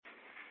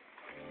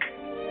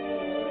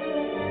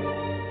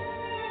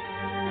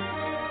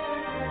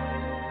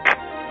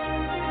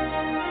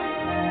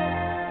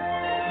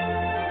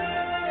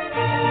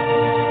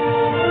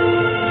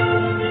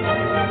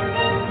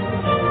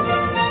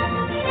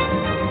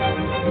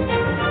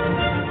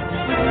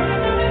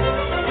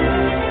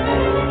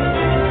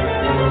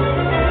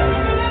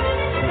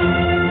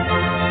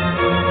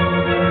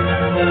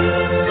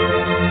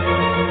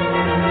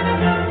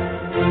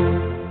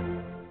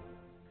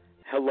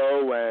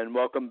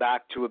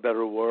back to A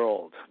Better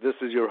World. This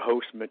is your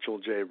host, Mitchell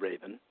J.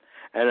 Rabin,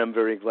 and I'm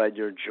very glad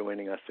you're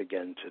joining us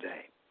again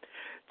today.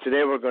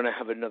 Today we're going to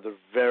have another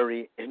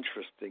very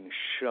interesting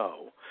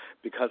show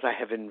because I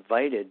have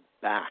invited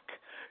back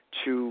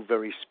two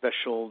very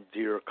special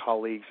dear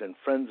colleagues and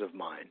friends of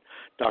mine,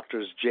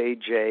 Drs.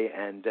 J.J.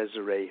 and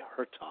Desiree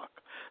Hurtak,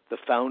 the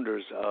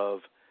founders of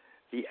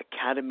the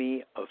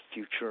Academy of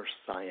Future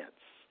Science.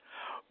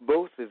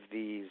 Both of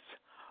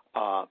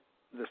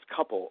this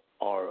couple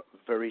are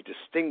very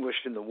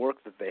distinguished in the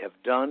work that they have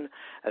done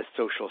as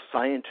social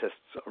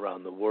scientists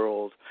around the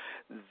world.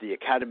 The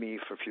Academy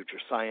for Future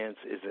Science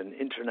is an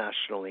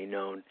internationally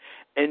known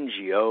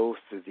NGO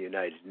through the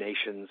United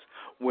Nations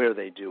where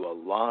they do a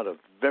lot of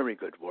very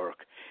good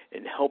work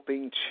in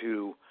helping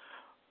to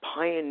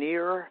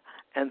pioneer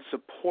and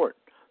support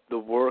the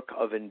work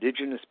of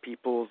indigenous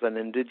peoples and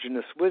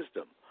indigenous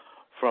wisdom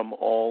from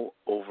all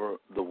over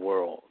the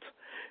world.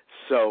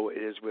 So it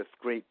is with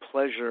great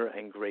pleasure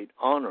and great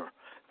honor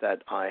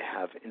that I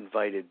have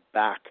invited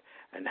back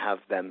and have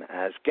them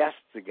as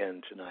guests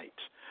again tonight,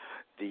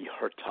 the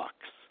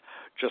Hurtaks.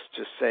 Just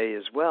to say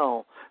as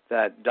well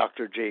that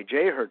Dr.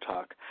 J.J.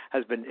 Hurtak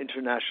has been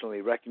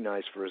internationally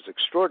recognized for his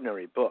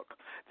extraordinary book,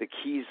 The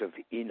Keys of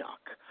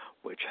Enoch,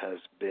 which has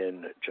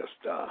been just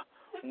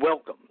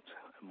welcomed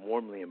and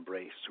warmly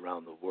embraced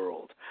around the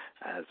world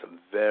as a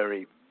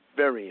very,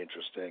 very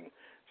interesting,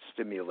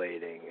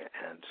 stimulating,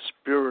 and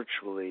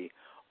spiritually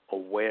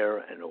aware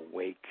and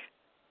awake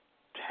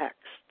text.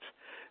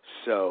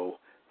 So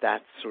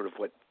that's sort of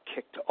what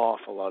kicked off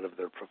a lot of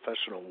their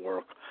professional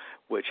work,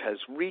 which has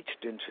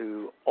reached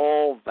into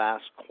all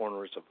vast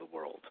corners of the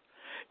world.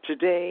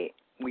 Today,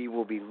 we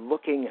will be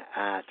looking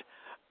at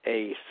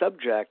a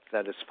subject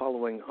that is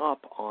following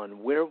up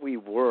on where we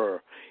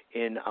were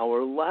in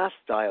our last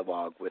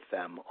dialogue with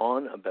them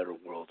on A Better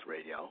World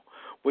Radio,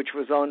 which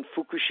was on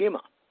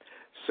Fukushima.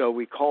 So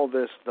we call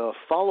this the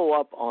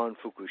follow-up on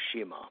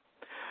Fukushima.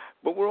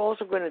 But we're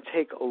also going to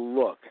take a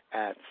look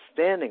at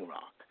Standing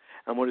Rock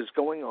and what is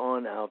going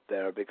on out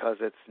there because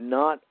it's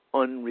not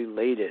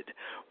unrelated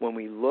when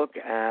we look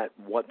at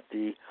what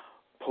the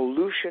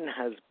pollution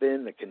has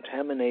been, the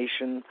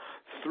contamination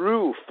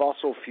through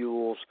fossil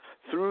fuels,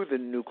 through the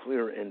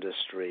nuclear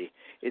industry.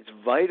 It's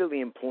vitally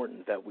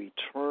important that we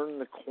turn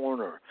the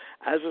corner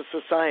as a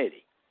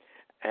society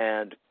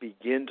and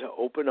begin to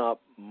open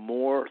up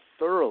more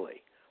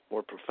thoroughly,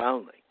 more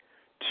profoundly,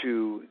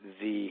 to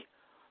the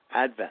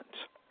advent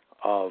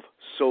of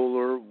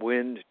solar,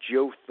 wind,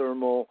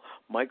 geothermal,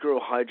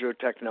 microhydro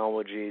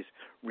technologies,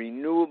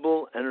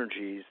 renewable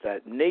energies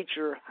that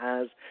nature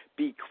has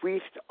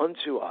bequeathed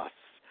unto us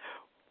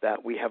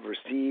that we have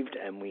received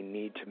and we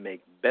need to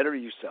make better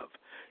use of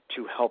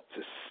to help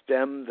to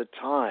stem the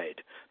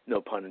tide, no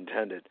pun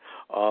intended,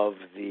 of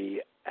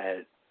the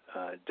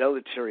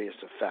deleterious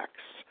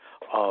effects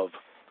of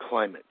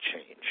climate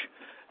change.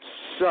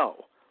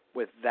 So,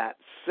 with that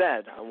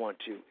said, I want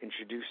to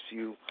introduce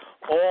you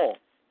all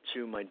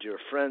to my dear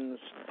friends,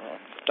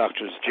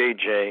 Drs.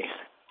 J.J.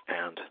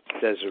 and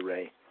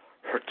Desiree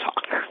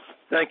Hurtak.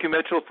 Thank you,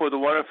 Mitchell, for the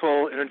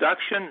wonderful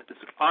introduction.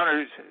 It's an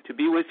honor to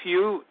be with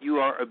you. You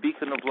are a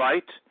beacon of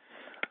light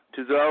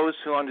to those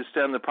who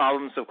understand the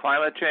problems of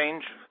climate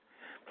change,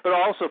 but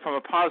also from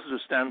a positive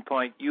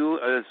standpoint, you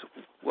as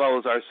well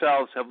as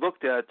ourselves have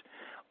looked at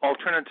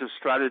alternative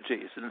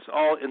strategies, and it's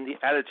all in the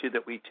attitude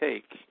that we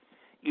take.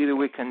 Either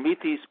we can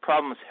meet these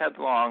problems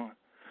headlong,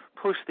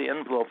 push the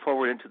envelope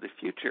forward into the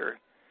future,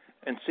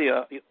 and see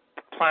a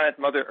planet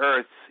Mother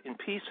Earth in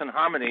peace and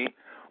harmony,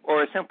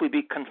 or simply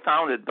be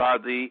confounded by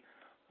the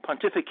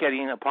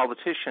pontificating of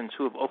politicians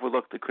who have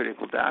overlooked the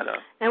critical data.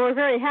 And we're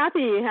very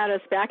happy you had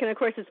us back. And, of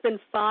course, it's been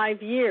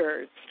 5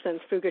 years since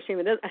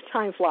Fukushima.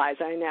 Time flies,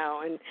 I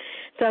know. And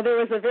so there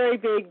was a very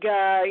big,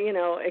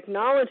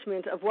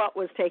 acknowledgement of what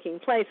was taking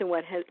place and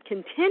what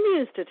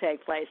continues to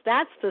take place.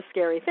 That's the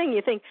scary thing.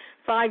 You think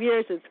 5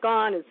 years, it's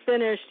gone, it's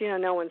finished,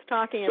 no one's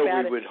talking about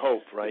it. So we would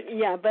hope, right?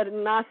 Yeah, but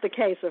not the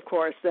case, of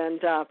course. And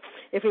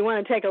if we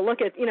want to take a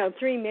look at,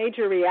 3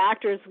 major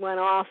reactors went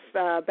off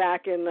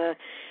back in the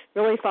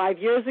really 5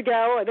 years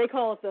ago. They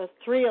call it the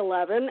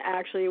 311.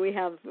 Actually, we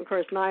have, of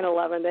course,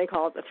 911. They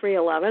call it the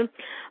 311.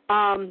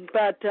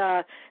 But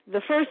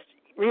the first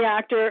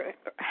reactor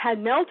had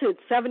melted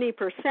 70%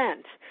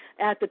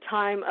 at the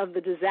time of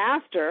the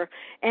disaster,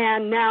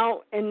 and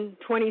now in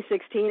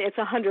 2016, it's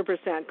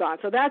 100% gone.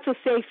 So that's a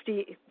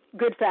safety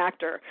good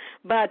factor.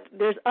 But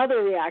there's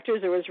other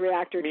reactors. There was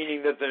reactor...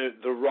 Meaning that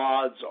the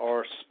rods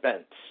are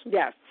spent.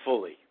 Yes.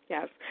 Fully.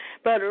 Yes,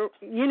 but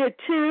Unit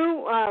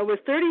 2 was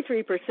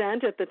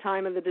 33% at the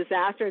time of the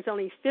disaster. It's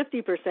only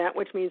 50%,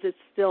 which means it's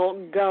still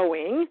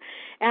going.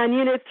 And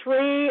Unit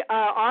 3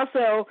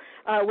 also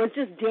was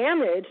just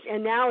damaged,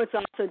 and now it's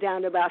also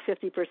down to about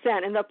 50%.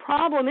 And the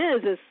problem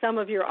is, as some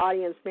of your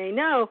audience may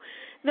know,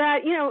 that,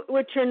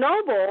 with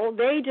Chernobyl,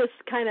 they just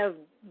kind of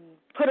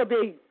put a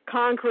big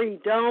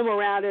concrete dome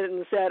around it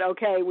and said,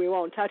 okay, we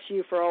won't touch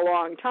you for a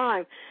long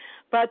time.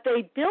 But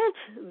they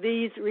built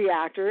these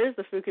reactors,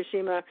 the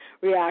Fukushima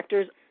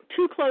reactors,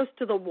 too close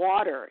to the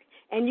water.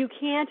 And you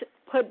can't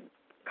put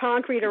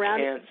concrete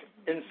around it. You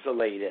can't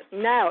insulate it.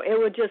 No, it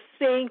would just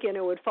sink and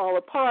it would fall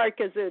apart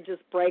because it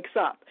just breaks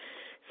up.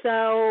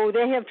 So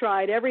they have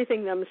tried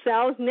everything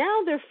themselves.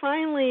 Now they're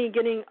finally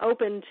getting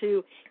open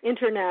to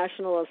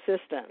international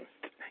assistance.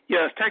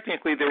 Yes,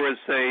 technically there was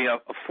a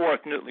fourth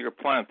nuclear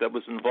plant that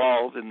was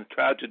involved in the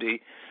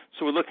tragedy.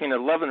 So we're looking at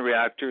 11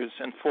 reactors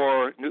and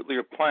 4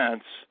 nuclear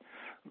plants,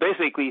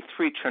 basically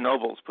 3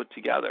 Chernobyls put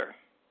together.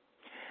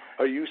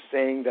 Are you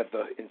saying that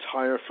the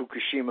entire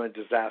Fukushima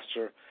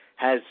disaster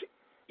has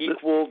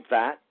equaled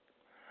that?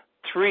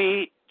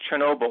 3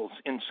 Chernobyls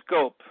in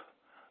scope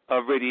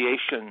of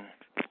radiation.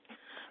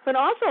 But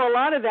also a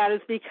lot of that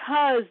is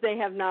because they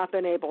have not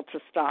been able to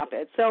stop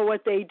it. So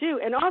what they do,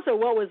 and also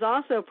what was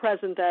also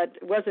present that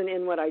wasn't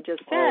in what I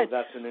just said,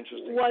 that's an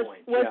interesting point.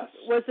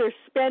 Was their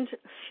spent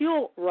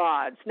fuel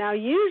rods. Now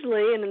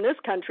usually, and in this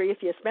country, if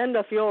you spend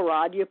a fuel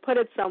rod, you put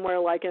it somewhere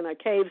like in a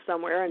cave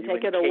somewhere and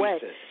take it away.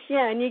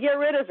 Yeah, and you get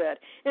rid of it.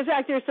 In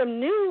fact, there's some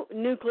new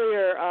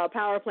nuclear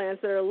power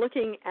plants that are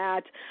looking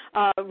at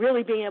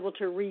really being able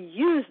to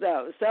reuse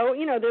those. So,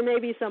 there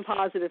may be some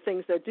positive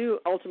things that do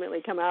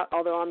ultimately come out,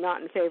 although I'm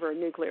not in favor of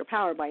nuclear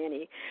power by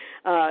any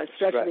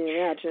stretch of the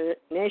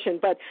imagination.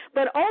 But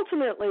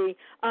ultimately,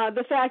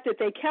 the fact that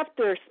they kept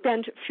their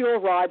spent fuel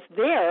rods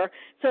there,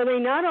 so they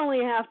not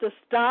only have to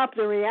stop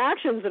the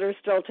reactions that are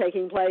still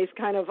taking place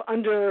kind of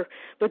under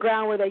the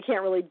ground where they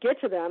can't really get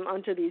to them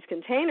onto these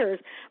containers,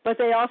 but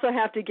they also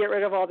have to get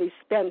rid of all these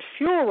spent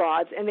fuel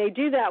rods, and they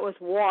do that with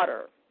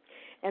water.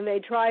 And they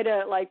try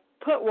to,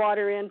 put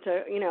water in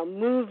to,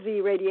 move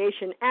the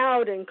radiation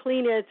out and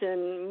clean it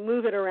and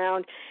move it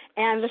around.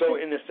 And so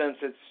in a sense,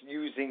 it's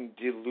using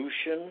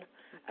dilution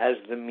as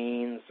the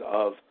means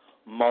of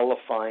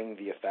mollifying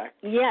the effect?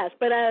 Yes,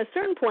 but at a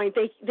certain point,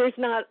 there's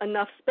not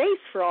enough space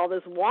for all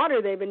this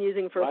water they've been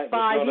using for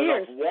 5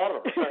 years. There's not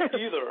enough water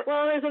either.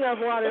 Well, there's enough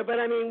water, but,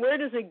 where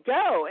does it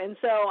go? And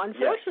so,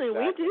 unfortunately,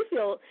 we do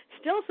feel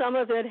still some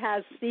of it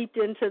has seeped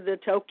into the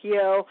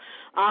Tokyo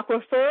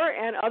aquifer,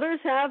 and others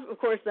have, of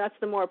course, that's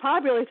the more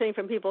popular thing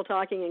from people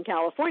talking in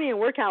California, and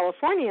we're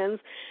Californians,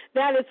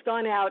 that it's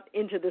gone out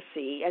into the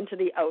sea and to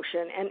the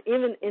ocean and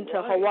even into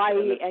Hawaii.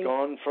 And it's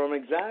gone from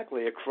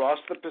across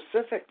the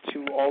Pacific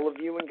to all of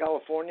you in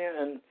California,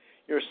 and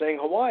you're saying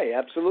Hawaii.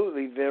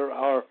 Absolutely, there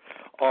are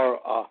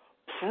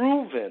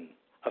proven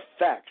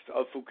effects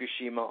of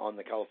Fukushima on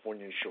the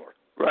Californian shore.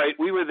 Right.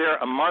 We were there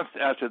a month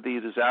after the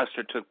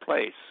disaster took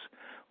place.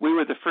 We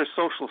were the first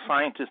social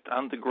scientists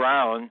on the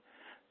ground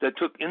that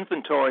took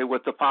inventory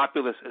with the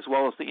populace as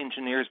well as the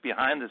engineers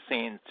behind the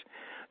scenes.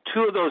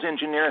 2 of those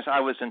engineers I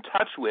was in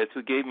touch with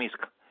who gave me,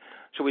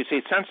 shall we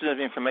say, sensitive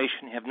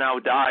information have now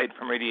died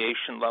from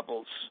radiation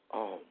levels.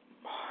 Oh,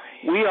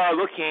 my. We are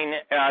looking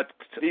at...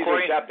 These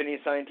are Japanese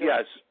scientists?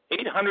 Yes.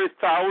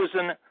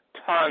 800,000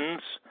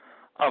 tons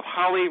of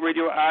highly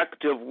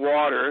radioactive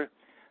water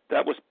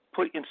that was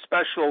put in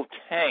special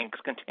tanks,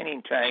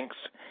 containing tanks,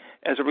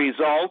 as a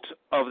result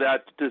of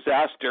that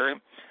disaster,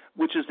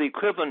 which is the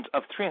equivalent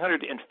of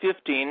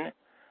 315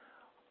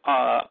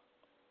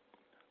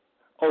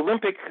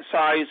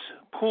 Olympic-size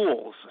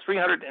pools,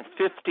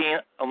 315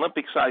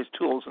 Olympic-sized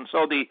pools. And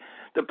so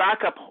the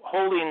backup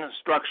holding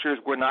structures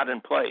were not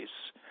in place.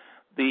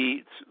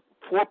 The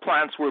 4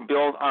 plants were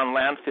built on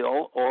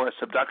landfill or a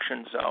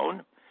subduction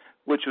zone,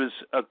 which was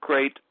a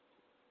great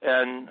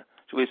and,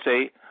 shall we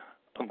say,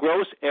 a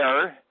gross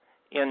error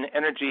in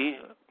energy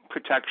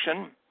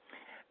protection.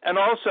 And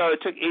also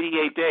it took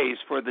 88 days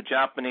for the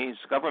Japanese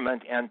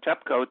government and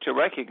TEPCO to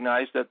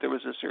recognize that there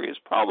was a serious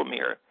problem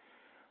here.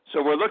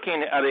 So we're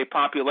looking at a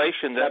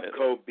population that...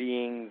 TEPCO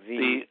being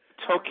the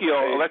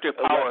Tokyo Electric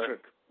Power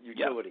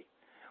Utility. Yeah.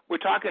 We're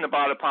talking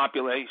about a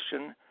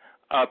population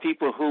of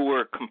people who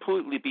were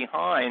completely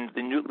behind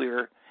the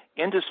nuclear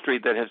industry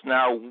that has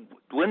now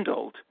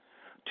dwindled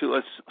to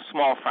a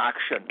small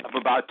fraction of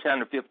about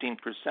 10 or 15%.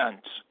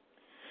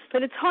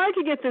 But it's hard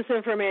to get this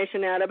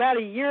information out. About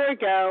a year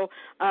ago,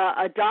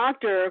 a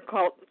doctor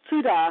called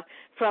Tsuda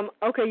from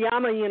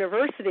Okayama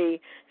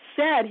University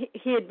said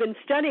he had been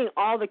studying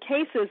all the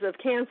cases of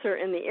cancer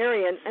in the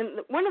area. And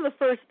one of the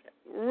first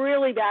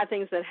really bad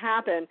things that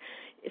happen,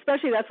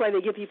 especially that's why they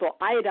give people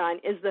iodine,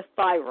 is the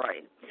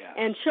thyroid.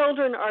 Yeah. And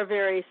children are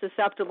very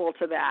susceptible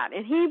to that.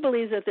 And he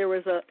believes that there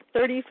was a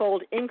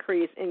 30-fold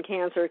increase in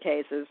cancer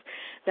cases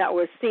that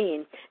was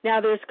seen. Now,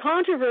 there's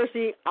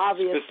controversy,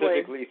 obviously.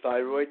 Specifically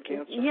thyroid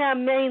cancer? Yeah,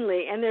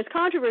 mainly. And there's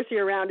controversy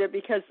around it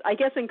because I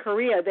guess in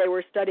Korea they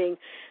were studying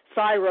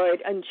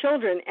thyroid in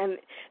children, and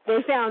they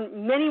found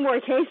many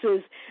more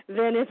cases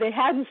than if they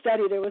hadn't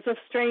studied. It was a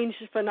strange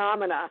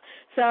phenomena.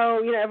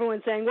 So,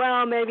 everyone's saying,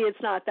 well, maybe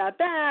it's not that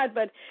bad,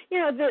 but,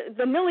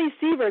 the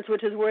millisieverts,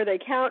 which is where they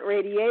count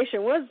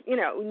radiation, was,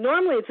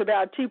 normally it's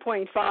about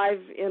 2.5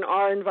 in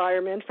our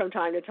environment from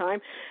time to time,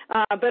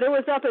 but it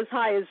was up as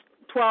high as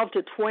 12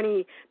 to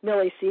 20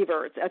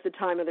 millisieverts at the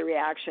time of the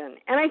reaction.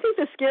 And I think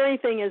the scary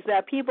thing is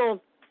that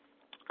people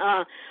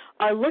are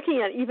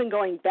looking at even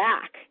going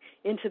back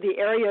into the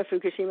area of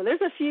Fukushima.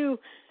 There's a few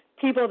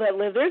people that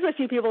live. There's a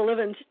few people who live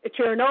in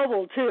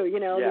Chernobyl too. You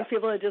know, these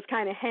people that just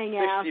kind of hang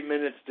out. 60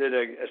 Minutes did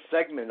a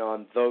segment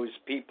on those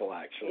people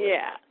actually.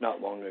 Yeah.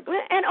 Not long ago.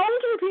 And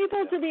older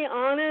people, to be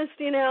honest,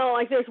 you know,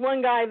 like there's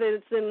one guy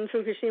that's in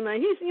Fukushima.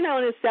 He's, you know,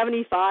 in his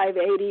 75,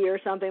 80 or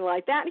something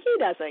like that. He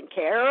doesn't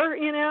care,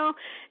 you know,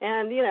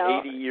 and you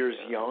know. 80 years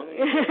young.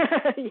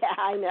 Yeah,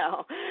 I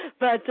know,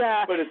 but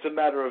it's a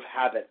matter of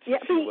habit. Yeah,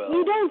 if you will.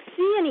 You don't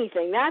see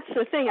anything. That's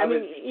the thing. I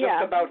mean, was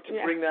just about to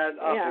bring that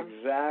up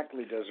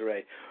exactly,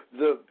 Desiree.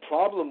 The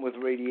problem with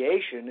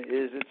radiation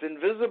is it's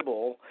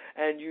invisible,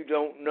 and you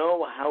don't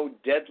know how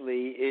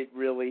deadly it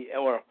really,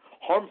 or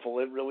harmful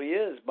it really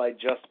is by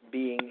just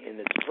being in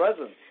its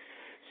presence.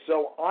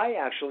 So I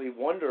actually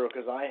wonder,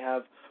 because I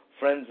have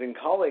friends and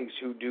colleagues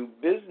who do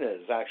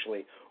business,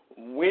 actually,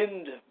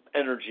 wind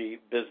energy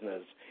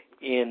business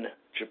in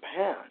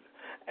Japan.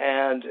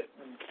 And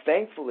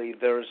thankfully,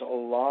 there's a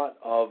lot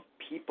of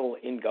people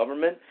in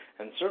government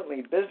and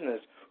certainly business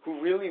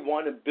who really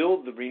want to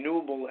build the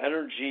renewable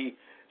energy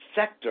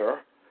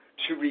sector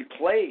to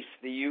replace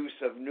the use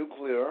of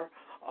nuclear.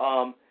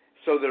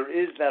 So there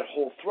is that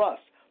whole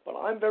thrust. But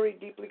I'm very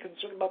deeply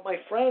concerned about my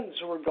friends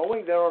who are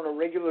going there on a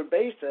regular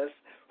basis,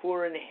 who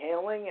are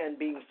inhaling and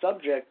being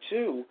subject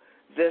to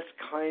this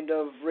kind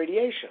of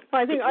radiation.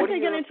 Well, I think are they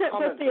going to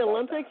put the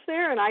Olympics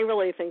there? And I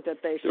really think that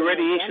they should. The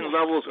radiation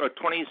levels are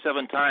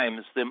 27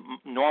 times the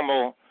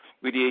normal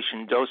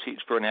radiation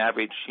dosage for an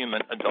average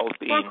human adult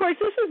being. Well, of course,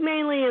 this is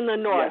mainly in the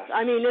north. Yes.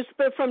 I mean,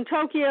 it's from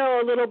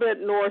Tokyo a little bit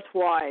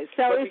northwise.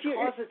 So but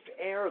because it's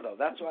air, though,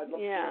 that's what I'd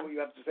love to know what you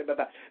have to say about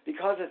that.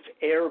 Because it's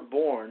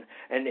airborne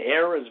and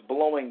air is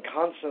blowing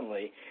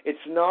constantly, it's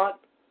not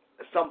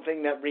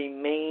something that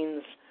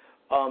remains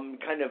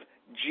kind of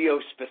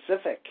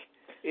geospecific.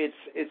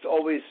 It's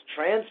always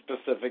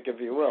trans-Pacific,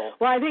 if you will.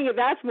 Well, I think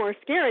that's more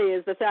scary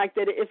is the fact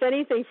that, if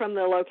anything, from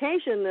the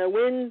location, the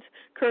wind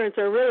currents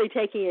are really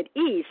taking it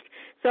east.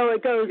 So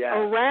it goes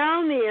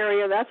around the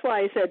area. That's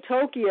why I said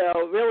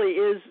Tokyo really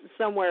is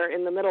somewhere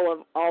in the middle of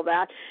all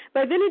that.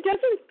 But then it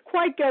doesn't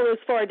quite go as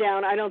far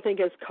down, I don't think,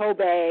 as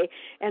Kobe,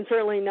 and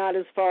certainly not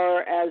as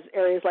far as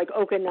areas like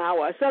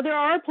Okinawa. So there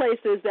are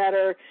places that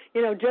are,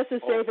 you know, just as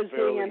safe as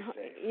being in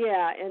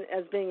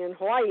as being in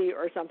Hawaii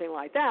or something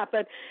like that.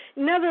 But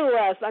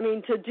nevertheless, I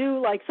mean, to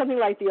do like something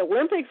like the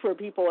Olympics where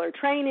people are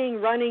training,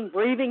 running,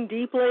 breathing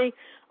deeply,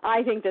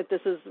 I think that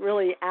this is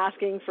really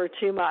asking for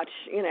too much,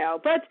 you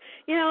know. But,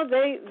 you know,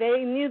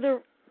 they knew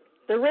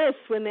the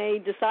risks when they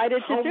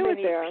decided to do it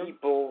there. How many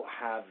people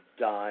have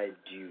died,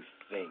 do you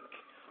think,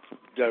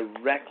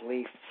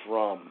 directly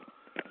from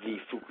the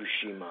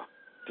Fukushima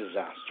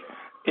disaster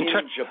in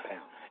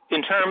Japan?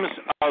 In terms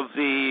of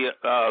the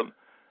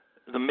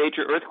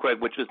major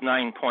earthquake, which was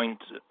 9.0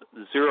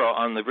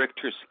 on the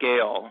Richter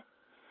scale,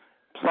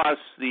 plus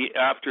the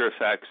after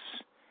effects,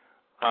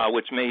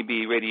 which may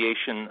be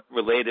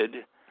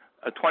radiation-related,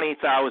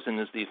 20,000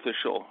 is the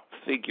official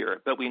figure,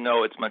 but we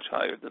know it's much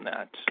higher than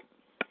that.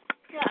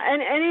 Yeah,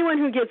 and anyone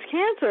who gets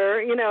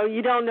cancer, you know,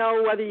 you don't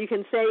know whether you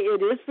can say it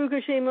is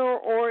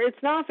Fukushima or it's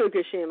not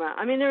Fukushima.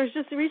 I mean, there was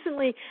just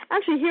recently,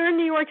 actually here in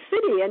New York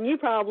City, and you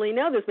probably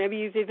know this, maybe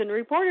you've even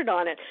reported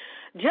on it,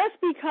 just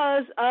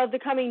because of the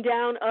coming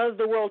down of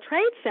the World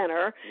Trade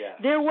Center,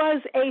 there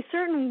was a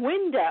certain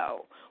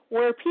window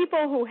where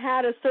people who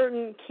had a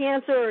certain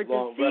cancer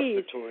or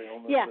disease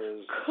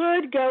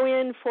could go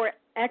in for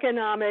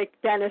economic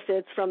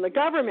benefits from the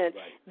government.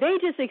 They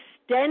just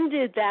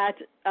extended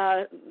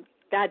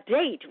that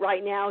date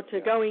right now to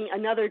going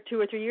another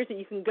 2 or 3 years, that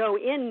you can go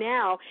in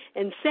now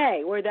and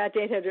say where that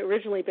date had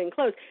originally been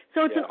closed.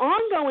 So it's an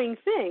ongoing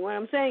thing. What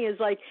I'm saying is,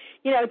 like,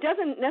 you know, it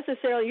doesn't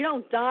necessarily, you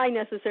don't die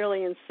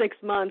necessarily in 6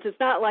 months. It's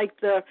not like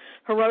the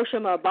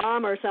Hiroshima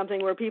bomb or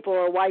something where people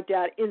are wiped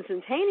out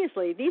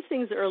instantaneously. These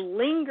things are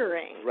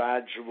lingering.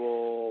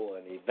 Gradual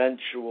and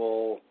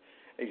eventual.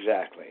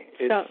 Exactly.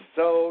 It's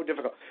so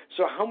difficult.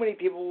 So how many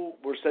people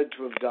were said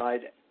to have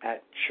died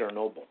at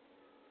Chernobyl?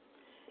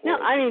 No,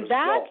 I mean,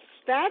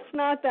 that's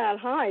not that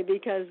high,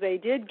 because they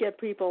did get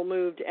people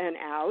moved and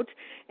out,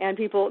 and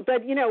people,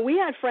 but, you know, we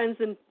had friends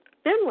in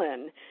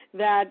Finland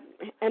that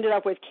ended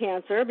up with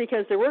cancer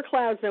because there were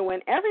clouds that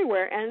went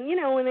everywhere, and, you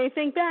know, when they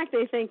think back,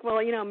 they think,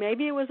 well, you know,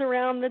 maybe it was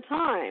around the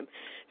time.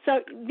 So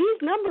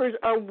these numbers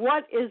are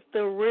what is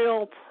the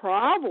real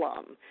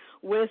problem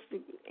with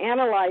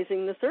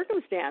analyzing the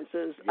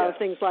circumstances of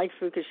things like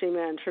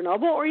Fukushima and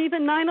Chernobyl, or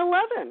even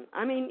 9/11.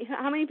 I mean,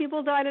 how many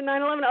people died in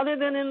 9/11 other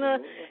than in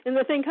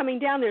the thing coming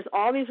down? There's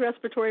all these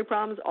respiratory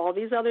problems, all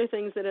these other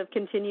things that have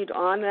continued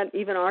on that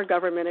even our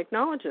government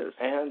acknowledges.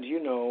 And,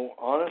 you know,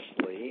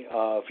 honestly,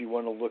 if you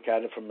want to look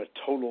at it from a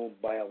total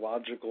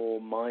biological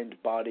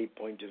mind-body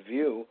point of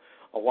view,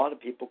 a lot of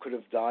people could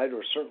have died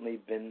or certainly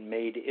been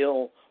made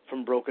ill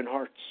from broken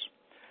hearts.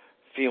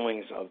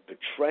 Feelings of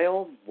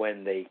betrayal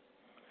when they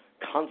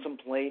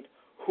contemplate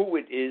who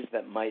it is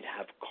that might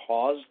have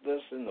caused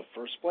this in the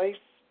first place.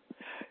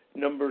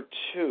 Number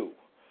two,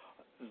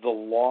 the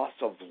loss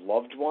of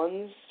loved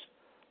ones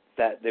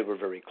that they were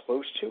very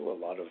close to, a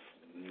lot of,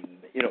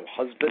 you know,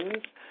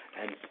 husbands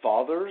and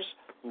fathers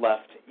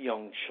left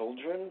young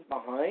children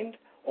behind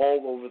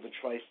all over the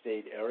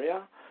tri-state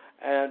area.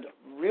 And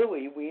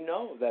really, we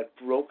know that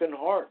broken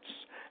hearts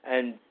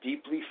and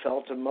deeply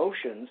felt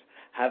emotions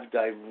have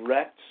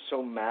direct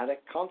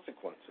somatic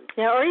consequences.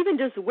 Yeah, or even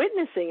just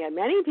witnessing it.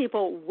 Many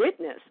people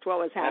witnessed what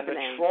was happening.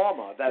 And the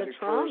trauma that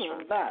occurs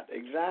from that,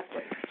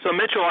 exactly. So,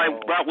 Mitchell, I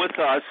brought with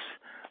us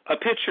a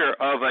picture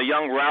of a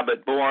young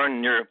rabbit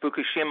born near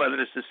Fukushima,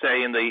 that is to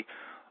say, in the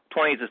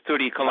 20 to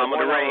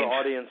 30-kilometer range. I want our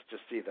audience to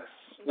see this.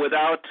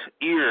 Without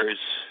ears.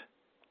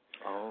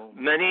 Oh.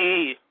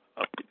 Many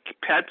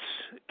pets,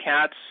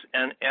 cats,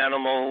 and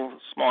animals,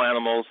 small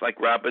animals like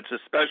rabbits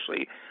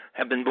especially,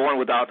 have been born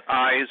without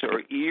eyes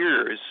or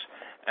ears.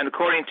 And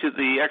according to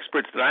the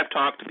experts that I've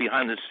talked to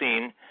behind the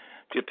scene,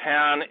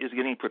 Japan is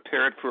getting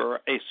prepared for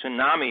a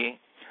tsunami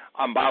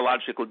on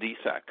biological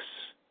defects.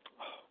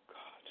 Oh,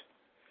 God.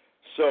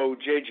 So,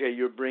 JJ,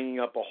 you're bringing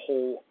up a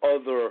whole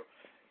other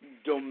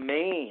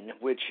domain,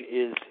 which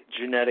is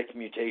genetic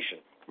mutation.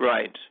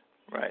 Right,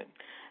 right.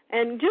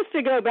 And just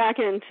to go back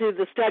into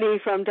the study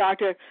from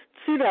Dr.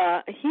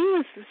 Tsuda, he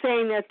was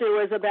saying that there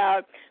was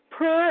about,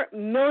 per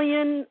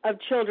million of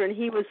children,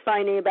 he was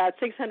finding about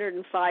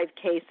 605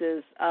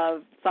 cases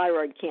of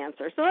thyroid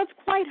cancer. So that's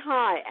quite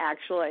high,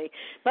 actually,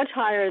 much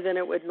higher than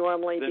it would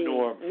normally be. The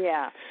norm.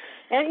 Yeah.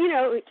 And, you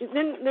know,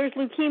 then there's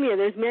leukemia.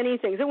 There's many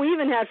things. And we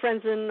even had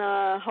friends in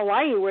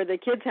Hawaii where the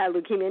kids had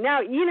leukemia.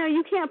 Now, you know,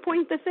 you can't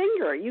point the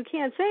finger. You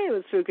can't say it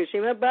was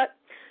Fukushima, but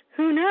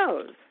who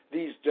knows?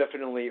 These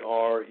definitely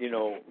are, you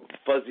know,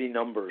 fuzzy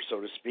numbers,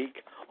 so to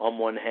speak, on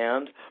one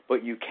hand,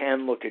 but you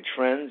can look at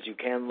trends. You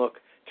can look,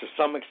 to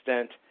some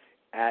extent,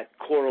 at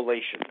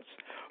correlations.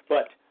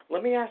 But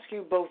let me ask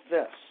you both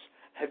this.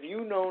 Have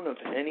you known of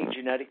any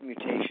genetic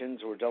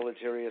mutations or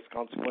deleterious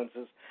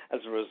consequences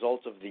as a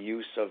result of the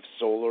use of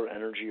solar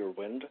energy or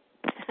wind?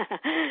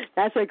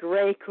 That's a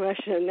great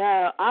question.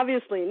 No,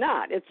 obviously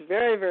not. It's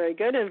very, very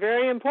good and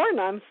very important.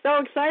 I'm so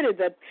excited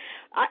that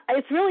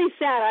it's really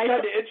sad. It's kind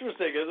of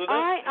interesting, isn't it?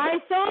 I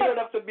thought you don't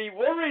have to be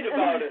worried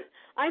about it.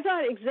 I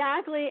thought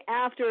exactly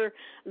after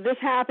this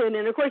happened,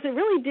 and of course it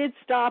really did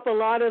stop a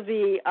lot of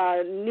the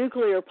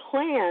nuclear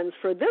plans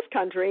for this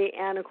country,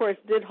 and of course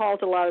did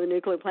halt a lot of the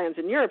nuclear plans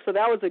in Europe, so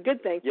that was a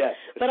good thing. Yes,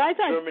 but I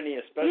thought, Germany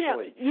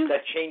especially,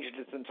 that changed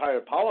its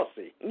entire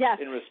policy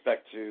in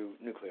respect to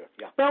nuclear.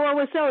 Yeah. Well, what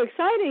was so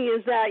exciting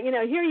is that, you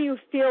know, here you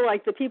feel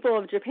like the people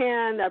of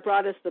Japan that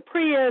brought us the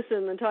Prius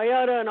and the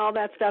Toyota and all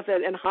that stuff,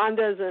 and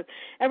Hondas and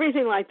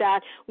everything like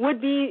that,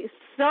 would be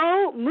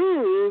so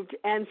moved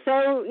and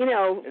so, you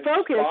know,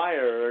 focused,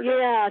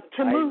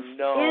 to move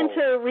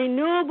into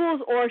renewables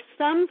or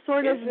some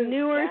sort of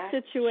newer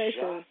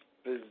situation.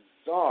 Just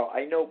bizarre.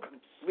 I know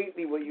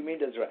completely what you mean,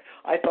 Desiree.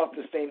 I thought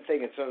the same thing.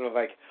 It's sort of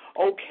like,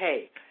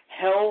 okay,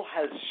 hell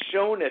has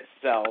shown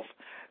itself.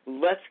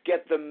 Let's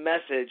get the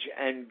message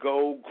and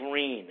go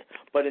green.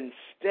 But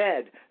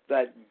instead,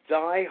 that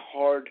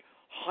die-hard,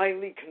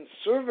 highly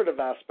conservative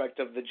aspect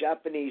of the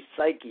Japanese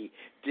psyche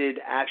did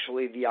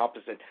actually the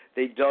opposite.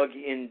 They dug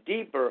in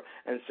deeper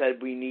and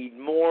said we need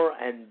more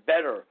and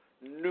better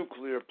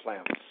nuclear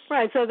plants.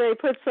 Right, so they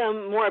put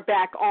some more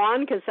back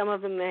on because some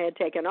of them they had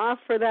taken off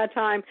for that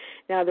time.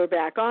 Now they're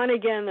back on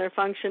again, they're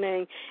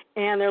functioning,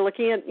 and they're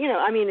looking at, you know,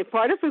 I mean,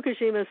 part of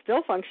Fukushima is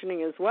still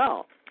functioning as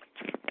well.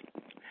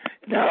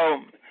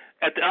 Now,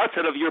 at the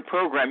outset of your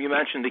program, you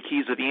mentioned the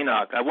Keys of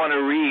Enoch. I want to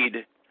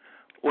read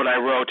what I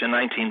wrote in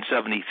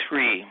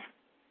 1973.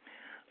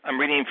 I'm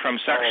reading from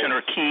section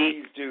or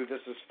key. Please do.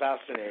 This is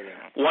fascinating.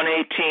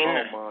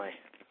 118. Oh, my.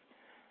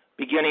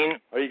 Beginning.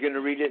 Are you going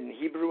to read it in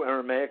Hebrew,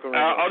 Aramaic, or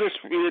English? I'll just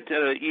read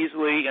it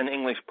easily in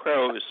English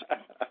prose.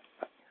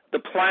 The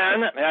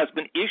plan has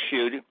been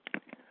issued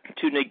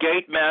to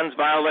negate man's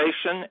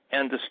violation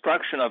and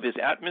destruction of his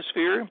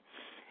atmosphere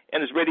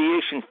and his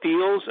radiation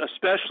fields,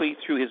 especially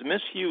through his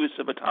misuse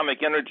of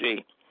atomic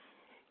energy.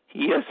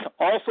 He has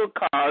also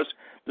caused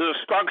the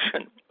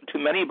destruction to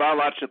many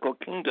biological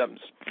kingdoms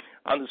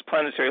on this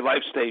planetary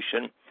life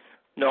station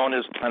known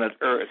as planet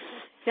Earth.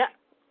 Yeah.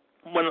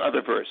 One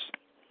other verse.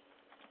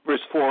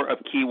 Verse 4 of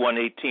Key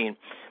 118.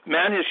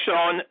 Man has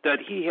shown that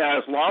he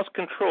has lost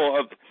control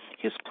of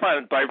his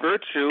planet by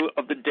virtue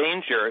of the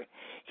danger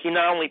he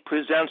not only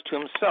presents to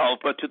himself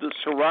but to the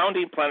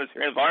surrounding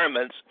planetary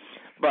environments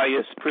by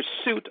his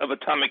pursuit of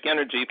atomic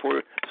energy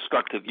for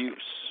destructive use.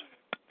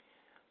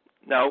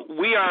 Now,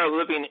 we are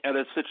living at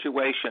a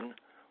situation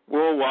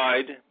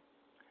worldwide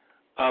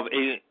of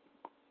a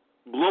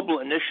global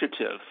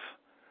initiative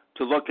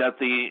to look at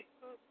the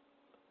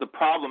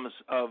problems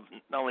of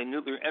not only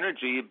nuclear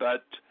energy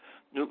but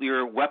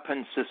nuclear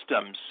weapon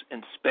systems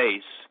in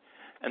space.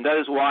 And that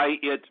is why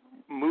it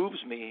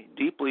moves me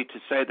deeply to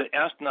say that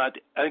astronaut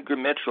Edgar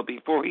Mitchell,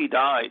 before he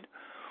died,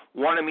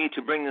 wanted me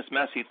to bring this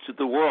message to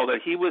the world,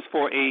 that he was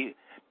for a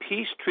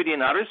peace treaty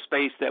in outer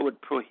space that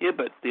would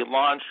prohibit the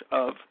launch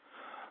of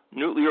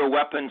nuclear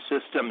weapon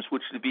systems,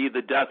 which would be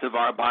the death of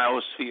our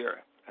biosphere.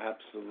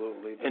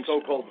 Absolutely. The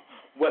so-called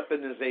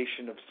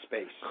weaponization of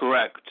space.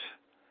 Correct.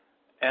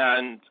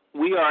 And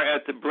we are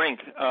at the brink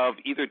of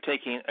either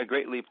taking a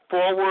great leap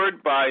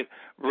forward by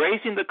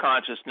raising the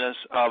consciousness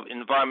of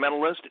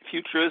environmentalists,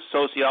 futurists,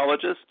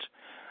 sociologists,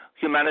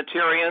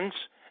 humanitarians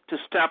to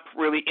step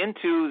really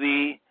into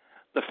the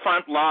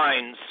front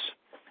lines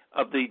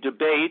of the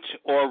debate,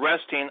 or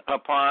resting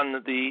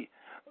upon the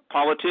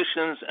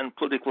politicians and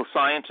political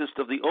scientists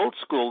of the old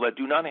school that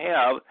do not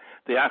have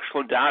the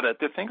actual data at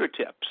their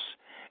fingertips,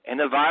 and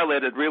have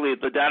violated really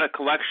the data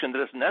collection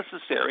that is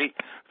necessary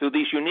through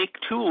these unique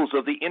tools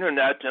of the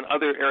internet and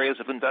other areas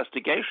of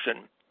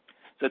investigation,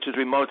 such as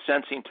remote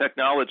sensing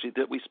technology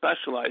that we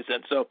specialize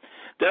in. So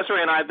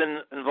Desiree and I have been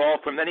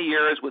involved for many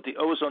years with the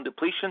ozone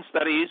depletion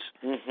studies.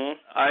 Mm-hmm.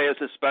 I, as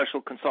a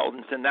special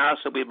consultant in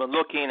NASA, we've been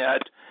looking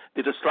at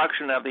the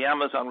destruction of the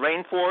Amazon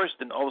rainforest,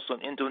 and also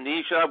in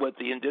Indonesia with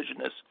the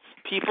indigenous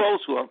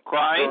peoples who are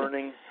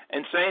crying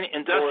and saying,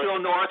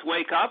 Industrial North,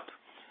 wake up.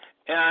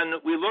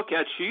 And we look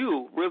at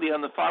you really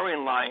on the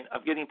firing line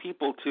of getting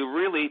people to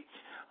really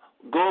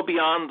go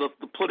beyond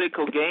the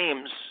political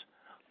games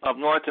of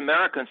North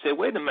America and say,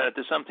 wait a minute,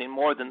 there's something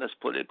more than this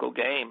political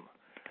game.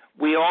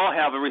 We all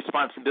have a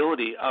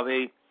responsibility of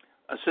a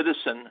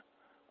citizen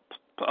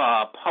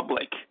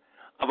public,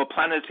 of a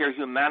planetary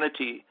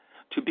humanity,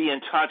 to be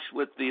in touch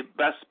with the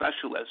best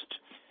specialist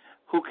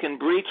who can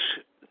breach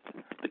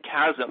the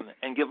chasm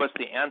and give us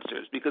the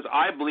answers. Because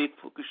I believe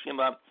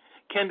Fukushima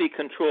can be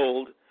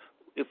controlled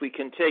if we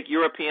can take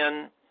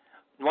European,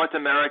 North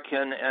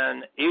American,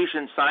 and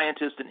Asian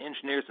scientists and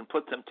engineers and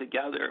put them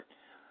together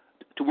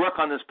to work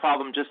on this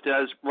problem, just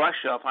as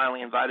Russia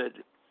finally invited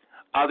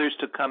others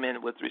to come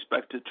in with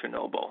respect to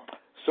Chernobyl.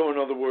 So, in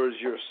other words,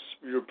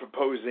 you're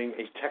proposing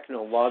a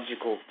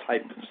technological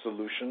type of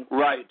solution?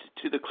 Right.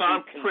 To the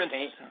Crown Prince.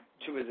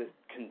 Is it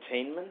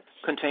containment?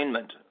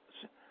 Containment.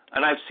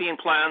 And I've seen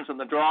plans on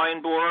the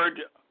drawing board,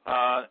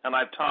 and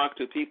I've talked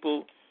to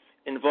people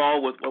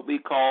involved with what we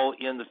call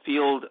in the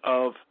field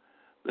of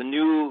the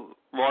new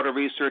water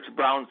research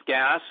Brown's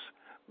gas,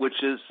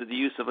 which is the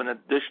use of an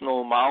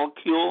additional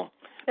molecule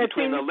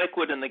between the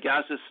liquid and the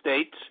gaseous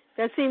state.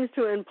 That seems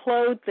to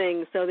implode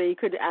things so that you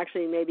could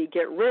actually maybe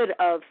get rid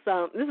of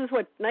some. This is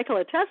what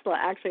Nikola Tesla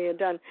actually had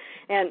done,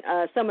 and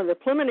some of the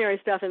preliminary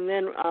stuff, and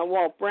then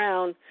Yul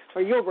Brown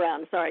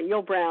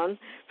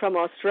from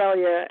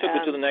Australia took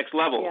it to the next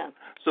level. Yeah.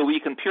 So you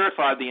can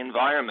purify the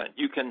environment.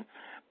 You can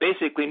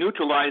basically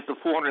neutralize the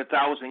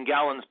 400,000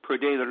 gallons per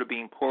day that are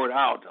being poured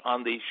out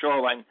on the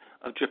shoreline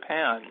of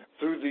Japan.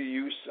 Through the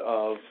use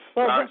of...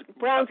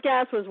 Brown's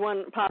gas was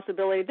one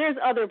possibility. There's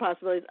other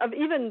possibilities of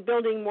even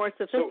building more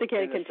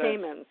sophisticated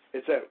containments.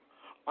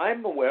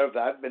 I'm aware of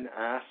that. I've been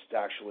asked,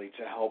 actually,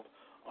 to help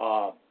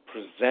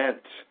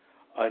present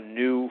a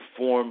new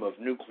form of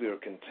nuclear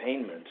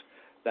containment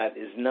that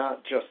is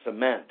not just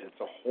cement. It's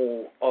a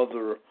whole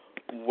other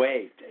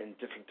way and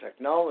different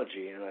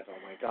technology. And I thought,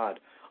 my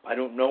God, I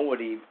don't know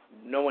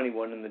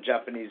anyone in the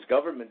Japanese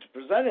government to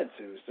present it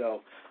to,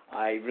 so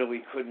I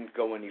really couldn't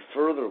go any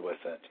further with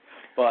it.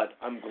 But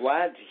I'm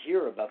glad to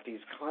hear about these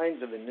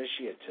kinds of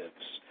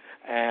initiatives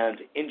and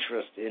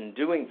interest in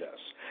doing this.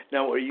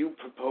 Now, are you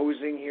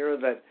proposing here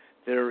that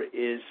there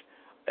is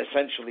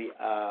essentially,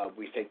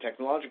 we say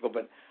technological,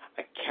 but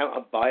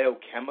a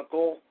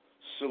biochemical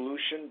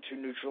solution to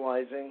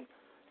neutralizing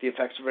the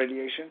effects of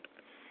radiation?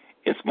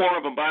 It's more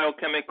of a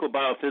biochemical,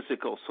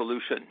 biophysical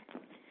solution.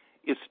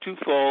 It's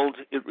twofold.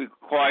 It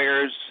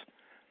requires,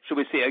 should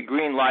we say, a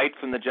green light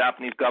from the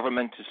Japanese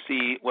government to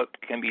see what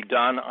can be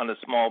done on a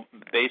small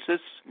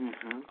basis.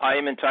 Mm-hmm. I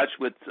am in touch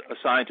with a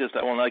scientist.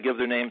 I will not give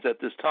their names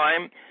at this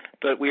time,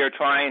 but we are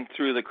trying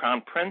through the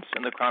Crown Prince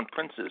and the Crown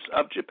Princess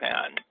of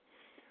Japan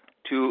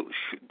to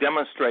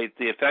demonstrate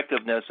the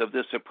effectiveness of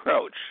this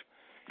approach.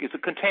 It's a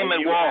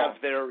containment wall. You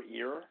have their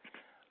ear?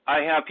 I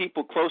have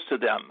people close to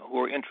them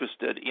who are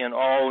interested in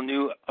all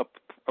new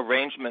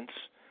arrangements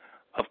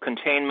of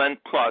containment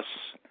plus.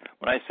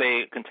 When I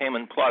say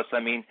containment plus, I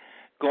mean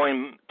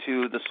going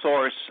to the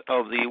source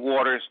of the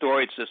water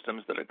storage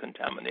systems that are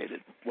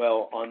contaminated.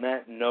 Well, on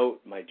that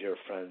note, my dear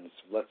friends,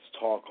 let's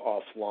talk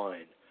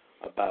offline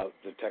about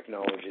the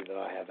technology that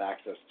I have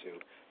access to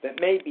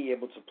that may be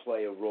able to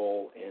play a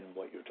role in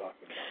what you're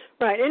talking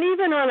about. Right, and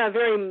even on a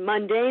very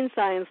mundane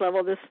science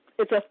level,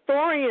 it's a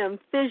thorium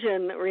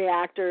fission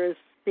reactors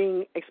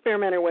being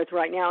experimented with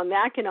right now, and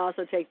that can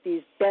also take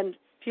these spent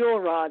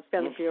fuel rods,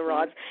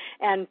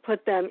 and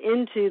put them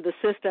into the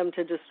system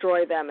to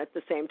destroy them at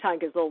the same time,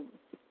 because they'll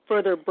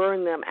further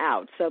burn them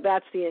out. So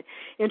that's the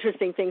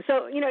interesting thing.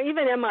 So,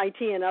 even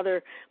MIT and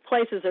other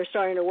places are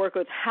starting to work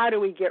with how do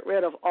we get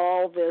rid of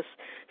all this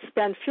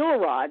spent fuel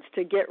rods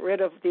to get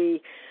rid of the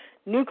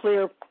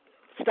nuclear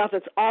stuff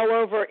that's all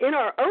over in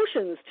our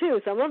oceans,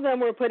 too. Some of them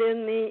were put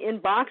in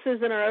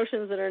boxes in our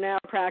oceans that are now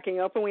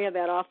cracking open. We have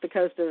that off the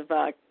coast of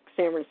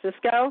San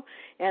Francisco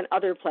and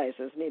other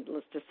places,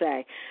 needless to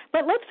say.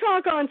 But let's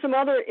talk on some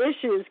other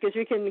issues, because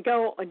we can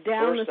go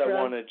down this road. First,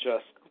 I want to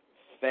just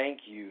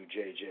thank you,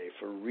 JJ,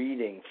 for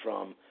reading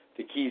from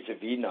the Keys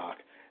of Enoch.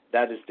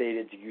 That is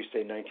dated, did you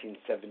say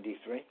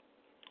 1973?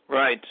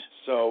 Right.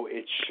 So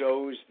it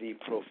shows the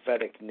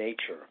prophetic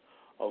nature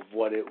of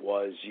what it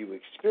was you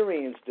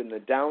experienced in the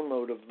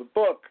download of the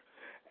book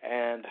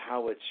and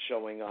how it's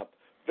showing up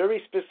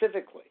very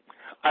specifically.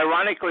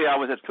 Ironically, I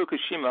was at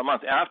Fukushima a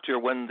month after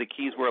when the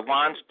keys were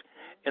launched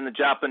in the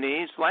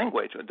Japanese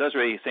language.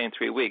 Desiree is saying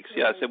 3 weeks.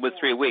 Yes, it was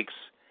 3 weeks.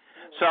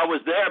 So I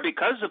was there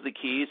because of the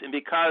keys and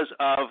because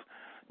of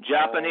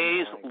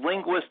Japanese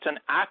linguists and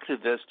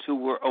activists who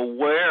were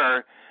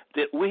aware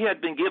that we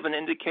had been given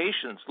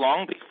indications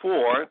long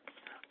before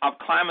of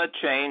climate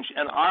change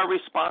and our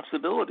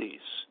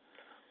responsibilities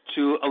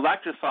to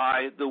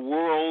electrify the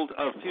world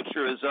of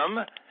futurism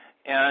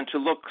and to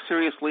look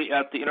seriously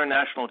at the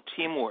international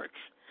teamwork.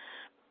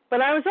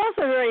 But I was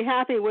also very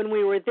happy when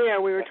we were there.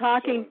 We were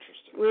talking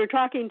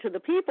to the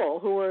people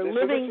who were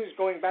living. So this is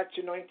going back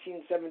to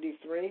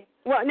 1973?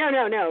 Well, no.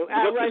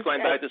 The book is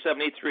going back to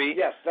 73.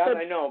 Yes, that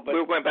I know. But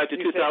we were going back to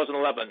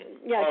 2011.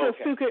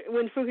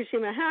 When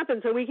Fukushima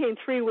happened, so we came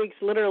 3 weeks,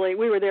 literally.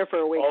 We were there for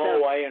a week.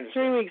 Oh, so I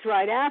understand. 3 weeks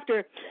right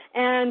after.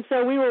 And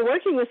so we were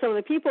working with some of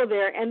the people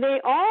there, and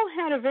they all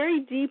had a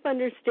very deep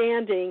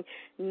understanding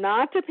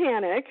not to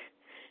panic,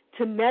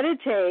 to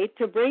meditate,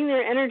 to bring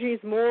their energies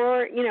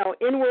more,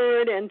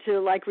 inward and to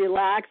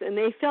relax, and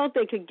they felt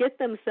they could get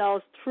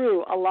themselves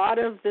through a lot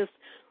of this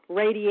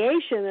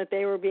radiation that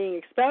they were being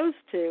exposed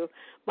to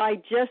by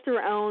just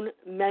their own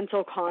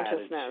mental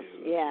consciousness.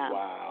 Attitude. Yeah.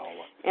 Wow.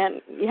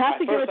 And you have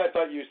to First, I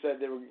thought you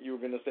said you were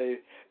going to say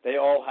they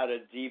all had a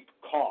deep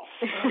cough.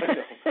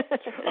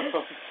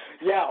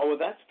 Yeah. Oh,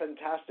 that's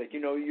fantastic.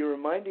 You're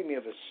reminding me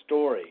of a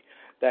story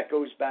that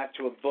goes back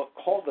to a book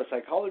called The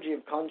Psychology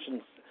of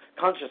Consciousness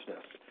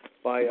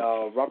by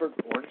Robert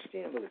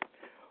Ornstein, I believe,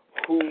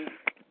 who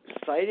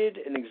cited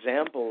an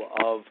example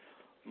of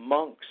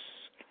monks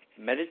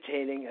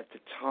meditating at the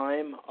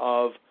time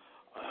of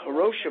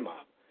Hiroshima.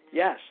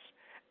 Yes.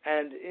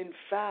 And in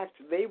fact,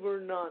 they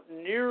were not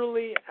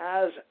nearly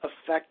as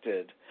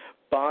affected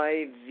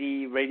by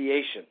the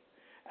radiation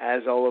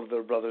as all of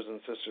their brothers and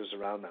sisters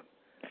around them.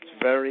 It's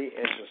very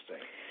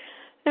interesting.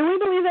 And we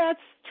believe that's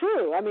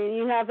true. I mean,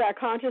 you have that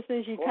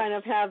consciousness, you kind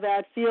of have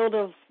that field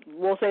of,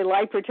 we'll say,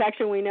 light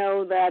protection. We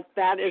know that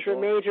is a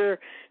major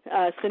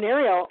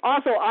scenario.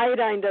 Also,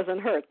 iodine doesn't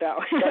hurt, though.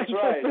 That's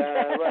right.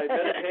 Right.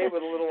 Meditate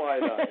with a little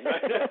iodine.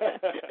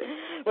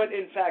 But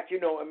in fact,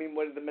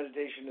 what the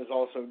meditation is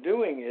also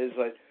doing is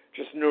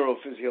just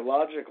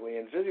neurophysiologically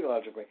and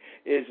physiologically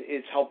is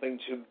it's helping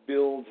to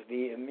build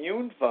the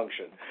immune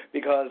function,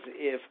 because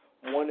if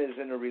one is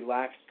in a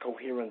relaxed,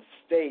 coherent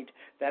state,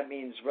 that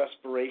means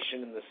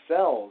respiration in the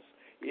cells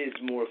is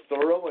more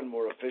thorough and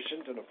more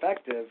efficient and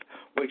effective,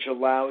 which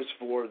allows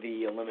for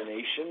the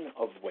elimination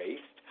of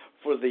waste,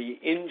 for the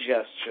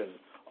ingestion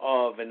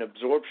of and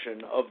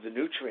absorption of the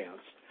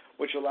nutrients,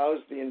 which allows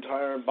the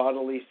entire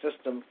bodily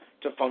system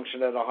to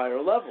function at a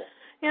higher level.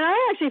 And I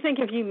actually think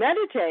if you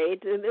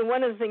meditate, and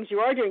one of the things you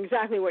are doing,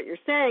 exactly what you're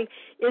saying,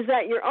 is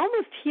that you're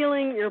almost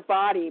healing your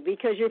body,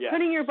 because you're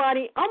putting your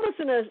body almost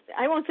in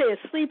I won't say a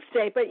sleep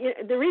state, but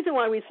the reason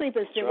why we sleep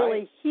is to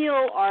really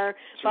heal our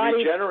body,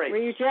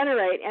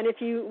 regenerate. And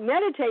if you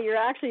meditate, you're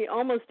actually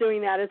almost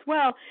doing that as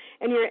well,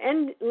 and you're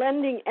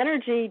lending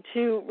energy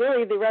to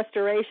really the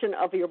restoration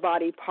of your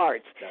body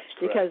parts.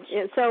 That's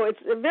correct. So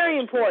it's very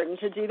important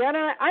to do that.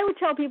 And I would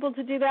tell people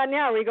to do that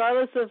now,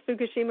 regardless of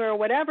Fukushima or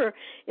whatever,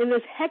 in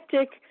this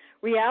hectic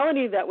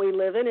reality that we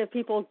live in. If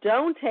people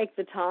don't take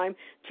the time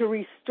to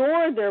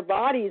restore their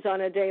bodies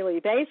on a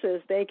daily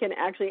basis, they can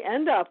actually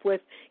end up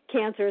with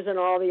cancers and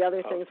all the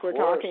other things we're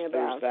talking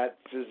about. There's that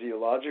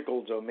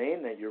physiological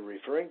domain that you're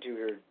referring to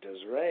here,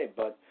 Desiree,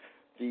 but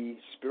the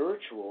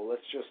spiritual,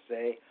 let's just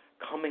say,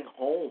 coming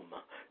home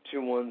to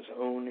one's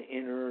own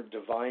inner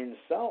divine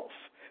self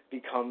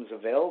becomes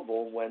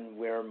available when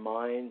our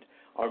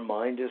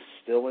mind is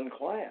still and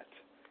quiet.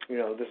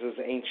 This is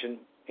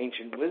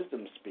ancient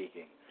wisdom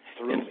speaking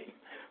through me.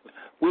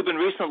 We've been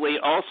recently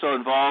also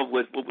involved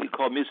with what we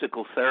call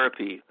musical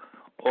therapy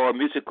or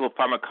musical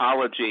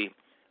pharmacology,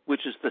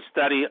 which is the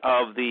study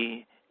of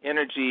the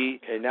energy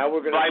vibrations. Okay, now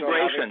we're going to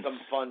start having some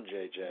fun,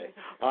 JJ.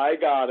 I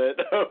got it.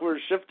 We're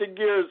shifting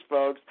gears,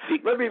 folks.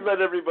 Let me let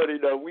everybody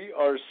know we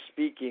are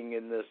speaking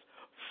in this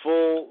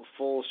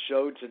full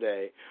show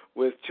today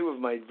with two of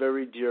my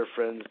very dear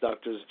friends,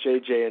 Drs.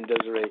 JJ and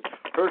Desiree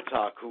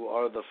Hurtak, who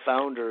are the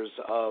founders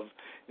of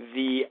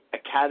the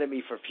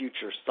Academy for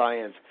Future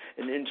Science,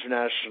 an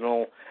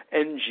international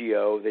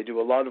NGO. They do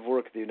a lot of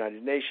work at the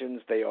United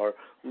Nations. They are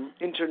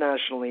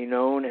internationally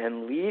known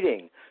and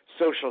leading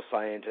social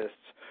scientists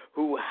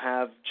who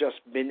have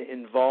just been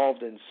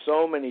involved in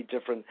so many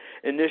different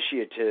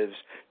initiatives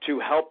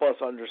to help us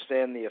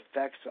understand the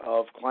effects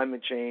of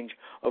climate change,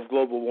 of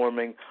global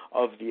warming,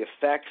 of the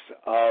effects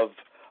of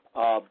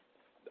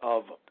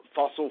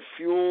fossil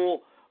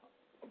fuel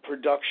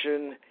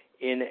production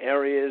in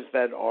areas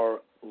that are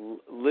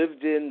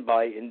lived in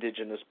by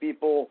indigenous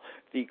people,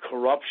 the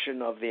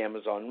corruption of the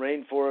Amazon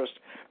rainforest.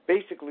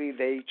 Basically,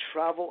 they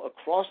travel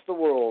across the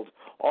world,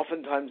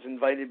 oftentimes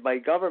invited by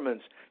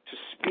governments, to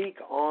speak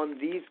on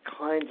these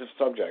kinds of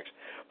subjects.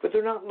 But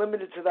they're not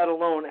limited to that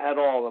alone at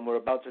all, and we're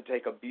about to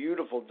take a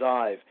beautiful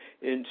dive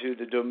into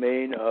the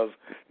domain of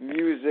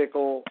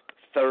musical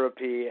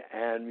therapy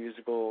and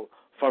musical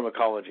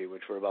pharmacology,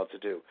 which we're about to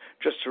do.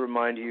 Just to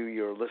remind you,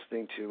 you're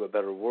listening to A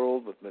Better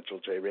World with Mitchell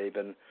J.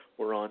 Rabin.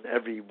 We're on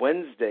every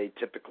Wednesday,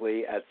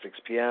 typically at 6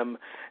 p.m.,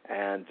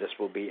 and this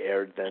will be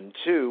aired then,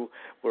 too.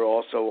 We're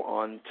also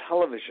on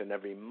television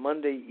every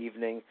Monday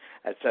evening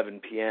at 7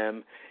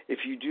 p.m.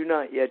 If you do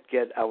not yet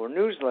get our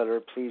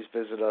newsletter, please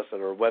visit us at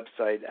our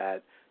website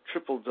at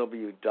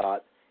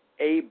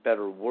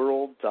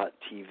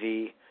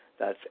www.abetterworld.tv.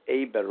 That's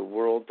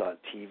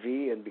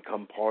abetterworld.tv, and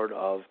become part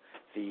of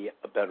the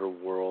A Better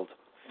World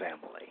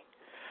family.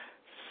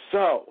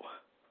 So,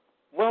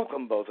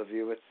 welcome both of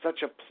you. It's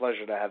such a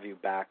pleasure to have you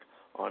back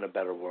on A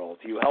Better World.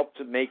 You helped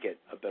to make it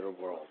a better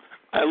world.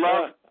 I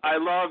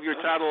love your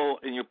title,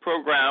 and your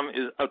program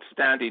is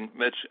outstanding,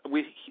 Mitch.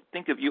 We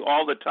think of you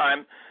all the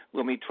time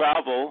when we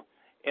travel,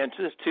 and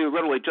just to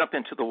literally jump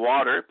into the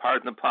water,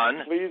 pardon the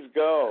pun. Please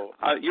go.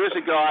 Years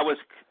ago, I was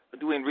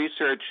doing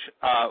research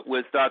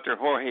with Dr.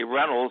 Jorge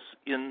Reynolds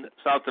in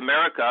South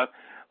America,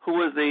 who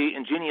was the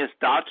ingenious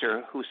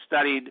doctor who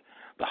studied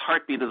the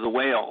heartbeat of the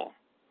whale.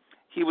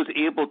 He was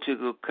able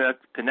to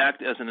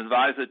connect as an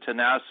advisor to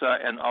NASA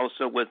and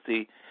also with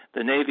the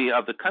Navy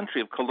of the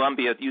country of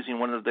Colombia using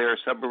one of their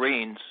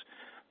submarines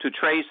to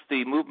trace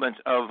the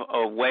movement of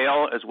a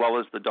whale as well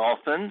as the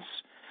dolphins,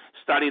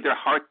 study their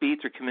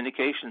heartbeat, their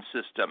communication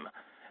system.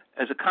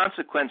 As a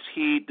consequence,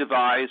 he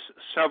devised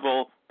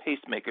several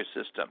pacemaker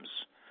systems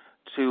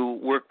to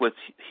work with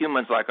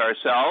humans like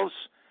ourselves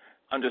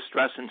under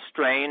stress and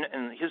strain.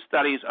 And his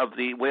studies of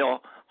the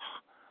whale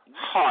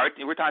heart,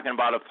 we're talking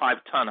about a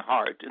 5-ton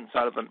heart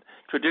inside of a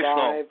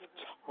traditional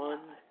 5-ton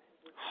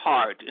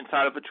heart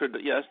inside of a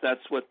yes,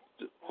 that's what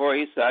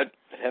Jorge said.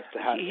 Have to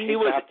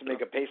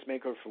make a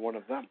pacemaker for one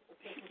of them.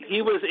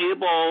 He was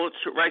able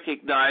to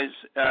recognize,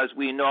 as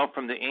we know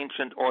from the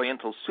ancient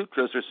Oriental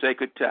sutras or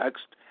sacred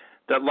text,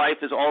 that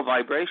life is all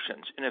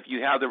vibrations, and if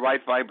you have the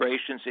right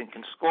vibrations and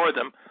can score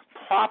them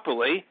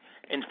properly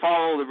and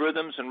follow the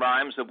rhythms and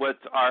rhymes of what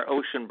our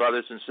ocean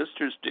brothers and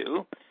sisters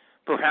do,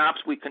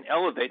 perhaps we can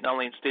elevate not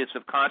only in states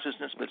of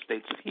consciousness but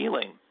states of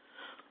healing.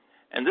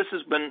 And this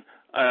has been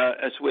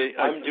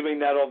I'm doing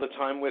that all the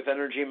time with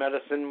energy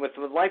medicine, with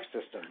the life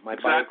system, my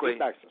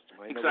biofeedback system.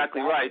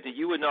 Exactly right.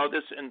 You would know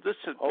this, and this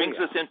brings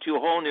us into a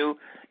whole new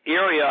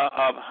area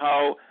of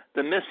how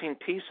the missing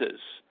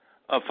pieces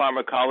of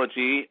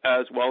pharmacology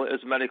as well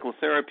as medical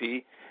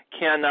therapy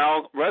can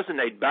now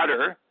resonate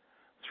better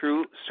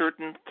through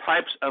certain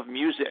types of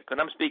music.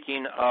 And I'm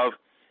speaking of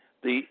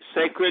the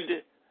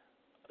sacred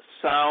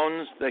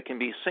sounds that can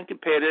be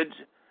syncopated,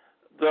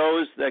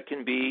 those that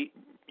can be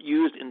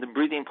used in the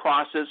breathing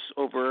process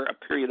over a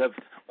period of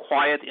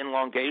quiet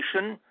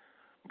elongation,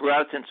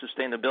 breath and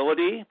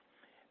sustainability,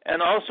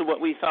 and also what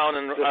we found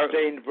in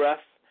sustained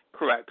breath.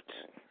 Correct.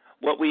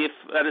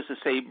 That is to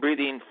say,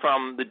 breathing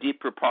from the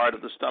deeper part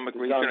of the stomach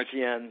region.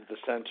 Dantian, the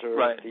center,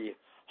 right. The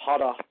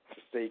hara,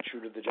 to stay true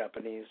to the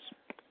Japanese.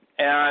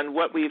 And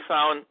what we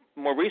found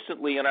more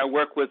recently in our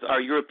work with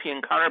our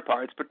European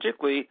counterparts,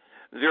 particularly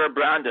Vera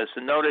Brandes,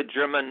 a noted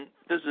German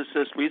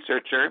physicist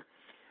researcher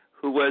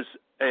who was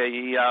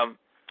a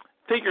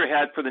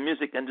figurehead for the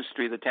music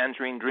industry, the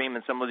Tangerine Dream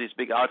and some of these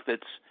big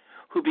outfits,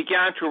 who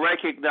began to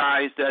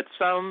recognize that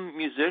some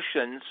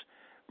musicians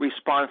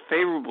respond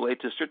favorably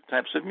to certain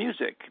types of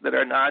music that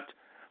are not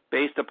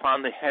based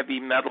upon the heavy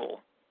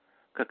metal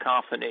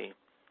cacophony.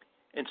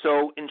 And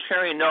so in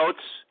sharing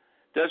notes,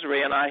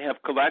 Desiree and I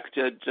have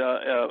collected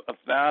a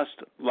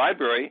vast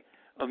library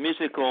of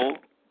musical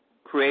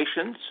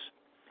creations,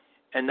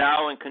 and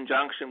now in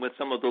conjunction with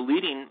some of the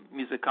leading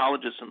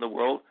musicologists in the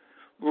world,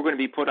 we're going to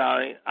be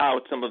putting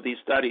out some of these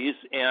studies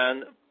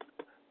and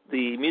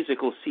the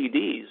musical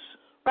CDs.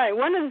 Right.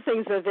 One of the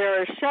things that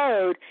Vera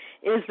showed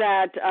is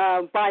that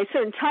by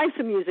certain types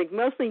of music,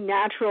 mostly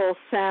natural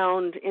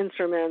sound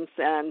instruments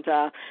and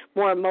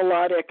more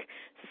melodic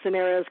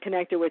scenarios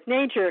connected with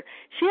nature,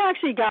 she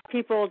actually got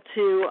people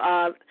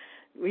to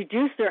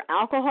reduce their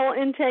alcohol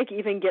intake,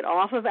 even get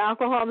off of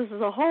alcohol. This is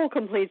a whole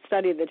complete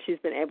study that she's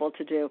been able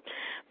to do.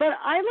 But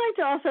I'd like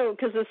to also,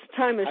 because this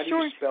time is short. How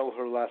do you spell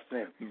her last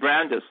name?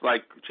 Brandeis,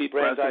 like Chief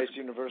Brandeis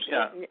University?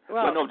 Yeah.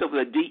 Well, no,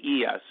 with a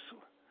D-E-S.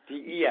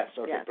 D-E-S,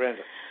 okay, yes.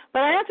 Brandeis.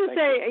 But I have to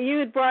say, you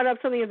had brought up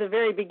something at the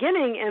very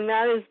beginning, and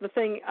that is the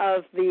thing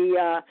of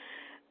the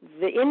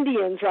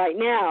Indians right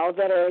now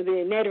that are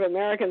the Native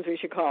Americans, we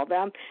should call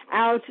them,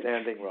 out.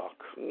 Standing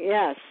Rock.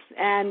 Yes,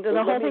 and the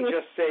whole thing. Let me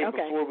just say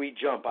okay. before we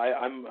jump,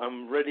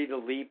 I'm ready to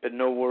leap, and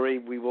no worry,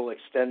 we will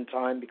extend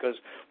time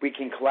because we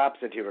can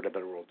collapse it here at A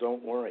Better World.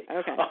 Don't worry.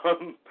 Okay.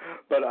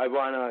 But I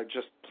want to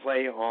just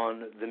play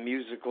on the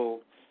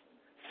musical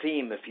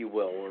theme, if you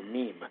will, or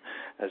meme,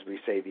 as we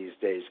say these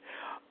days.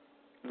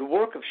 The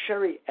work of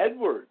Sherry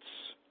Edwards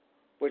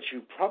what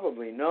you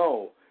probably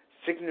know,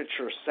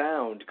 signature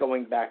sound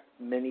going back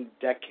many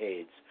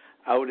decades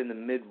out in the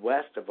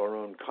Midwest of our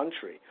own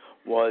country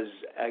was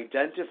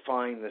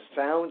identifying the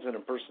sounds in a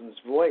person's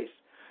voice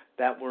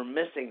that were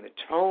missing, the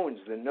tones,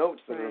 the notes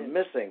that are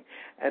missing,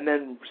 and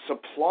then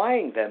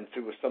supplying them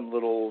through some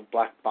little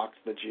black box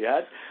that she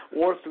had,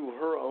 or through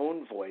her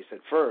own voice at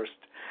first,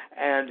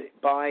 and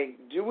by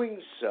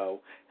doing so,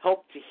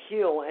 helped to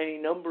heal any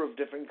number of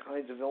different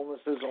kinds of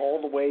illnesses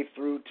all the way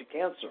through to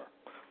cancer.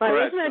 But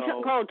isn't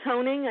it called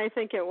toning? I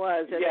think it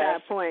was at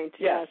that point.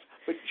 Yes,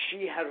 but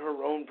she had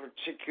her own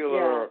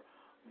particular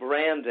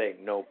branding,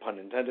 no pun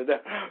intended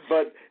there,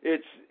 but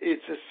it's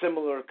a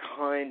similar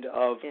kind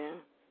of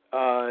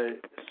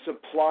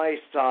supply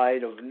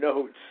side of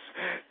notes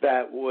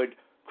that would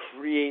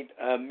create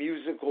a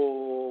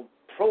musical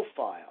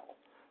profile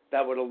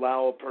that would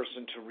allow a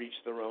person to reach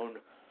their own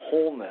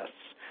wholeness,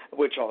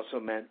 which also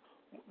meant,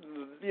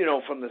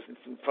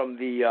 from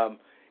the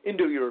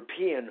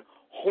Indo-European,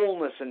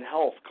 wholeness and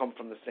health come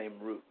from the same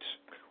root.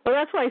 Well,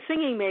 that's why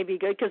singing may be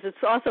good, because it's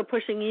also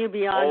pushing you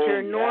beyond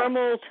your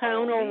normal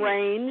tonal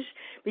range,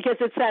 because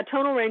it's that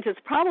tonal range that's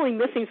probably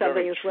missing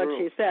something, is what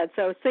she said.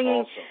 So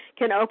singing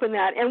can open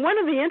that. And one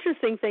of the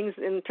interesting things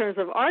in terms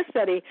of our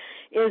study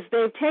is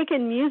they've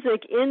taken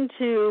music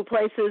into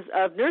places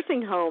of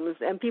nursing homes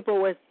and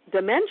people with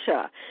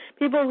dementia,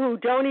 people who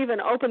don't even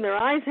open their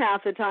eyes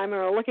half the time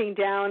and are looking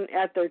down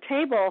at their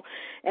table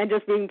and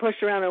just being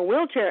pushed around in a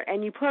wheelchair,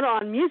 and you put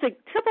on music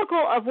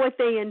typical of what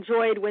they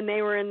enjoyed when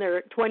they were in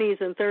their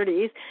 20s and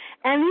 30s,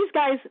 and these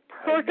guys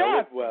perk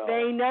up.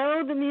 They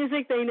know the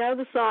music, they know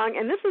the song,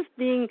 and this is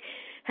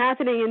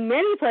happening in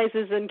many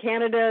places in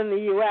Canada and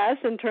the U.S.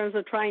 in terms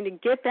of trying to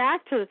get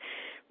back to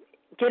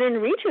get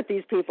in reach with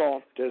these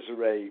people.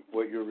 Desiree,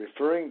 what you're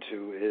referring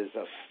to is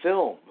a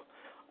film,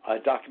 a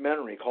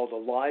documentary called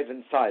Alive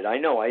Inside. I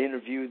know, I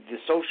interviewed the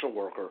social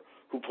worker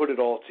who put it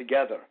all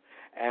together,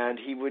 and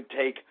he would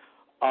take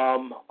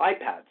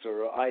iPads,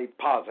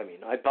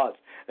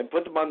 and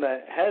put them on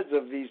the heads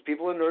of these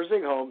people in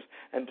nursing homes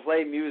and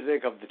play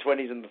music of the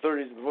 20s and the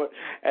 30s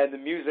and the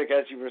music,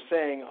 as you were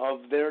saying,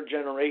 of their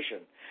generation.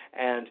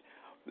 And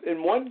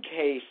in one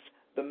case,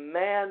 the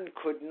man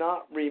could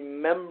not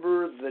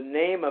remember the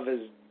name of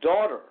his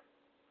daughter.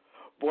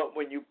 But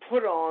when you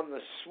put on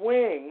the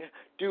swing,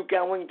 Duke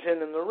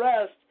Ellington and the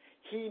rest,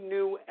 he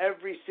knew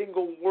every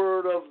single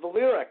word of the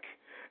lyric.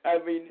 I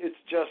mean, it's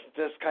just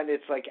this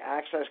it's like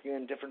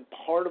accessing a different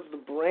part of the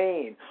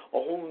brain, a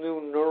whole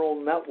new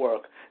neural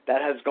network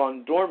that has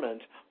gone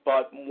dormant,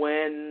 but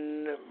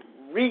when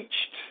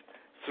reached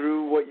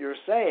through what you're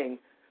saying,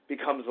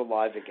 becomes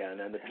alive again,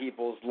 and the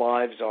people's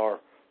lives are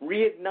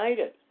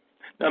reignited.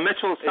 Now,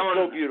 Mitchell, someone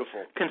so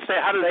beautiful. Can say,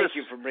 how does Thank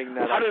you for bringing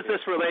that up. How does this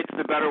relate to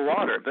the better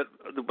water,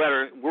 the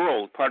better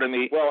world? Pardon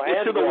me. Well,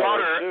 it's and to the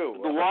water, too.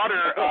 The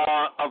water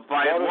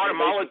water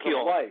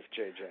molecule life,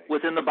 JJ.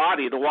 within the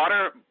body. The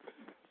water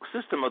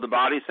system of the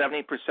body,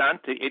 70%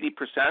 to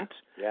 80%,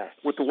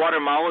 with the water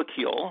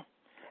molecule,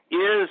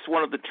 is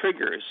one of the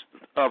triggers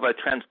of a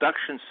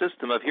transduction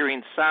system of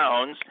hearing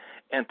sounds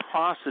and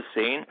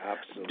processing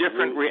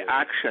different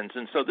reactions.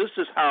 And so this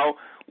is how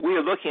we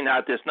are looking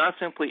at this, not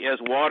simply as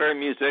water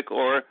music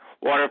or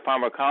water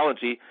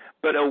pharmacology,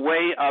 but a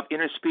way of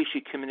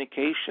interspecies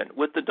communication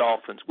with the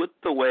dolphins, with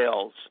the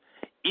whales,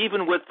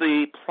 even with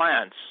the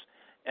plants.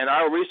 And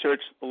our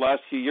research the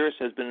last few years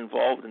has been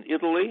involved in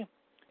Italy,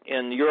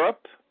 in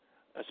Europe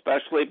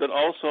especially, but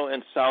also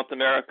in South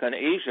America and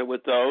Asia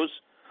with those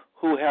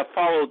who have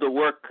followed the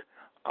work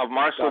of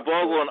Marcel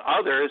Vogel and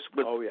others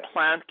with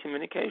plant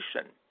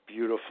communication.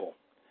 Beautiful.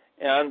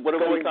 And what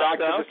have we back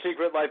found out? To The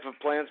Secret Life of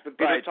Plants with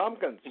Peter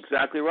Tompkins.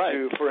 Exactly right.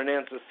 For an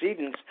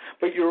antecedents.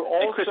 But you're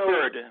also... And Chris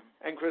Bird.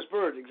 And Chris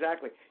Bird,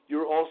 exactly.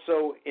 You're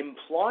also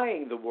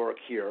implying the work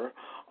here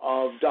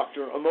of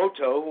Dr.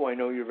 Emoto, who I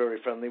know you're very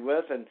friendly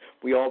with, and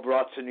we all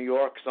brought to New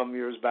York some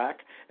years back,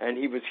 and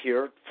he was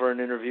here for an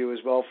interview as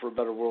well for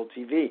Better World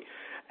TV.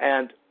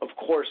 And, of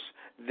course,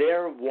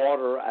 their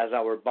water as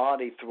our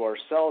body through our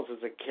cells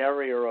is a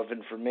carrier of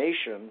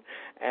information,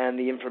 and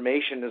the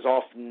information is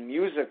often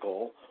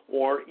musical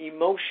or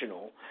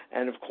emotional.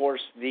 And, of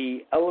course, the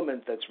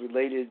element that's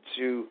related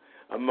to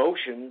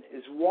emotion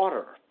is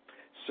water.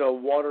 So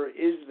water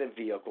is the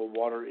vehicle,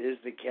 water is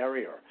the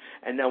carrier.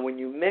 And now when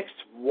you mix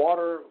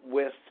water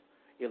with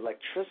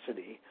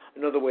electricity,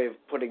 another way of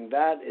putting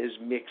that is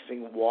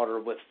mixing water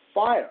with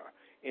fire,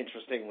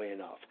 interestingly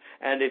enough.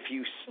 And if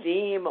you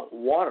steam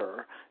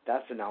water,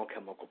 that's an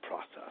alchemical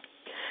process.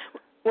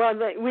 Well,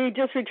 we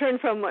just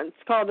returned from what's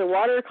called the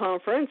water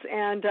conference,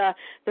 and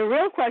the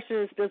real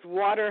question is, does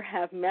water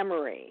have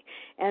memory?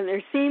 And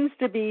there seems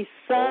to be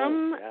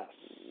some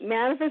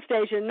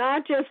manifestation,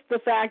 not just the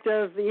fact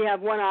of you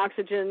have one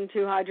oxygen,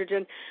 two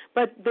hydrogen,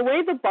 but the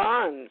way the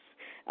bonds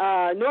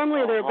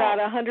Normally they're about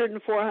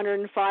 104,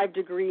 105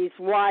 degrees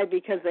wide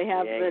because they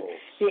have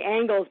the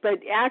angles, but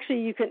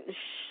actually you can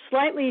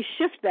slightly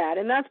shift that,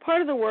 and that's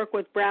part of the work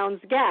with Brown's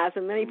gas,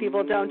 and many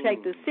people don't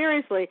take this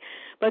seriously,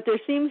 but there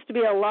seems to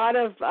be a lot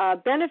of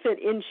benefit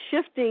in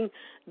shifting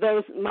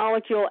those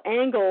molecule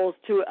angles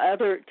to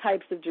other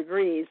types of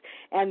degrees,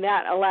 and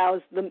that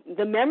allows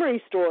the memory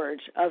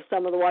storage of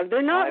some of the water.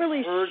 They're not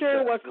really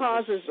sure what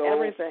causes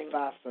everything.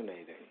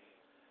 Fascinating.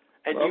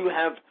 And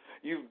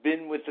you've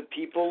been with the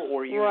people,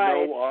 or you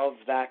know of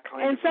that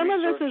kind of research? And some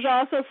of this is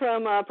also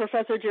from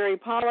Professor Jerry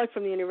Pollack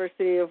from the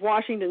University of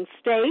Washington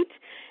State,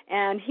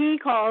 and he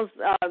calls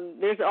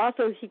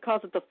he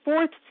calls it the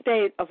fourth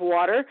state of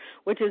water,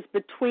 which is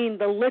between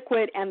the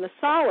liquid and the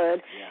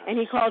solid, and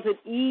he calls it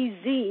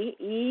EZ,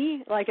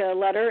 E like a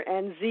letter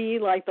and Z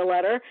like the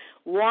letter,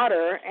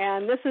 water.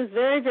 And this is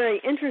very, very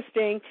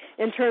interesting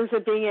in terms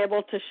of being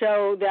able to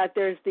show that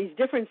there's these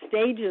different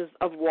stages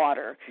of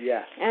water.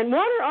 Yes. And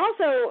water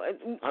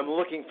also, I'm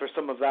looking for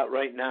some of that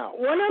right now.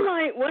 One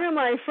of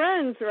my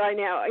friends right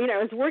now,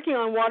 is working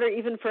on water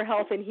even for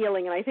health and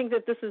healing, and I think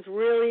that this is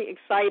really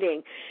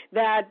exciting.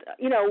 That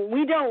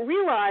we don't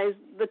realize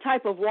the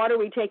type of water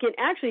we take in.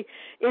 Actually,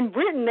 in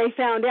Britain, they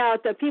found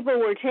out that people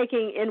were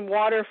taking in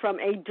water from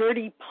a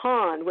dirty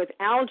pond with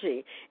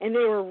algae, and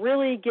they were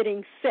really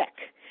getting sick.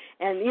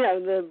 And,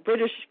 the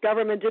British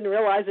government didn't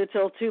realize it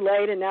till too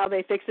late, and now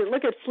they fixed it.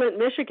 Look at Flint,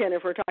 Michigan,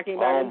 if we're talking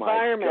about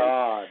environment.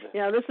 Oh, my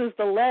God. This is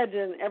the lead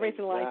and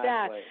everything like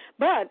that.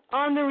 But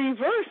on the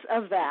reverse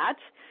of that,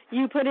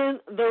 you put in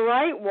the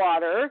right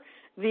water,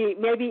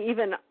 maybe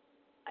even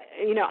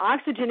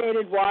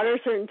oxygenated water,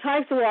 certain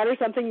types of water,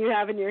 something you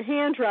have in your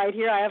hand right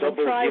here. I haven't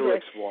tried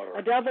it. Water.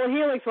 A double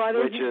helix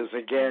water. Which is,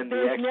 again,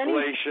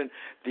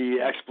 the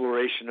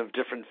exploration of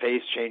different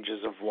phase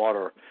changes of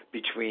water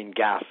between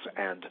gas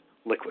and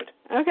liquid.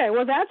 Okay,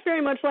 well, that's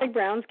very much like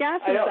Brown's gas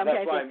in some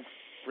cases. That's why I'm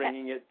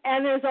bringing it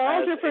and there's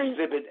all as different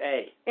Exhibit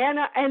A.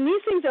 And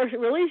these things are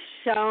really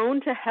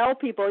shown to help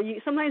people.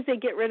 Sometimes they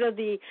get rid of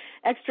the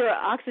extra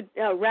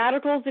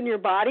radicals in your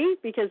body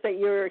because that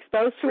you're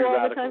exposed to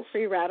all the time.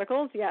 Free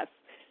radicals, yes.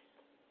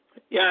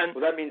 Yeah.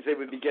 Well, that means they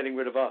would be getting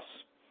rid of us.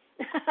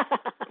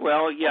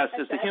 Well, yes,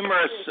 there's a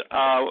humorous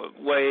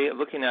way of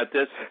looking at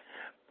this.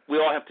 We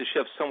all have to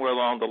shift somewhere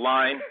along the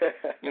line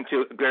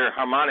into a greater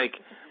harmonic.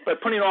 But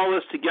putting all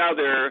this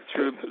together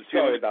through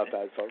sorry about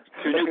that, folks.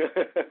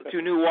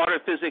 through new water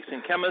physics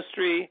and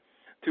chemistry,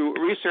 through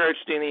research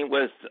dealing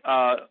with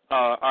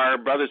our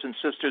brothers and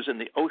sisters in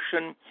the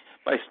ocean,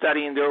 by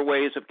studying their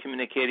ways of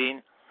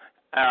communicating,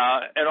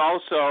 and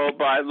also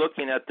by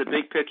looking at the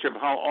big picture of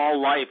how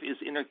all life is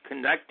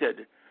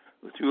interconnected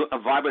through a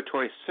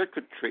vibratory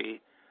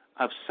circuitry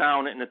of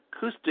sound and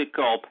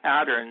acoustical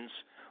patterns,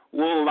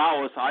 will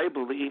allow us, I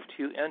believe,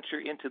 to enter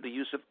into the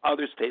use of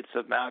other states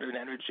of matter and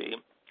energy.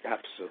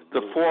 Absolutely.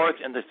 The fourth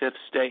and the fifth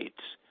states.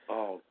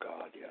 Oh,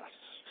 God, yes.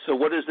 So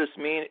what does this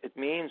mean? It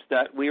means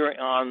that we are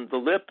on the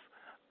lip,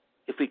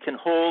 if we can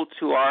hold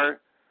to our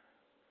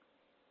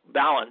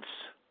balance,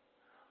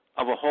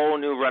 of a whole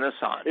new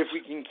renaissance. If we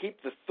can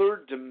keep the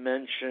third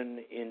dimension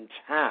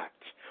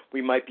intact,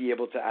 we might be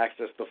able to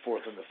access the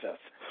fourth and the fifth.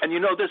 And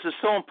this is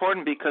so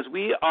important because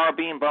we are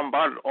being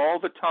bombarded all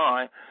the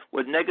time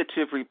with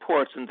negative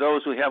reports and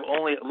those who have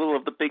only a little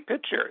of the big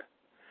picture.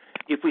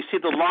 If we see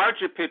the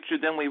larger picture,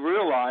 then we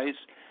realize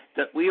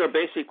that we are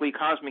basically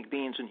cosmic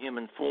beings in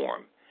human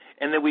form,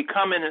 and that we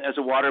come in as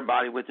a water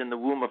body within the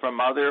womb of our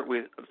mother.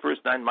 The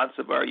first 9 months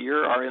of our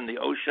year are in the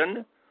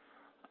ocean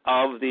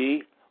of the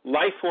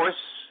life force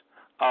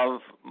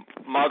of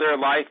Mother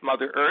Life,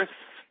 Mother Earth,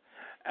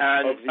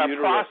 and a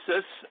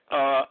process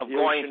of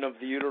going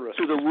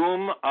through the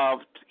womb of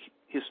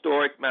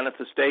historic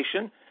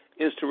manifestation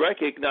is to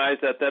recognize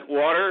that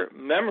water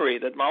memory,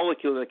 that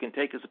molecule that can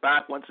take us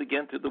back once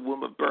again to the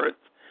womb of birth,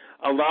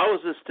 allows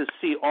us to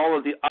see all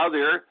of the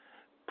other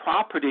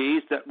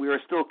properties that we are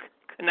still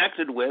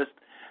connected with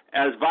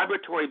as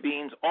vibratory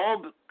beings,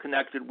 all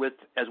connected with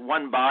as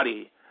one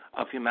body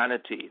of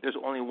humanity. There's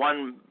only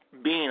one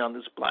being on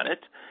this planet,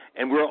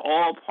 and we're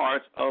all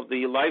part of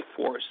the life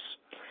force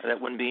of that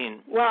one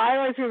being. Well, I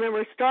always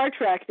remember Star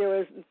Trek. There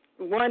was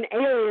one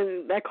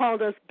alien that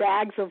called us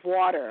bags of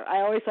water.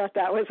 I always thought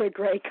that was a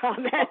great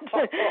comment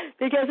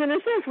because, in a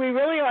sense, we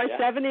really are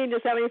 70 to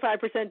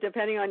 75%,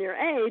 depending on your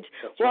age,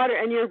 water,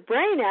 and your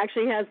brain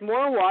actually has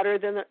more water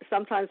than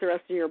sometimes the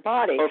rest of your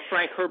body. Or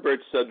Frank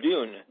Herbert's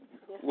Dune,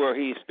 where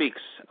he speaks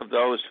of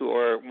those who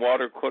are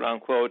water,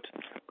 quote-unquote,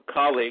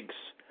 colleagues,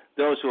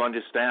 those who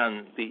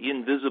understand the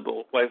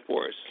invisible life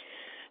force.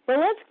 Well,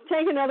 let's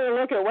take another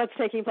look at what's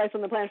taking place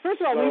on the planet.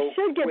 First of all, we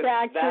should get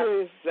back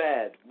to...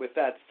 With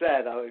that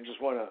said, I just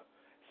want to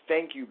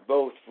thank you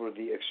both for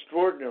the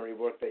extraordinary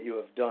work that you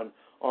have done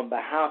on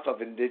behalf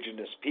of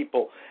indigenous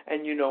people.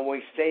 And, when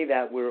we say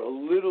that, we're a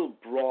little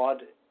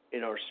broad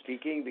in our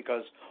speaking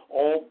because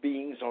all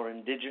beings are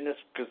indigenous,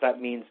 because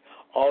that means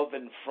of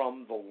and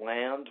from the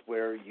land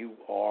where you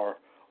are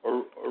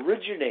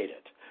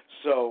originated.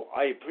 So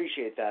I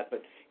appreciate that.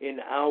 But in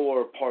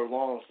our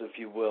parlance, if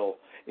you will,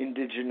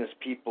 indigenous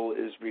people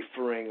is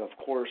referring, of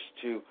course,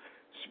 to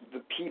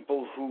the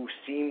people who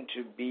seem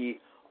to be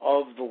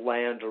of the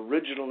land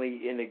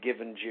originally in a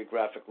given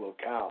geographic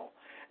locale.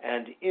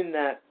 And in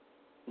that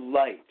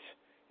light,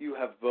 you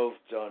have both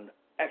done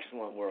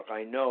excellent work.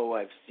 I know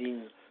I've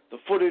seen the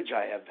footage,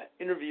 I have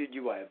interviewed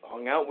you, I have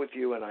hung out with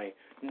you, and I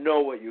know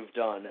what you've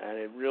done, and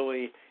it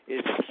really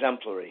is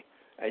exemplary,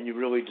 and you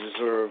really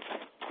deserve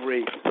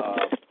great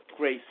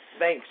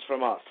thanks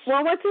from us.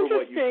 Well, what's for what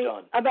interesting you've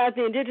done. about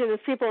the indigenous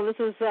people, and this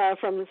is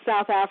from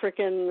South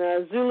African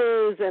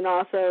Zulus and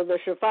also the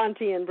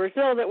Shafanti in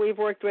Brazil that we've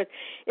worked with,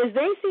 is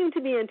they seem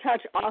to be in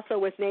touch also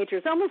with nature.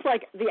 It's almost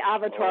like the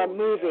Avatar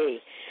movie.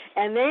 Yes.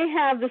 And they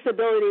have this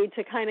ability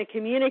to kind of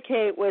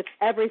communicate with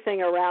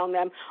everything around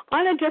them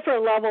on a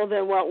different level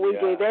than what we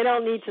do. They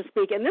don't need to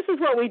speak. And this is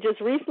what we just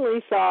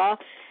recently saw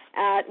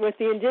with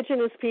the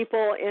indigenous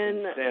people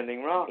in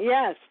Standing Rock.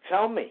 Yes.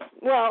 Tell me.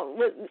 Well,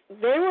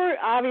 they were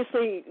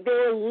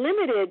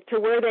limited to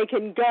where they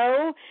can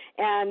go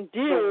and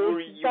do. So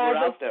you were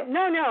out there?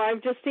 No,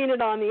 I've just seen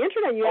it on the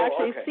internet. You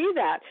actually see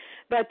that.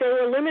 But they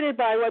were limited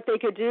by what they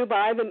could do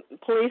by the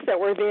police that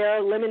were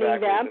there,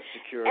 limiting them. The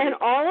security. And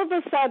all of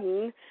a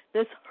sudden,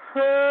 this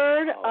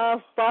herd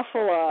of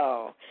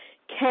buffalo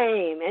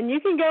came, and you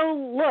can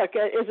go look.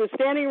 Is it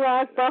Standing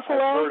Rock buffalo?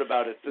 I've heard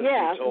about it.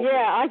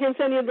 I can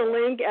send you the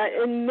link.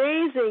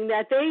 Amazing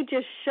that they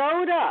just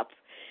showed up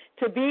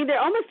to be there,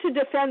 almost to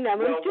defend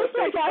them. It was just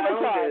like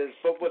Avatar.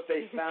 But what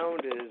they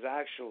found is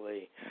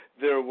actually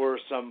there were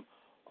some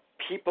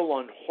people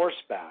on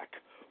horseback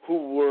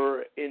who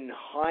were in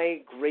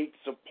great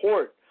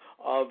support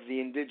of the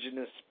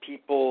indigenous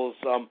people's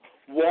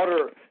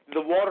water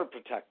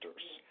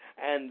protectors,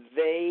 and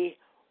they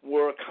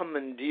were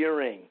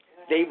commandeering.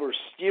 They were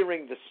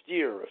steering the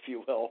steer, if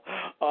you will,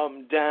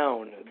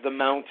 down the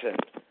mountain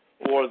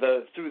or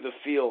through the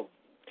field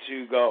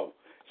to go.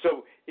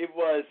 So it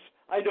was.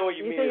 I know what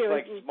you mean. It's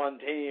like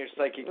spontaneous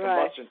psychic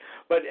combustion,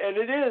 and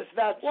it is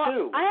that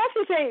too. I have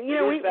to say,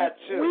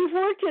 we've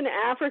worked in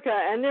Africa,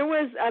 and there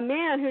was a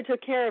man who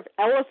took care of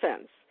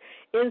elephants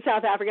in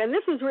South Africa, and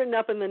this was written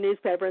up in the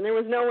newspaper, and there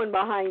was no one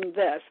behind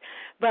this,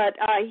 but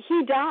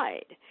he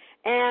died.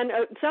 And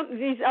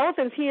these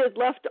elephants he had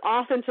left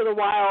off into the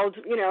wild,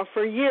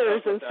 for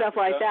years and stuff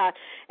like that.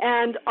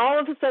 And all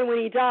of a sudden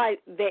when he died,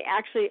 they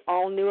actually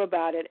all knew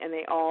about it, and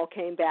they all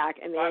came back,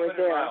 and they were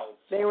there. Miles.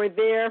 They were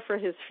there for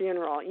his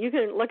funeral. You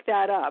can look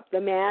that up. The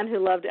man who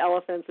loved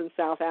elephants in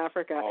South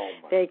Africa.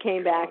 They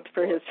came back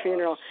for his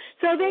funeral.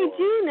 So they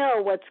do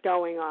know what's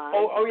going on.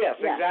 Oh yes,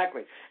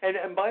 exactly.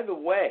 And by the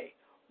way,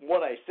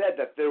 what I said,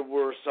 that there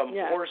were some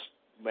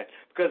horsemen,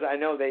 because I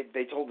know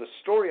they told the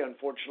story,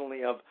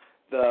 unfortunately, of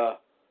the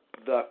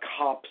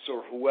cops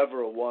or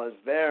whoever it was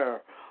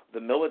there,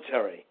 the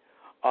military,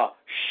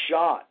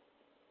 shot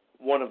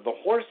one of the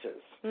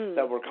horses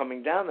that were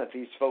coming down that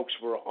these folks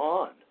were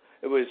on.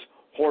 It was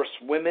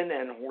horsewomen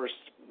and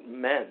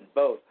horsemen,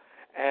 both.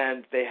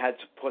 And they had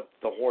to put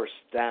the horse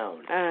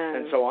down.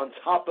 And so on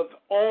top of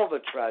all the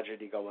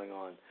tragedy going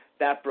on,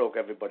 that broke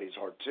everybody's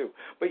heart too.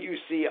 But you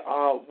see,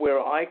 where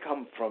I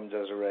come from,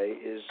 Desiree,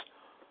 is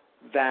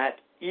that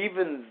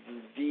even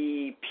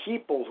the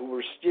people who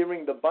were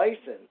steering the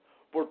bison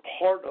were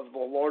part of the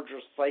larger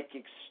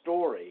psychic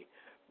story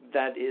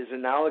that is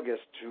analogous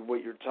to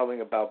what you're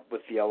telling about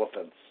with the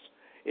elephants.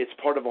 It's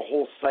part of a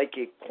whole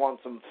psychic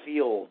quantum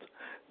field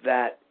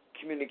that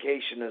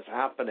communication is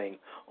happening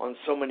on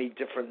so many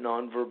different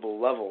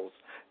nonverbal levels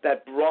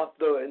that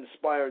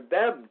inspired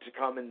them to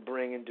come and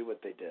bring and do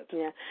what they did.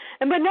 Yeah,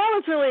 but now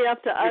it's really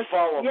up to us.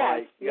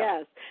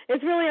 Yes.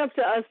 It's really up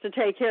to us to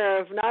take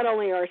care of not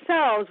only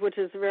ourselves, which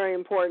is very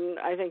important.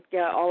 I think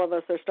all of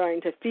us are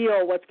starting to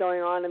feel what's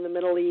going on in the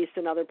Middle East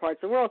and other parts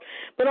of the world,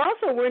 but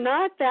also we're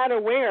not that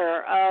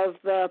aware of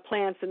the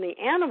plants and the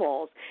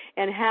animals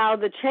and how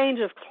the change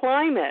of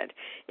climate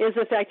is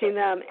affecting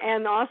them,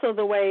 and also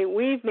the way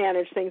we've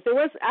managed things. There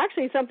was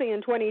actually something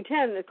in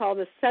 2010 called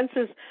the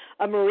Census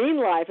of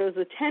Marine Life. It was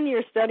a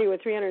 10-year study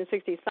with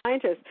 360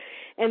 scientists,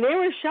 and they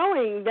were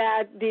showing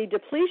that the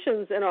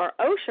depletions in our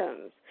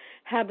oceans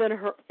have been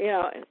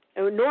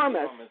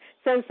enormous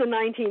since the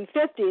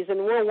 1950s,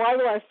 and World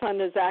Wildlife Fund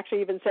has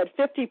actually even said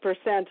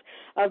 50%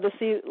 of the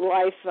sea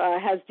life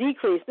has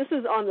decreased. This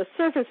is on the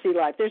surface sea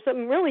life. There's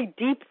some really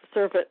deep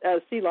surface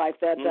sea life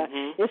that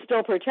is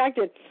still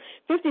protected,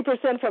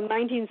 50% from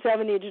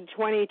 1970 to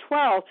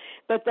 2012,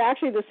 but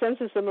actually the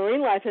Census of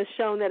Marine Life has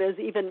shown that is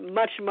even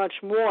much, much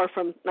more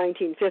from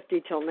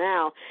 1950 till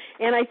now.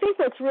 And I think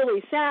what's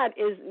really sad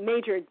is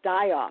major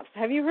die-offs.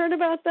 Have you heard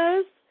about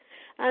those?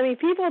 I mean,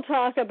 people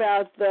talk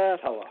about the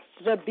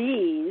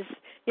bees,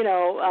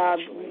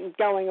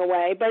 going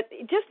away, but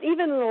just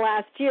even in the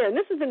last year, and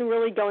this has been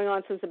really going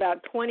on since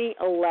about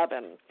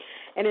 2011.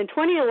 And in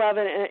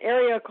 2011, in an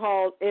area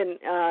called in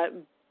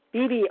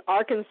Beebe,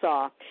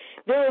 Arkansas,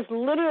 there was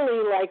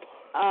literally like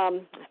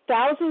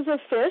thousands of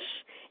fish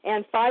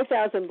and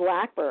 5,000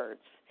 blackbirds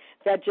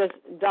that just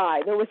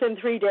died. They're within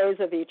 3 days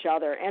of each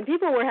other. And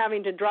people were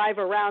having to drive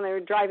around. They were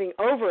driving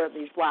over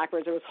these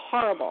blackbirds. It was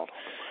horrible.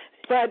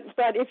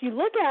 But if you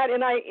look at,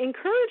 and I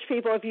encourage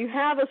people, if you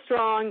have a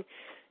strong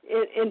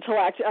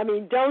intellect, I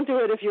mean, don't do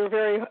it if you're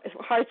very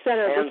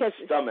heart-centered. And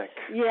stomach.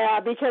 Yeah,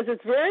 because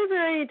it's very,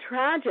 very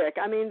tragic.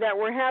 I mean, that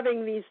we're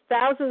having these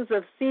thousands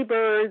of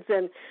seabirds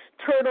and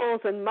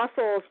turtles and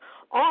mussels,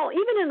 all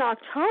even in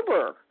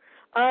October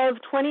of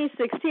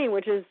 2016,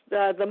 which is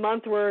the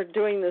month we're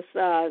doing this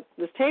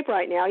tape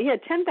right now. You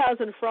had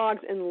 10,000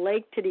 frogs in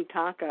Lake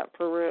Titicaca,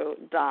 Peru,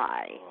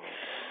 die.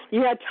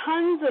 You had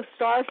tons of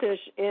starfish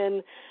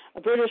in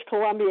British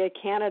Columbia,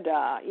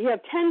 Canada. You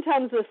have 10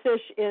 tons of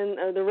fish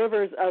in the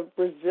rivers of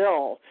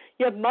Brazil.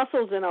 You have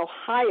mussels in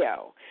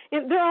Ohio.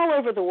 They're all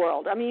over the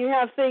world. I mean, you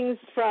have things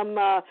from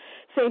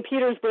St.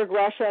 Petersburg,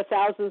 Russia,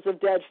 thousands of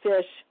dead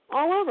fish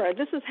all over.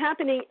 This is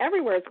happening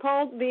everywhere. It's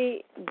called the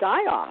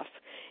die-off,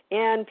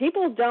 and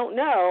people don't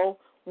know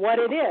what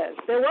it is.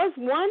 There was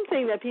one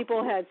thing that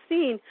people had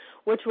seen,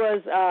 which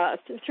was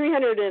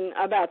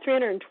about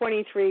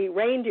 323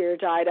 reindeer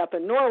died up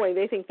in Norway.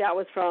 They think that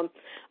was from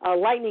a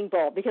lightning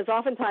bolt, because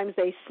oftentimes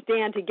they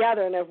stand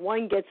together, and if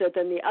one gets it,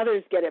 then the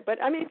others get it.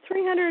 But, I mean,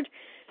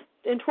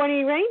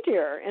 320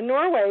 reindeer in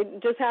Norway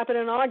just happened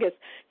in August.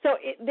 So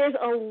there's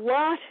a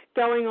lot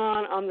going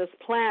on this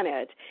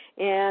planet,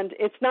 and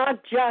it's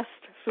not just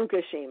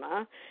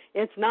Fukushima.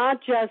 It's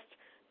not just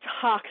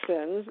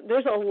toxins.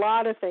 There's a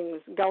lot of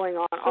things going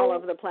on all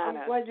over the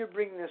planet. I'm glad you're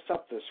bringing this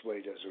up this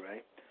way,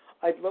 Desiree.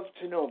 I'd love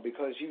to know,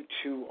 because you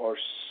two are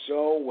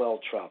so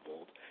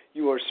well-traveled.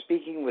 You are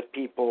speaking with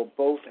people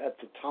both at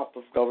the top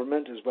of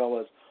government as well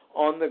as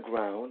on the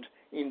ground,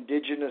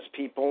 indigenous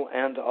people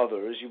and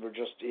others. You were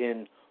just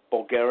in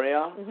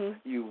Bulgaria.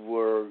 Mm-hmm. You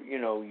were,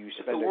 you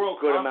spent a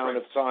good amount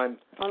of time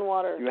on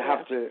water.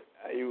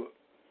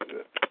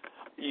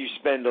 You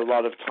spend a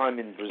lot of time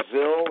in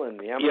Brazil and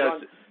the Amazon.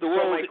 Yes, so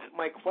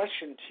my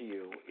question to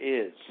you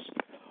is,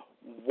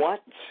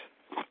 what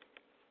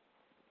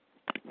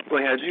Go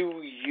ahead.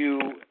 do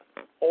you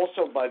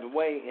also, by the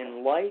way,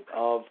 in light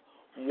of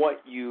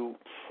what you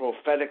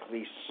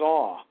prophetically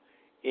saw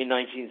in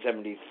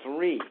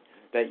 1973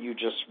 that you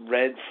just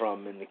read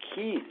from in the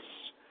Keys,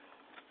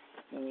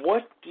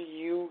 what do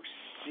you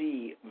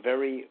see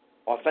very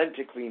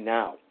authentically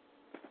now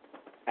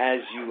as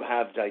you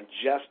have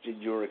digested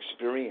your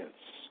experience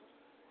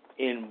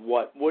in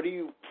what are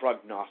you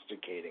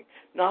prognosticating?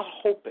 Not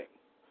hoping,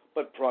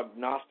 but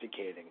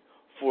prognosticating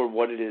for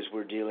what it is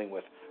we're dealing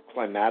with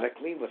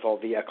climatically, with all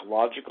the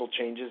ecological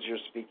changes you're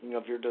speaking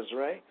of, your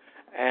Desiree,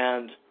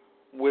 and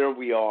where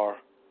we are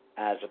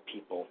as a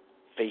people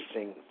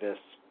facing this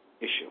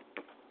issue.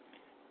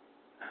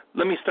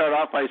 Let me start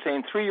off by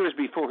saying 3 years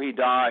before he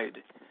died,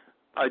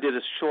 I did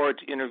a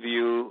short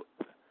interview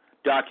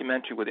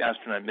documentary with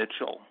astronaut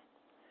Mitchell.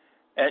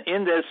 And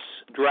in this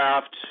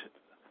draft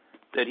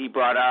that he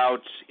brought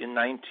out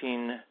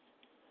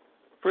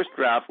first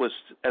draft was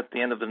at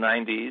the end of the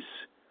 90s,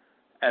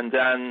 and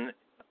then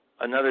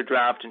another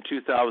draft in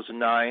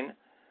 2009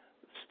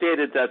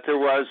 stated that there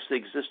was the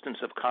existence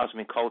of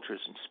cosmic cultures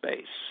in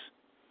space.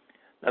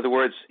 In other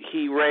words,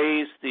 he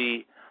raised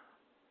the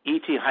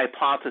ET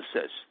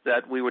hypothesis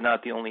that we were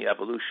not the only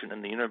evolution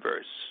in the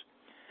universe.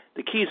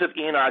 The Keys of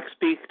Enoch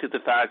speak to the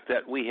fact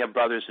that we have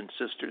brothers and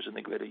sisters in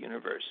the greater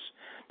universe.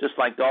 Just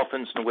like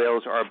dolphins and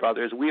whales are our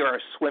brothers, we are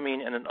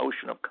swimming in an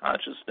ocean of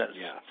consciousness.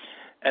 Yeah.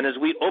 And as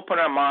we open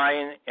our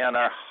mind and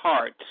our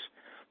heart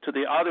to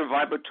the other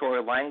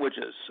vibratory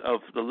languages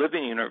of the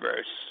living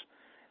universe,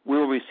 we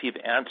will receive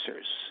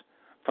answers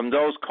from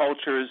those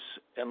cultures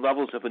and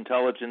levels of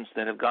intelligence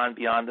that have gone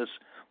beyond this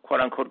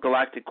quote-unquote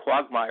galactic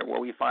quagmire where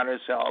we find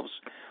ourselves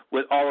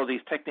with all of these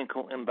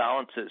technical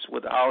imbalances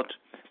without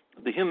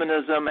the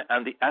humanism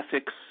and the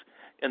ethics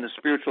and the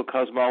spiritual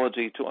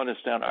cosmology to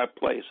understand our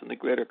place in the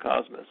greater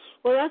cosmos.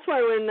 Well, that's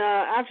why when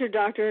after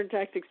Dr.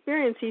 Hurtak's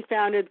experience, he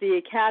founded the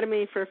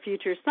Academy for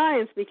Future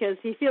Science, because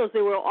he feels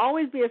there will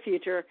always be a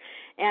future,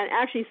 and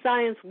actually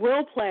science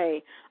will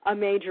play a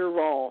major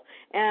role.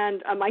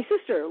 And my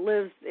sister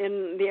lives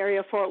in the area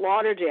of Fort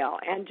Lauderdale,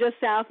 and just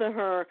south of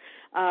her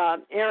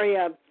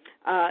area,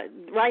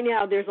 right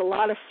now there's a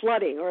lot of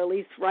flooding, or at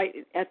least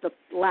right at the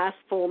last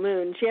full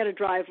moon. She had to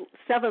drive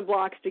 7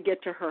 blocks to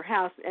get to her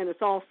house, and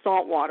it's all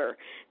salt water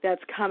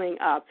that's coming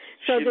up.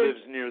 So she lives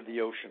near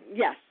the ocean.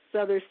 Yes.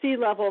 So there's sea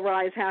level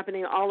rise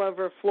happening all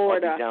over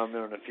Florida. I'll be down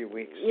there in a few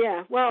weeks.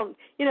 Yeah. Well,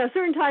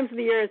 certain times of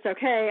the year it's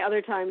okay.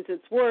 Other times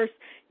it's worse.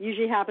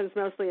 Usually happens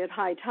mostly at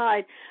high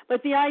tide.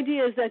 But the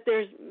idea is that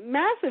there's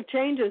massive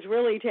changes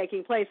really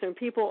taking place, and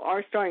people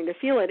are starting to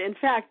feel it. In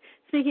fact,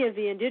 speaking of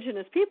the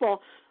indigenous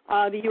people,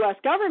 the U.S.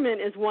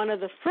 government is one of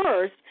the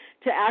first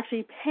to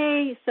actually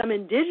pay some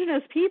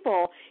indigenous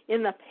people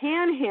in the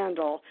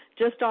panhandle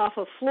just off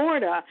of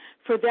Florida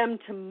for them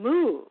to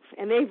move.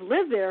 And they've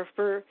lived there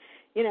for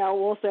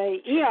we'll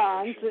say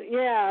eons,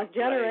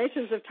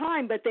 generations of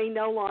time, but they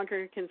no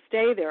longer can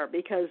stay there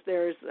because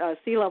there's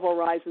sea level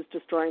rises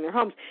destroying their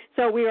homes.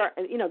 So we are,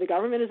 the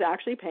government is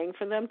actually paying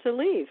for them to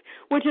leave,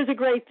 which is a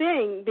great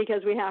thing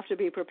because we have to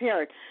be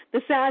prepared.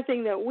 The sad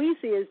thing that we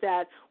see is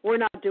that we're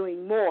not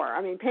doing more.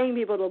 I mean, paying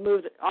people to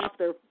move off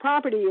their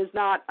property is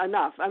not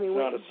enough. I mean, it's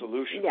not a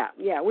solution.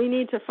 Yeah, we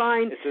need to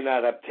find. It's an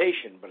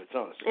adaptation, but it's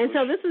not a solution. And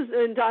so this is,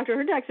 in Dr.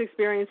 Hurtak's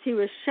experience, he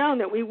was shown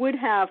that we would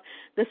have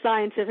the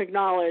scientific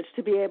knowledge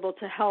to be able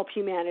to help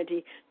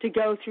humanity to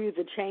go through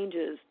the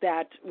changes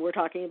that we're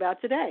talking about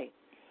today.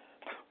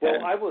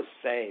 Well, I will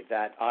say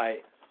that I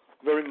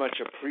very much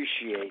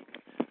appreciate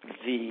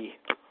the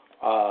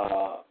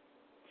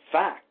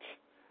fact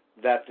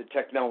that the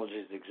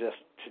technologies exist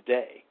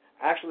today.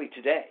 Actually,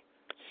 today,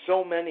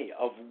 so much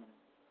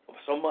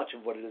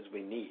of what it is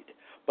we need,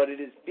 but it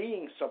is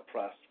being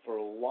suppressed for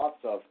lots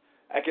of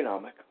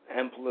economic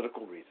and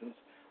political reasons.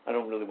 I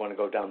don't really want to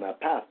go down that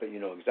path, but you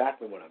know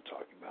exactly what I'm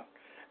talking about.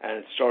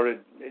 And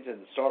it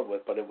didn't start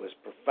with, but it was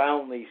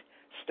profoundly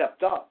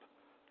stepped up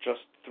just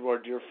through our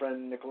dear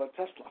friend Nikola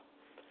Tesla.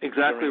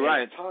 Exactly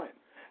right.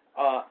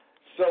 Time.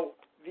 So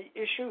the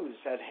issues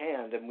at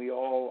hand, and we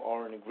all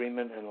are in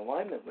agreement and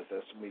alignment with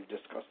this, and we've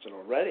discussed it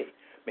already,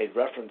 made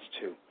reference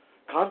to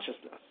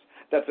consciousness,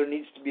 that there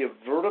needs to be a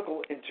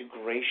vertical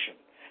integration,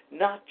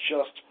 not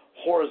just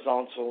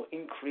horizontal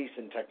increase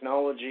in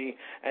technology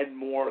and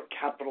more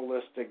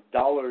capitalistic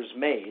dollars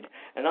made.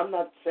 And I'm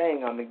not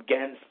saying I'm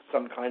against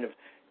some kind of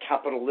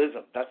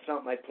capitalism. That's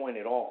not my point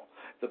at all.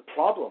 The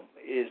problem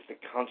is the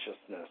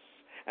consciousness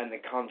and the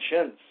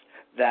conscience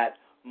that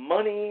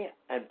money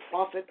and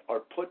profit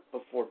are put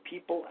before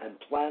people and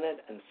planet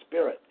and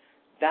spirit.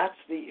 That's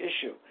the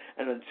issue.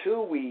 And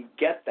until we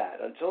get that,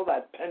 until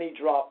that penny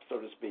drops, so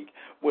to speak,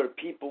 where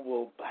people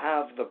will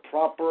have the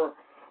proper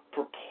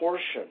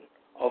proportion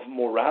of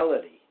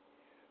morality,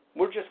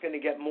 we're just going to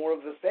get more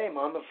of the same.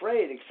 I'm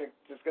afraid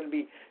it's going to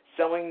be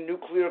selling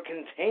nuclear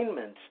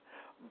containment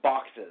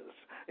boxes.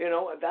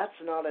 That's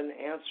not an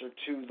answer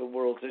to the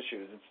world's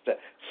issues. It's to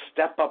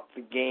step up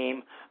the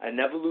game, an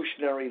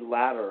evolutionary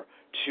ladder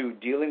to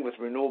dealing with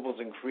renewables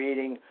and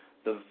creating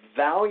the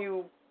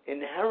value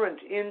inherent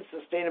in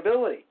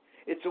sustainability.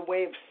 It's a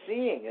way of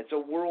seeing. It's a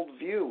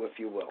worldview, if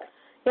you will.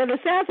 Yeah, the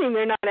sad thing,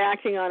 they're not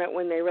acting on it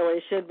when they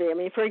really should be. I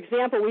mean, for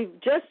example, we've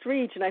just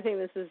reached, and I think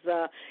this is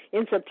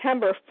in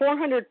September,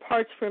 400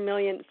 parts per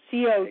million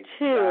CO2.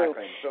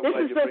 Exactly. So this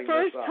is the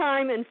first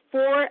time in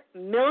 4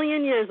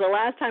 million years. The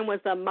last time was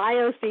the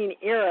Miocene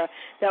era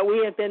that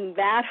we have been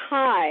that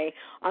high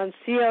on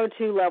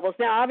CO2 levels.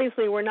 Now,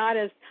 obviously, we're not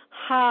as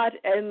hot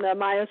in the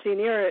Miocene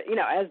era,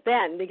 as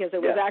then, because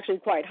it was actually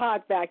quite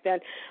hot back then.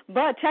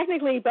 But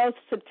technically, both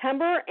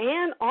September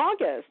and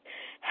August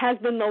has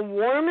been the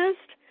warmest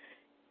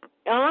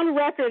on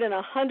record in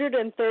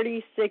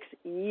 136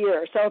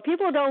 years. So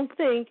people don't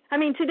think,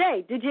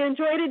 today, did you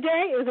enjoy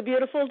today? It was a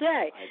beautiful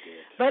day. I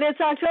did. But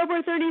it's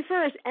October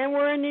 31st, and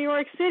we're in New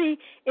York City.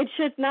 It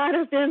should not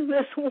have been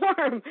this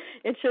warm.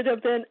 It should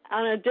have been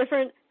on a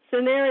different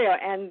scenario,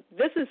 and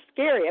this is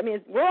scary. I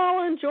mean, we're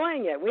all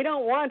enjoying it. We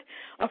don't want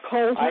a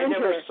cold winter. I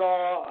never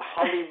saw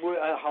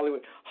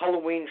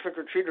Halloween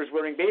trick-or-treaters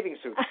wearing bathing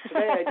suits.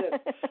 Today I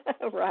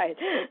did. Right.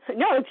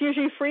 No, it's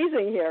usually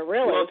freezing here,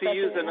 really. Well, to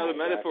use another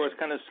metaphor, it's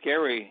kind of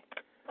scary.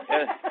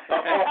 As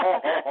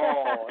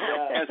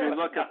we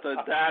look at the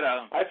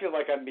data. I feel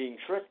like I'm being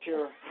tricked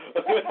here.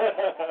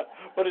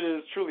 But it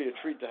is truly a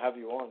treat to have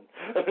you on.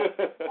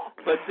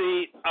 But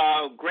the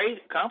great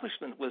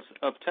accomplishment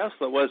of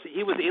Tesla was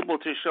he was able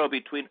to show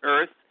between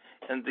Earth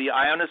and the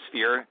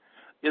ionosphere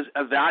is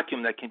a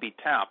vacuum that can be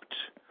tapped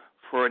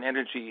for an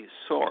energy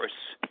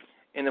source.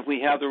 And if we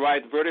have the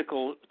right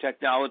vertical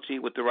technology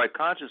with the right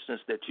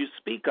consciousness that you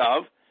speak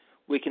of,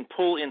 we can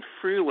pull in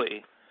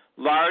freely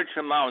large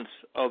amounts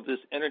of this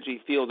energy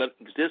field that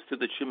exists through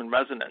the Schumann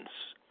resonance.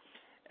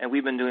 And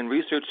we've been doing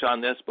research on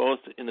this both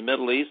in the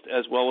Middle East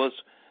as well as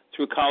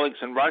through colleagues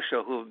in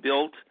Russia who have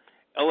built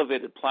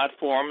elevated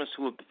platforms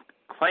who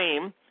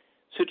claim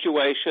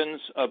situations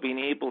of being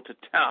able to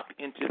tap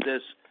into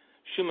this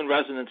Schumann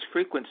resonance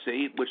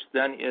frequency, which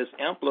then is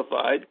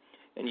amplified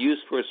and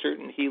used for a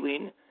certain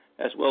healing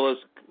as well as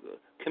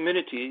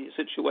community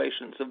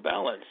situations of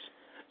balance.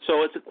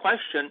 So it's a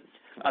question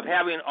of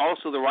having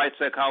also the right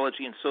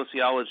psychology and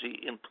sociology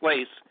in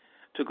place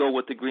to go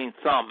with the green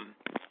thumb.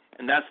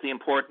 And that's the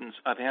importance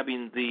of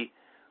having the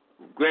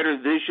greater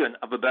vision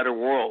of a better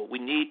world. We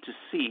need to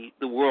see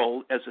the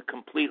world as a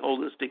complete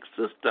holistic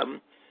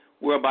system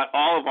whereby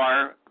all of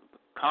our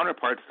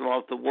counterparts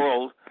throughout the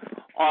world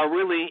are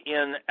really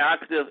in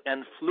active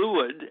and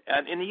fluid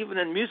and even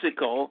in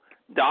musical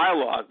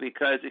dialogue,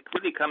 because it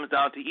really comes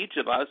down to each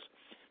of us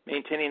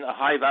maintaining a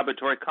high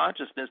vibratory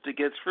consciousness to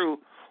get through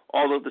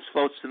all of this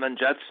flotsam and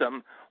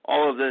jetsam,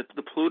 all of the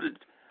polluted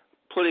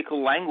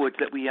political language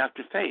that we have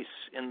to face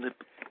in the.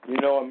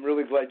 I'm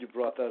really glad you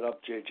brought that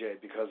up,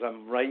 JJ, because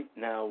I'm right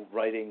now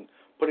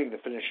putting the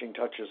finishing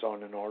touches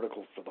on an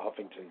article for the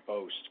Huffington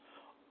Post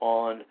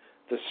on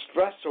the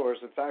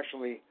stressors. It's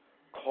actually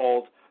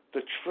called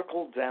the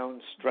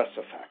trickle-down stress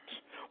effect.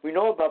 We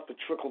know about the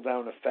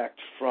trickle-down effect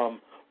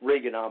from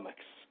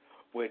Reaganomics,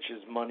 which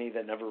is money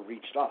that never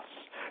reached us.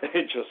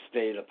 It just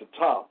stayed at the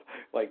top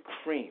like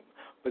cream.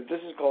 But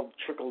this is called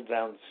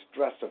trickle-down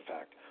stress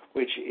effect,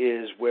 which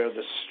is where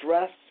the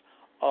stress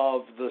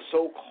of the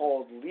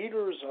so-called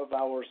leaders of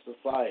our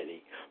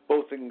society,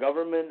 both in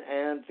government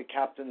and the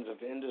captains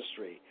of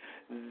industry,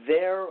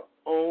 their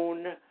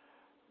own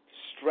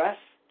stress,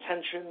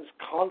 tensions,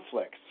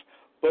 conflicts,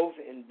 both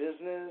in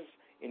business,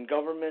 in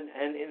government,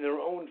 and in their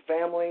own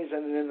families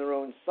and in their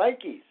own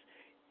psyches,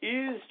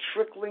 is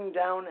trickling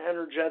down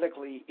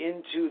energetically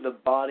into the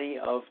body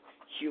of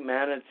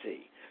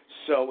humanity.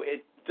 So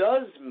it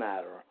does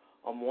matter,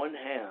 on one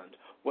hand,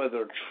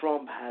 whether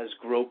Trump has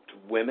groped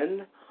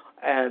women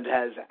and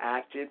has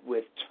acted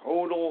with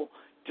total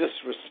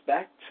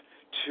disrespect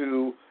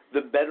to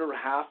the better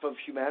half of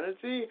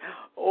humanity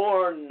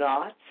or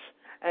not.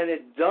 And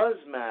it does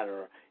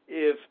matter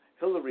if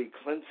Hillary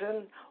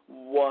Clinton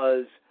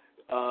was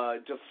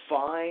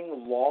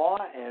defying law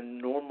and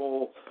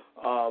normal,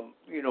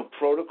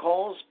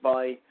 protocols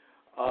by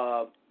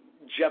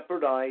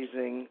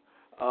jeopardizing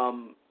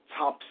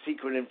top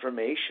secret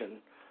information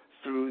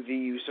through the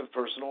use of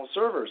personal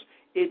servers.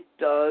 It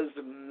does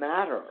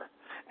matter.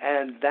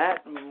 And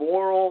that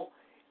moral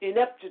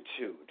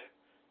ineptitude,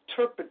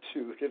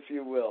 turpitude, if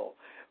you will,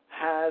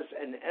 has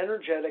an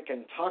energetic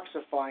and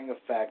toxifying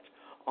effect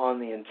on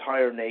the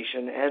entire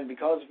nation, and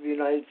because of the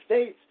United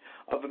States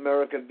of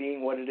America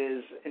being what it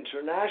is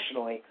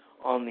internationally,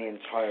 on the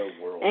entire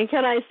world. And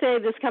can I say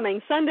this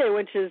coming Sunday,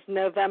 which is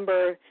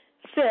November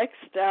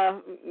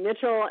 6th,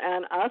 Mitchell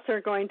and us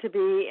are going to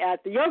be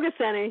at the Yoga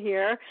Center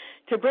here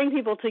to bring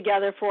people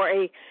together for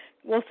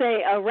we'll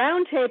say a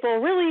round table,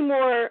 really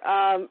more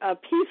a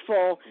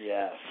peaceful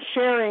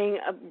sharing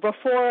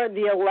before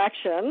the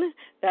election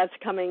that's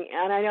coming.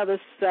 And I know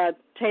this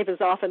tape is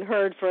often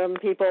heard from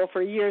people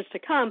for years to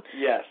come.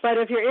 Yes. But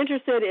if you're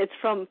interested, it's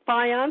from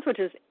FIONS, which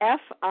is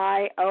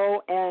FIONS.org,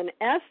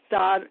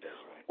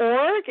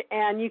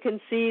 and you can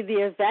see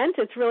the event.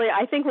 It's really,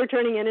 I think we're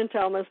turning it into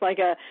almost like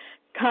a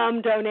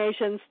come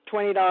donations,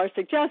 $20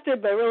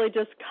 suggested, but really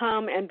just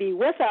come and be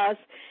with us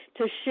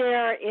to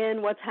share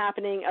in what's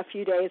happening a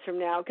few days from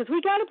now, because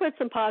we got to put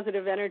some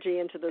positive energy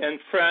into this.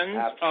 And Friends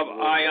of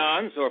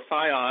IONS or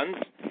FIONS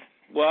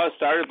was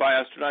started by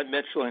astronaut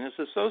Mitchell and his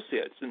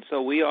associates, and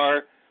so we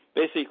are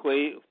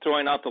basically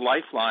throwing out the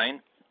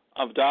lifeline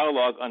of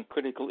dialogue on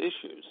critical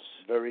issues.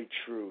 Very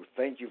true.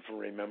 Thank you for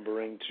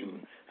remembering to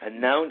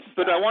announce that.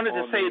 But I wanted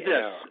to say this.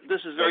 Air.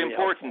 This is very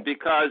important helpful.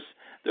 because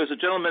there's a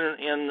gentleman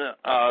in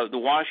the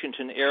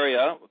Washington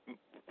area,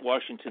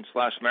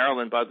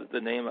 Washington/Maryland, by the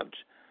name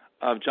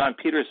of John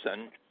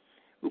Peterson,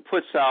 who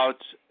puts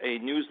out a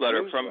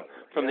newsletter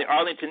from the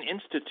Arlington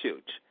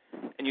Institute.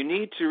 And you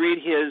need to read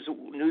his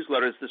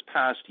newsletters this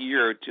past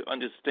year to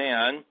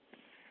understand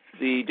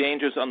the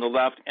dangers on the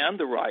left and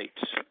the right.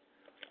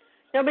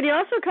 No, but he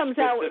also comes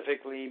out...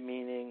 Specifically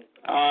meaning?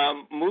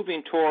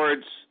 Moving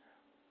towards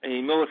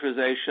a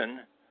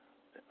militarization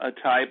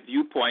type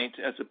viewpoint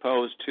as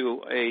opposed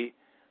to a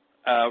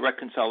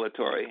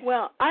reconciliatory.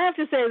 Well, I have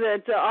to say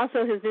that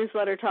also his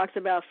newsletter talks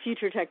about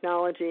future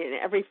technology and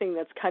everything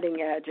that's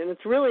cutting edge, and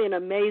it's really an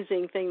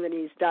amazing thing that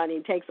he's done. He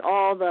takes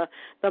all the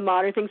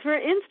modern things. For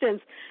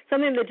instance,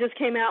 something that just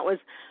came out was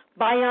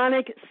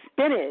bionic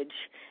spinach,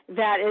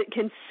 that it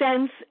can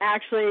sense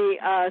actually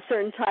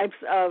certain types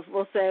of,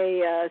 we'll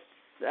say,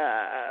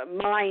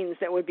 mines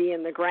that would be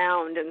in the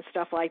ground and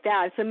stuff like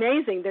that. It's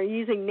amazing. They're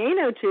using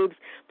nanotubes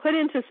put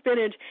into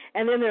spinach,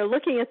 and then they're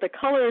looking at the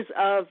colors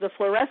of the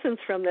fluorescence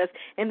from this,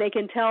 and they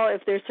can tell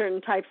if there's certain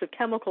types of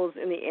chemicals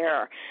in the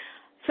air.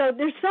 So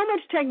there's so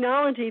much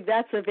technology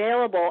that's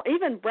available,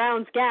 even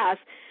Brown's gas.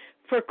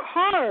 For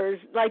cars,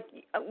 like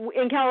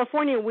in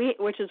California,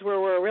 which is where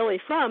we're really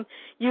from,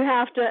 you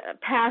have to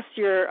pass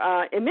your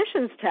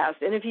emissions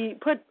test. And if you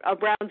put a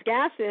Brown's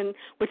gas in,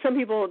 which some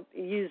people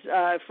use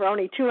for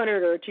only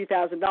 $200 or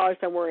 $2,000,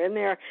 somewhere in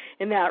there,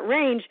 in that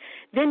range,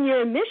 then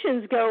your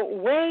emissions go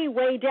way,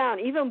 way down,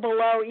 even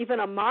below even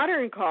a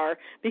modern car,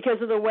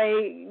 because of the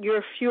way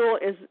your fuel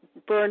is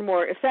burned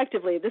more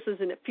effectively. This is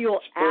a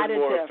fuel additive.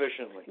 More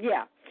efficiently.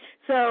 Yeah.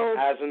 So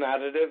as an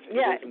additive?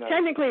 Yeah,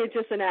 technically it's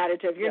just an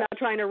additive. You're not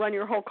trying to run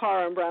your whole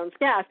car on Brown's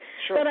gas.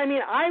 Sure. But, I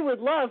mean, I would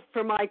love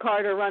for my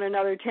car to run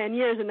another 10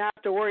 years and not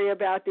have to worry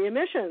about the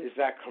emissions. Is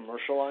that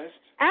commercialized?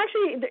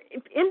 Actually,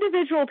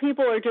 individual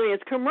people are doing it.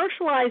 It's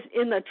commercialized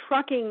in the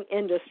trucking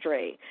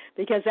industry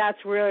because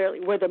that's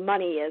really where the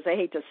money is. I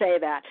hate to say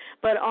that.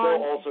 But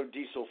also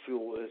diesel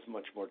fuel is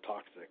much more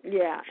toxic.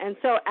 Yeah, and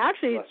so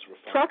actually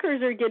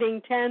truckers are getting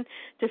 10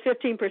 to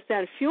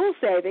 15% fuel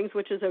savings,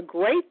 which is a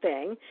great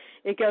thing.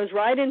 It goes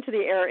right into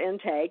the air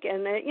intake,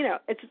 and,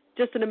 it's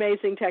just an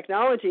amazing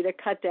technology to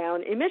cut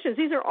down emissions.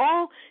 These are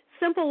all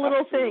simple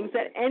little things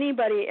that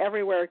anybody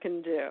everywhere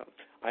can do.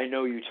 I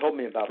know you told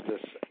me about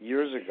this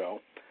years ago,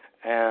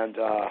 and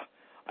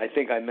I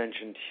think I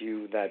mentioned to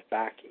you that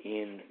back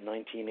in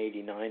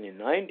 1989 and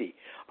 90,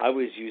 I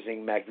was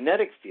using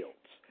magnetic fields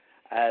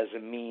as a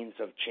means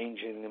of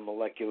changing the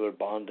molecular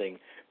bonding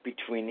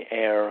between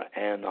air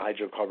and the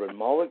hydrocarbon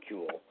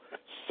molecule,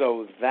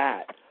 so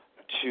that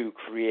to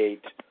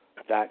create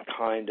that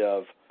kind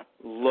of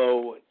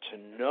low to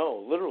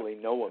no, literally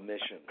no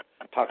emission,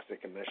 toxic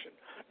emission,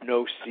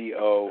 no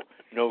CO,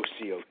 no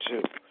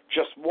CO2,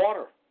 just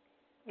water.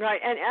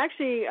 Right, and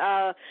actually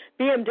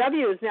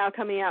BMW is now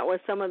coming out with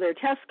some of their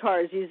test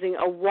cars using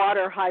a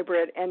water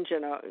hybrid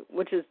engine,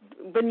 which has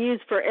been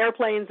used for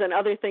airplanes and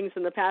other things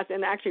in the past,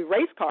 and actually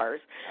race cars.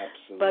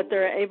 Absolutely. But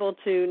they're able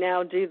to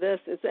now do this.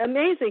 It's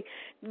amazing.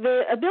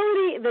 The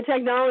ability, the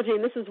technology,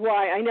 and this is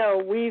why I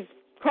know we've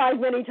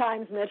cried many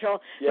times, Mitchell.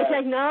 Yes. The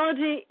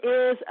technology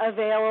is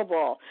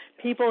available.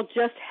 People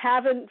just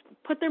haven't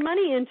put their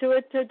money into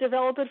it to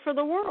develop it for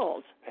the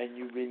world. And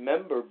you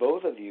remember,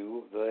 both of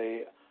you,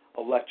 the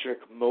electric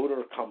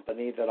motor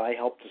company that I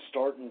helped to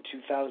start in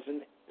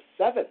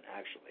 2007,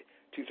 actually,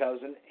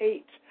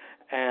 2008.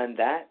 And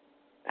that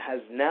has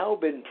now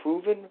been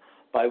proven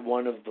by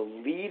one of the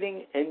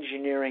leading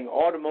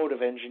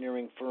automotive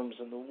engineering firms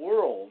in the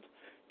world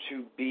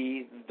to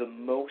be the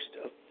most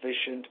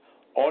efficient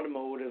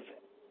automotive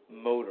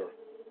motor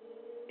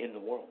in the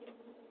world.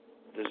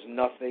 There's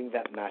nothing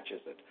that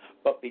matches it.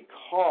 But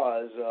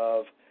because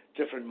of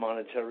different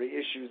monetary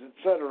issues,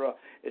 etc.,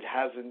 it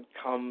hasn't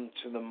come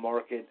to the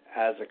market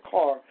as a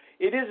car.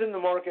 It is in the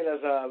market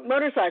as a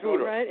motorcycle,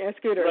 scooter. Right? A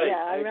scooter, right,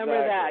 yeah. I remember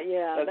that.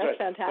 Yeah, that's right.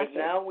 fantastic. But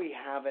now we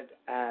have it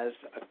as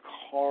a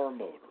car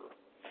motor.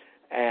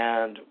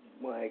 And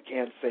I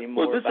can't say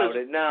more about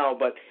it now,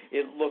 but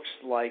it looks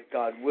like,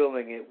 God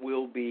willing, it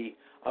will be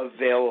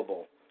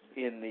available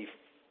in the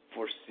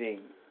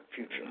foreseeing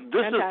future.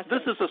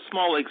 This is a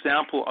small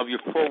example of your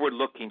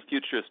forward-looking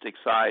futuristic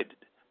side,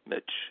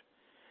 Mitch.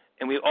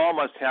 And we all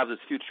must have this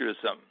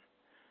futurism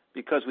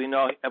because we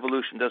know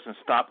evolution doesn't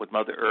stop with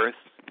Mother Earth.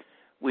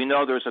 We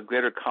know there's a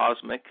greater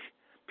cosmic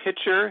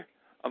picture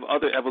of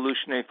other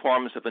evolutionary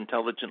forms of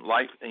intelligent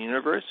life in the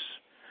universe.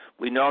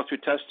 We know through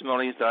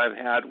testimonies that I've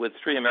had with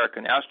 3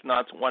 American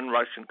astronauts, 1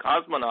 Russian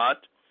cosmonaut,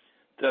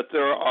 that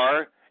there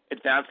are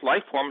advanced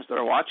life forms that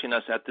are watching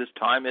us at this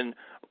time. And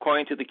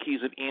according to the Keys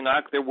of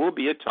Enoch, there will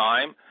be a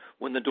time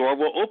when the door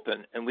will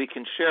open and we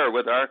can share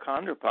with our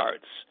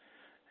counterparts.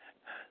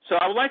 So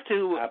I would like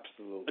to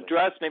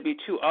address maybe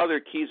 2 other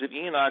keys of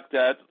Enoch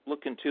that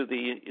look into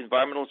the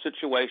environmental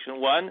situation.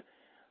 One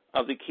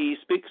of the keys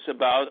speaks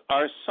about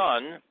our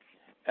sun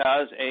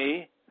as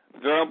a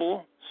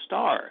variable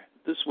star.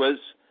 This was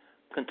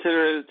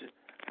considered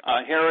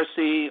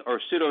heresy or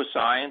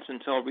pseudoscience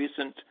until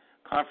recent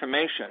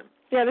confirmation.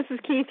 Yeah, this is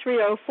key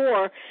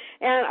 304.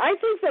 And I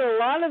think that a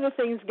lot of the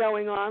things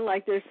going on,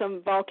 like there's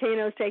some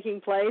volcanoes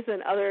taking place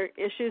and other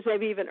issues,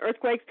 maybe even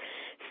earthquakes,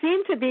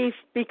 seem to be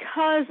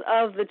because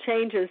of the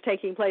changes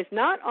taking place,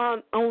 not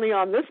only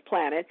on this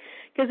planet,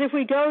 because if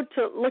we go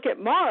to look at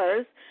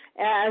Mars,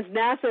 as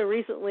NASA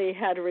recently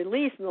had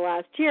released in the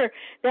last year,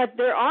 that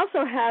they're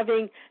also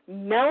having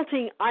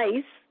melting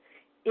ice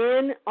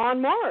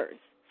on Mars.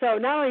 So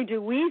not only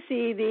do we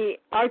see the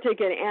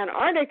Arctic and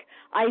Antarctic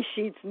ice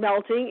sheets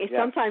melting,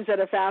 sometimes at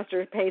a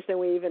faster pace than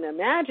we even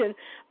imagine,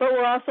 but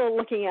we're also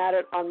looking at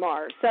it on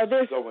Mars. So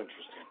interesting.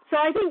 So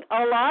I think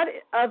a lot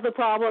of the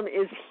problem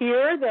is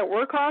here that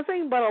we're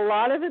causing, but a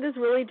lot of it is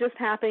really just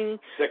happening.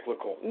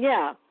 Cyclical.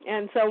 Yeah,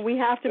 and so we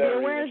have to be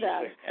aware of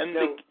that. And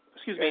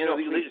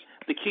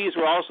the keys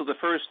were also the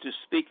first to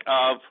speak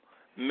of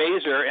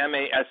maser,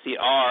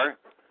 M-A-S-E-R,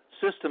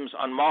 systems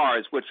on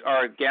Mars, which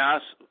are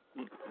gas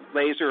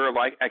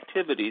laser-like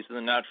activities in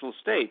the natural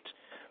state,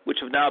 which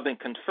have now been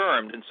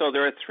confirmed. And so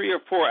there are 3 or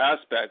 4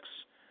 aspects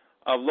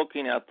of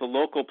looking at the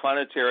local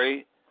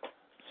planetary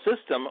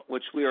system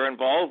which we are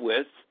involved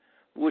with,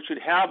 which would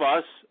have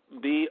us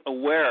be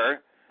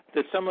aware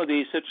that some of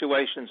these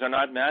situations are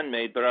not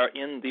man-made but are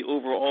in the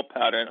overall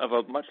pattern of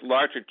a much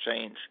larger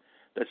change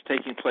that's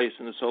taking place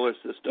in the solar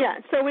system. Yeah,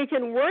 so we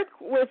can work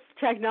with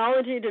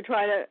technology to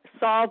try to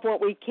solve what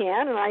we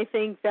can, and I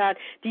think that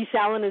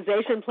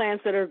desalination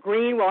plants that are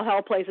green will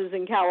help places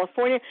in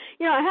California.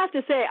 You know, I have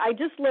to say, I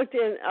just looked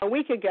in a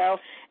week ago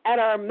at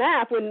our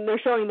map when they're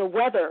showing the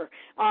weather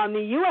on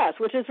the U.S.,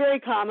 which is very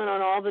common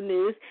on all the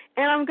news,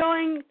 and I'm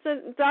going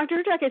to Dr.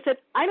 Hurtak, I said,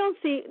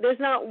 there's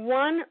not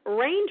one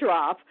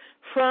raindrop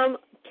from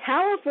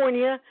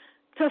California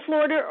to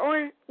Florida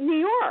or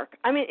New York.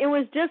 I mean, it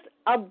was just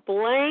a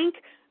blank,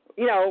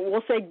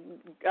 we'll say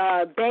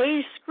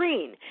beige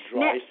screen.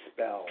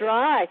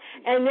 Dry.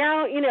 And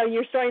now,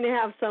 you're starting to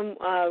have some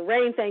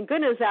rain, thank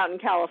goodness, out in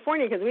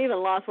California because we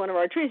even lost one of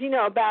our trees.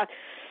 About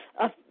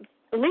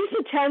at least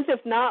a tenth, if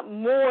not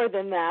more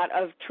than that,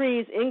 of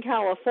trees in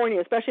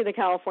California, especially the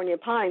California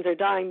pines, are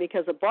dying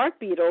because of bark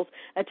beetles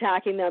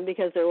attacking them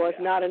because there was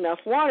not enough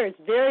water. It's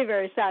very,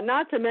 very sad,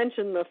 not to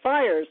mention the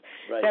fires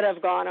that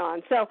have gone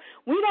on. So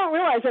we don't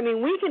realize,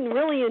 we can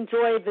really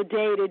enjoy the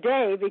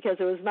day-to-day because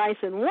it was nice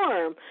and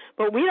warm,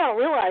 but we don't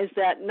realize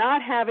that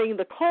not having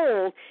the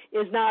cold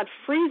is not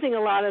freezing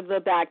a lot of the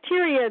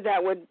bacteria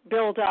that would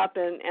build up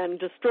and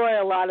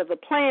destroy a lot of the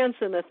plants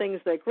and the things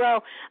that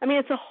grow.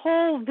 It's a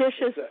whole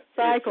vicious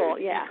cycle.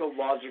 It's an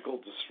ecological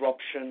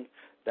disruption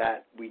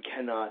that we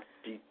cannot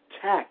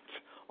detect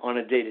on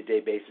a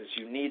day-to-day basis.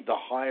 You need the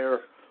higher,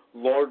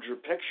 larger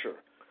picture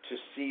to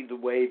see the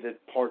way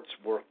that parts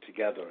work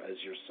together, as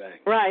you're saying.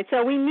 Right.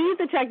 So we need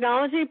the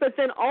technology, but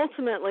then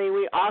ultimately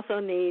we also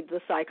need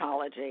the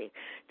psychology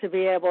to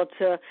be able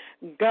to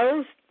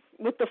go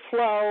with the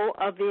flow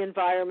of the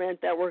environment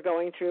that we're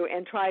going through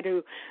and try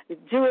to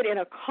do it in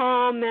a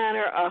calm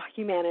manner, a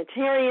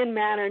humanitarian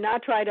manner,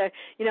 not try to,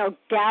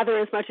 gather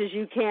as much as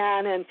you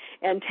can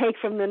and take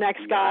from the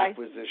next guy.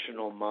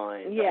 Acquisitional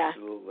mind, yeah.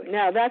 Absolutely.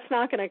 No, that's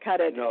not going to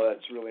cut it. No,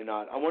 that's really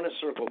not. I want to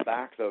circle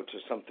back, though, to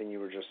something you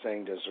were just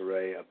saying,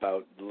 Desiree,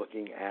 about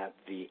looking at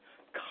the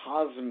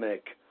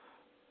cosmic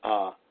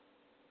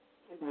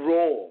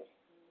role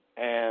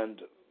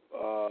and,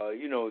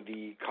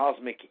 the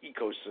cosmic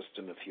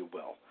ecosystem, if you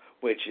will,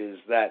 which is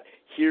that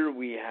here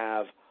we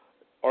have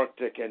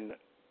Arctic and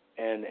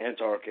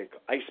Antarctic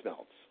ice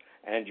melts,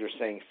 and you're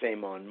saying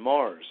same on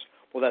Mars.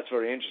 Well, that's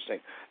very interesting.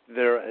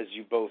 There, as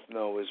you both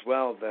know as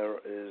well, there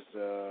is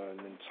an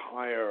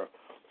entire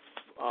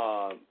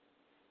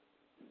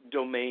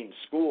domain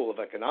school of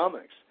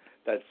economics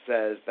that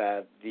says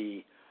that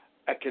the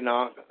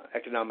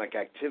economic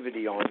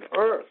activity on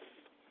Earth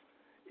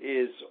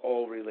is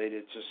all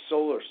related to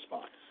solar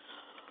spots.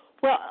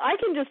 Well, I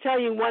can just tell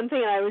you one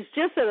thing. I was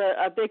just at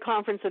a big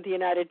conference at the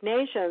United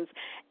Nations,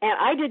 and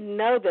I didn't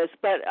know this,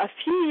 but a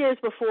few years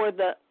before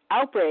the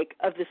outbreak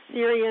of the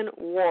Syrian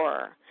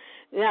war,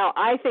 now,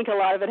 I think a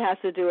lot of it has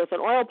to do with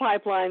an oil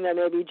pipeline that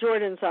maybe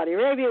Jordan, Saudi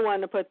Arabia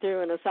wanted to put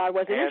through, and Assad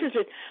wasn't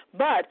interested.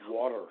 But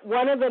water.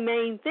 One of the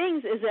main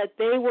things is that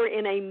they were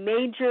in a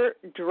major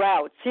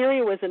drought.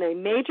 Syria was in a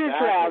major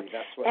drought,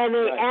 and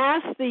they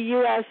asked the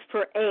U.S.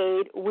 for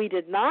aid. We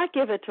did not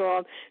give it to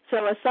them.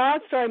 So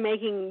Assad started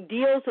making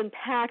deals and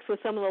pacts with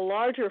some of the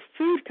larger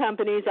food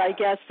companies, I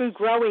guess,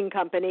 food-growing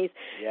companies,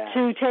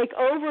 to take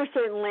over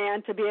certain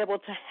land to be able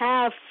to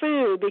have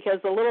food because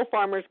the little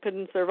farmers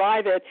couldn't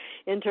survive it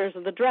in terms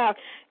of the drought.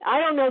 I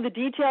don't know the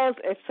details.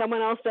 If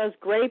someone else does,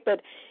 great,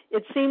 but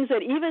it seems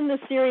that even the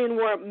Syrian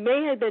war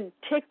may have been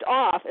ticked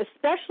off,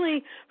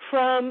 especially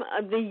from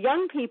the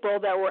young people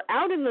that were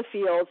out in the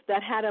fields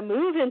that had to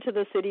move into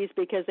the cities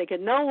because they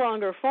could no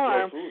longer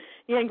farm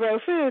and grow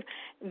food.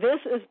 This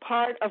is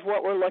part of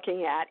what we're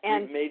looking at.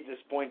 And we've made this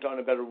point on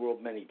A Better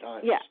World many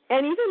times. Yeah,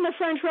 and even the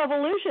French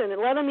Revolution,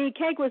 let them eat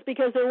cake was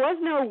because there was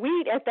no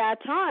wheat at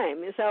that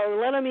time. So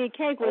let them eat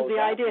cake was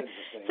the idea.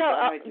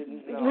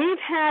 So we've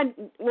had,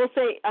 we'll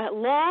say, a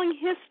long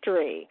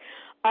history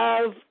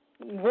of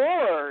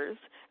wars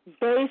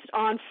based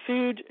on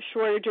food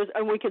shortages,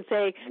 and we could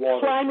say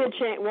climate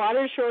change,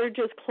 water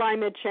shortages,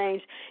 climate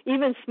change,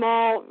 even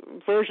small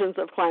versions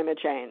of climate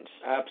change.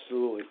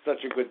 Absolutely.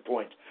 Such a good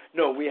point.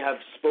 No, we have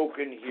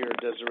spoken here,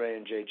 Desiree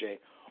and JJ,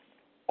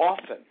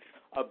 often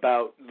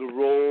about the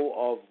role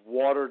of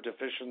water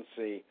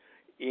deficiency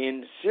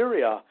in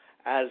Syria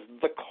as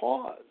the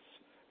cause,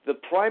 the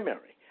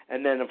primary.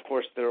 And then, of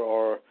course, there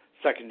are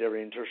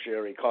secondary and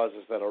tertiary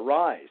causes that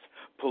arise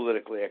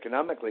politically,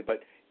 economically.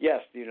 But yes,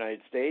 the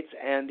United States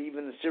and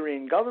even the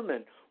Syrian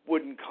government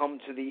wouldn't come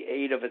to the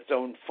aid of its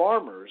own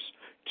farmers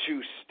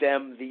to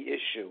stem the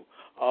issue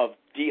of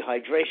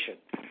dehydration.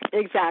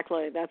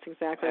 Exactly. That's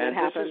exactly what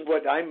happened. And this is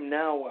what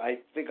I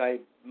think I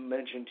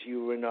mentioned to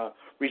you in a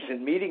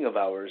recent meeting of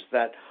ours,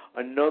 that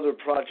another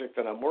project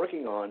that I'm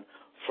working on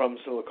from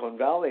Silicon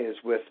Valley is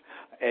with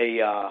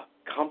a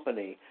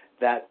company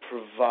that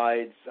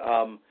provides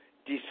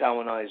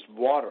desalinized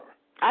water.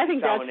 I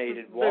think that's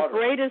the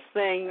greatest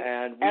thing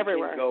everywhere. And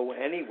we can go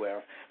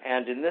anywhere.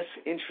 And in this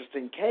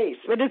interesting case...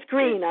 But it's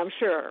green, I'm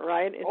sure,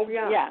 right?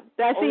 Yeah. Yeah.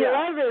 A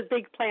lot of the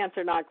big plants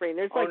are not green.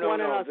 There's one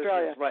in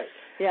Australia. This is right.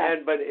 Yeah.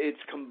 But it's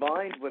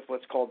combined with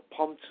what's called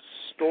pumped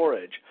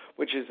storage,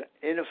 which is,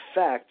 in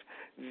effect,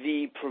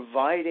 the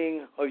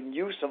providing a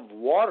use of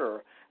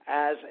water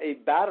as a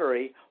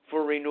battery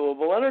for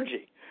renewable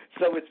energy.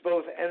 So it's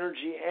both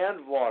energy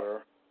and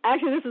water.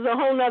 Actually, this is a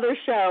whole other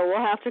show.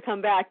 We'll have to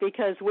come back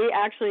because we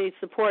actually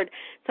support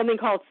something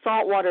called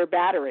saltwater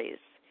batteries.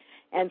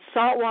 And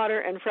saltwater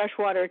and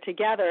freshwater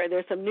together,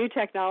 there's some new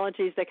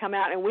technologies that come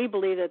out, and we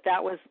believe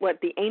that was what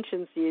the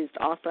ancients used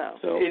also.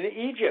 So in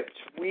Egypt,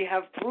 we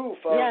have proof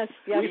of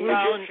the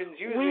Egyptians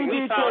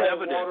using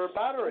saltwater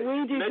batteries.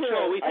 We do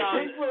Mitchell, too. I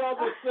think we're on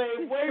the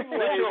same wavelength.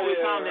 Mitchell, we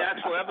found the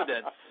actual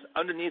evidence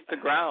underneath the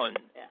ground.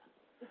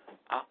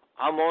 Yeah.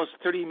 Almost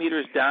 30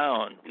 meters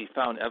down, we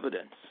found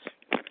evidence.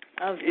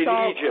 Of in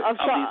Egypt. Of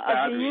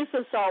the use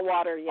of salt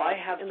water, yes. I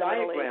have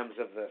diagrams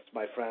of this,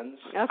 my friends.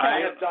 Okay.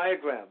 I have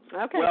diagrams.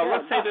 Okay, well,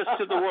 let's say this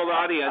to the world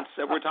audience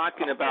that we're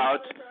talking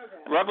about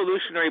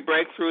revolutionary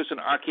breakthroughs in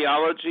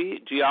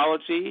archaeology,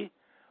 geology,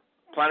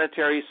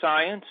 planetary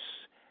science,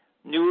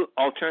 new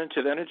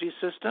alternative energy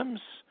systems.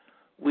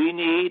 We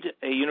need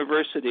a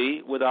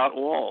university without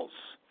walls.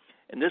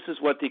 And this is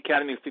what the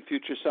Academy for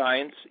Future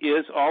Science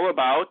is all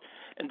about.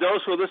 And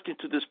those who are listening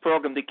to this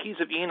program, the Keys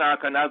of Enoch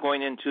are now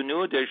going into a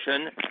new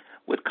edition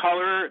with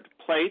colored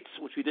plates,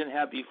 which we didn't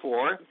have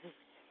before,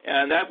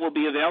 and that will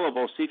be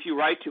available. So if you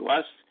write to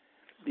us,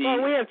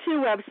 Well, we have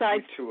two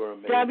websites,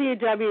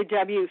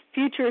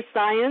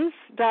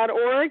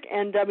 www.futurescience.org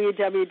and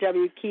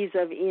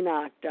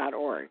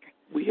www.keysofenoch.org.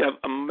 We have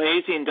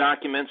amazing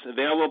documents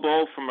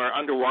available from our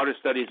underwater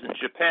studies in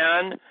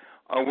Japan,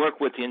 our work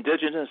with the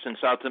indigenous in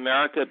South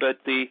America, but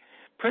the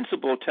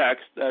principal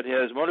text that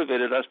has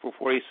motivated us for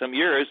 40-some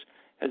years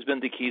has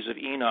been the Keys of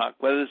Enoch.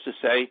 Whether it's to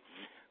say,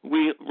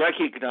 we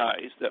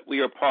recognize that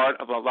we are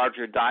part of a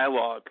larger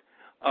dialogue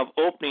of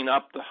opening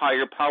up the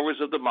higher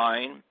powers of the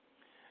mind,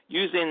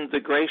 using the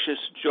gracious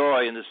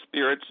joy and the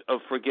spirits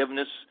of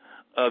forgiveness,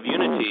 of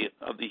unity,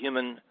 of the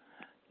human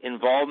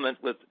involvement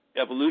with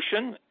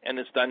evolution and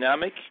its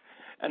dynamic,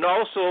 and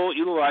also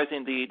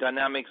utilizing the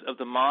dynamics of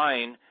the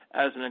mind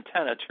as an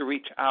antenna to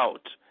reach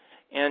out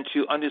and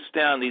to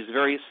understand these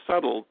very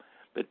subtle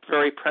but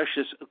very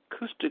precious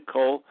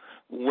acoustical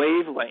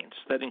wavelengths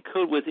that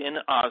encode within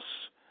us,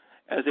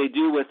 as they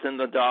do within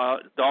the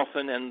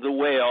dolphin and the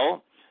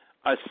whale,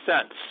 a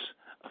sense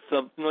of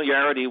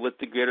familiarity with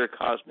the greater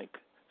cosmic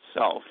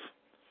self.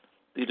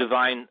 The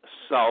divine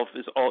self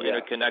is all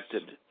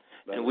interconnected,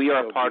 and we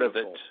are part of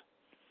it.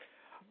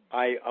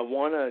 I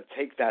want to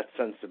take that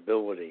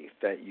sensibility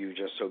that you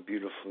just so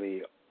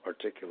beautifully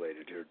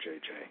articulated here,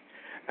 JJ,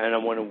 and I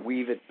want to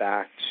weave it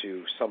back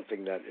to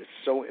something that is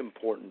so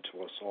important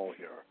to us all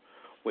here,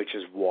 which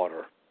is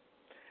water.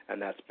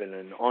 And that's been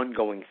an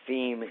ongoing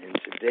theme in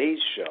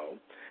today's show,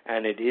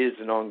 and it is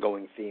an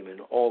ongoing theme in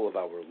all of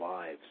our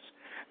lives.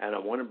 And I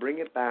want to bring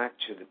it back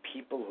to the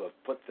people who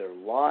have put their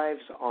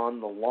lives on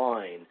the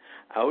line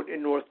out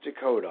in North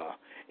Dakota,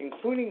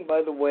 including,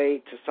 by the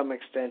way, to some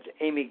extent,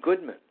 Amy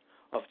Goodman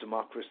of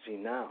Democracy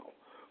Now!,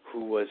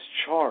 who was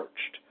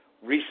charged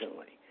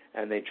recently.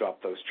 And they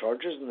dropped those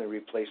charges and they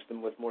replaced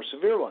them with more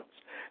severe ones.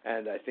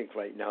 And I think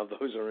right now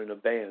those are in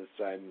abeyance.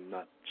 I'm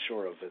not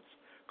sure of its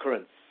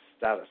current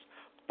status.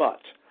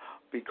 But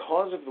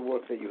because of the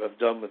work that you have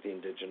done with the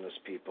indigenous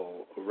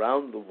people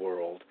around the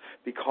world,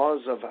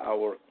 because of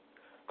our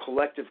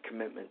collective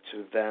commitment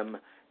to them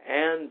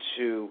and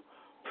to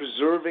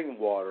preserving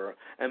water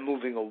and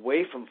moving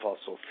away from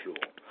fossil fuel,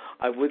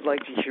 I would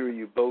like to hear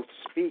you both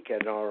speak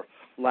in our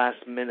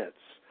last minutes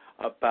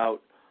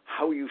about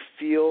how you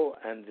feel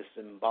and the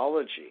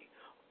symbology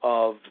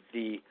of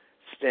the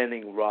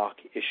Standing Rock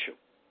issue.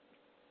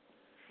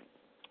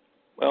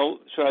 Well,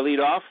 shall I lead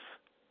off?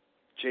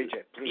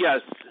 JJ, please.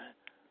 Yes.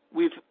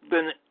 We've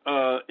been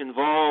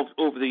involved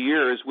over the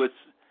years with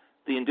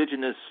the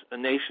indigenous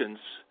nations,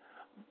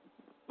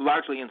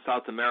 largely in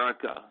South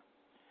America.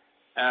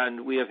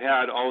 And we have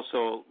had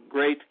also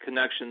great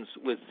connections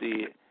with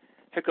the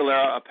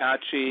Jicarilla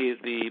Apache,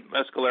 the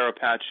Mescalero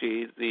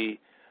Apache, the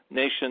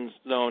nations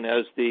known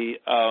as the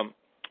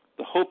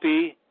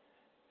Hopi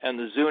and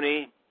the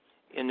Zuni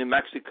in New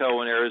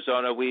Mexico and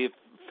Arizona. We've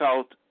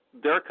felt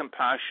their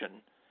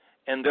compassion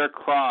and their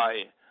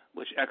cry,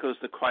 which echoes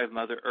the cry of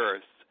Mother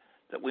Earth,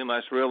 that we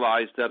must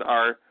realize that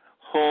our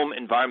home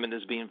environment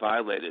is being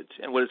violated,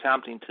 and what is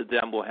happening to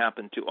them will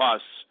happen to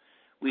us.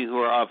 We who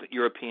are of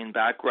European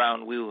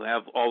background, we who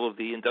have all of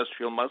the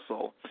industrial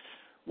muscle,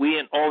 we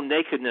in all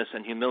nakedness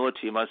and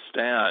humility must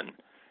stand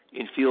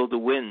and feel the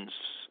winds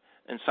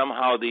and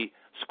somehow the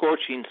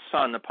scorching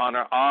sun upon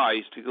our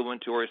eyes to go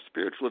into our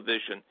spiritual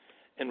vision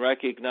and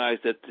recognize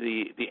that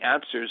the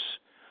answers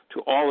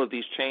to all of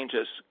these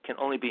changes can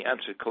only be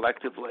answered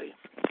collectively.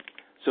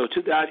 So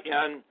to that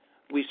end,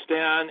 we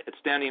stand at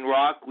Standing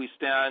Rock, we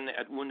stand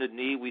at Wounded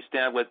Knee, we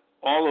stand with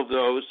all of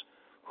those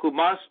who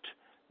must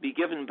be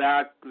given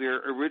back their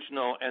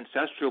original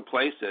ancestral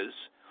places.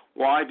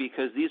 Why?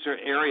 Because these are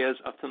areas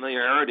of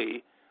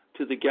familiarity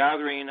to the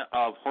gathering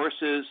of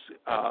horses,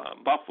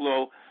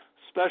 buffalo,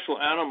 special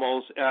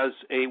animals as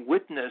a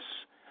witness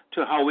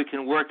to how we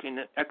can work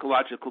in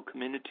ecological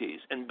communities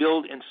and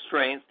build in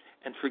strength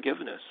and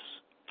forgiveness.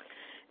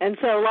 And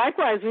so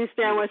likewise, we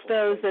stand with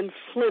those in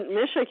Flint,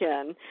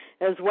 Michigan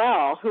as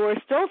well, who are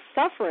still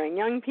suffering,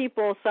 young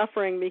people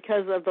suffering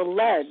because of the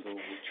lead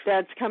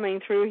that's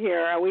coming through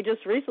here. We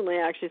just recently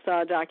actually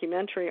saw a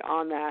documentary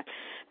on that.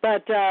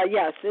 But,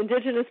 yes,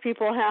 indigenous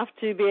people have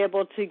to be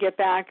able to get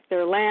back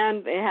their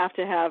land. They have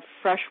to have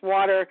fresh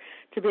water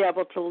to be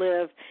able to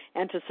live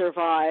and to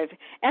survive.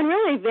 And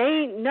really,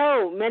 they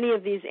know many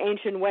of these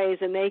ancient ways,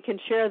 and they can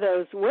share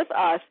those with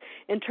us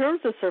in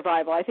terms of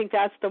survival. I think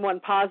that's the one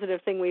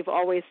positive thing we've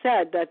always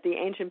said, that the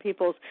ancient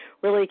peoples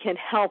really can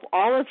help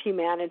all of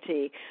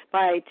humanity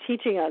by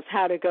teaching us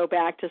how to go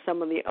back to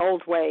some of the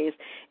old ways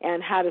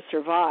and how to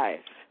survive.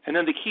 And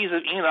in the Keys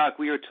of Enoch,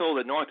 we are told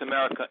that North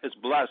America is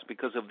blessed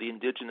because of the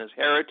indigenous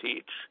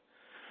heritage.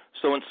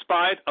 So in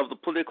spite of the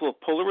political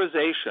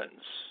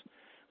polarizations,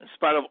 in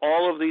spite of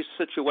all of these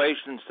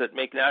situations that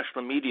make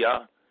national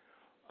media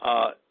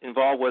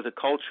involved with a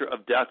culture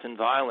of death and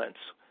violence,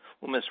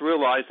 we must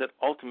realize that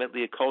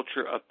ultimately a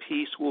culture of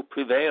peace will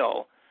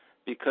prevail,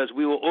 because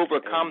we will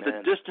overcome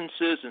the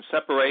distances and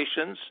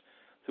separations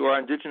through our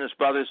indigenous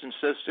brothers and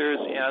sisters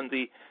and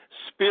the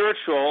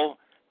spiritual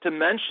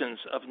dimensions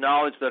of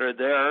knowledge that are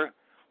there,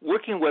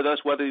 working with us,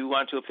 whether we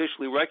want to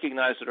officially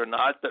recognize it or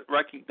not, but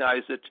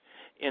recognize it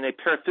in a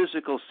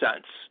paraphysical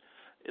sense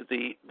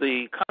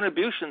the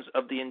contributions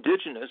of the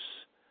indigenous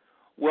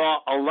will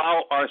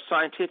allow our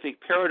scientific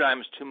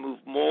paradigms to move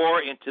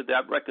more into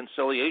that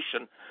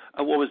reconciliation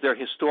of what was there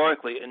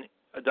historically, in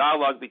a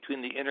dialogue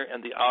between the inner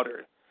and the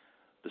outer,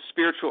 the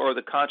spiritual or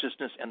the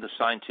consciousness and the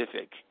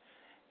scientific.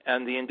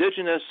 And the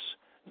indigenous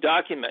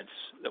documents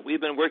that we've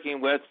been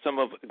working with, some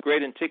of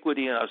great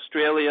antiquity in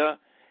Australia,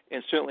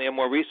 and certainly in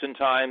more recent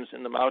times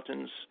in the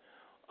mountains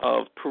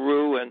of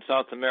Peru and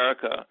South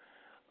America,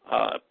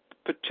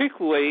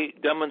 particularly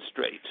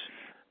demonstrate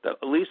that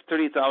at least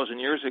 30,000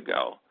 years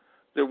ago,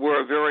 there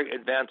were very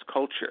advanced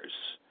cultures.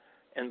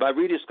 And by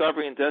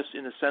rediscovering this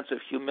in a sense of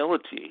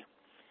humility,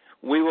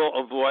 we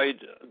will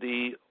avoid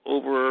the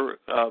over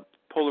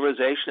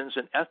polarizations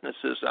and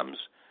ethnicisms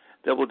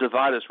that will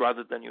divide us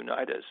rather than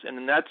unite us. And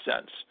in that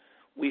sense,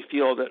 we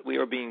feel that we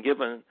are being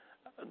given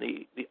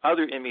the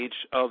other image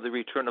of the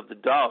return of the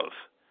dove.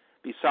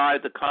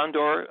 Beside the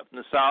condor in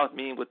the south,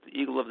 meeting with the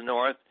eagle of the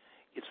north,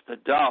 it's the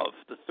dove,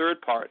 the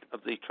third part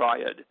of the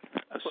triad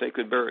of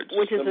sacred birds.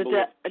 Which is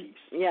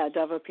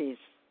dove of peace.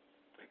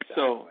 Exactly.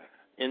 So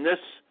in this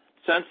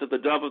sense of the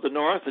dove of the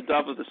north, the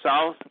dove of the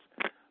south,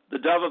 the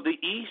dove of the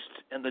east,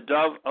 and the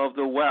dove of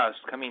the west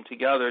coming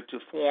together to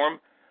form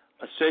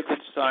a sacred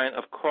sign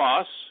of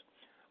cross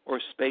or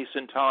space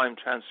and time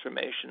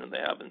transformation in the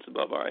heavens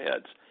above our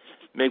heads.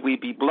 May we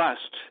be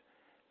blessed,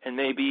 and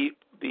may we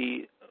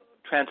be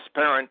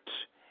transparent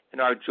in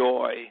our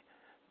joy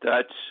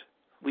that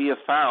we have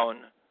found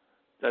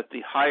that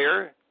the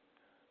higher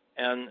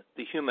and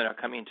the human are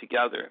coming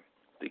together.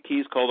 The key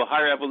is called the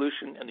higher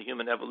evolution and the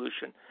human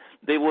evolution.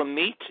 They will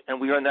meet, and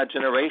we are in that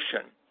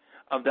generation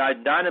of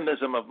that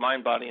dynamism of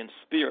mind, body, and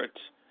spirit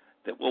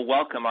that will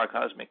welcome our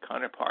cosmic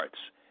counterparts.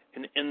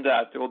 And in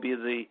that, there will be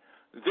the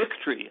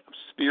victory of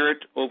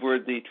spirit over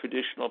the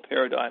traditional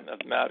paradigm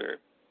of matter.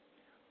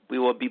 We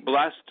will be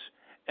blessed,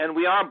 and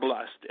we are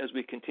blessed as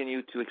we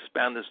continue to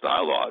expand this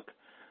dialogue,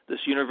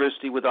 this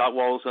university without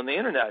walls on the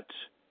internet.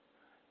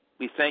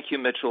 We thank you,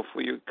 Mitchell,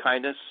 for your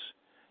kindness,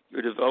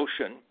 your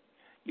devotion,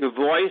 your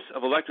voice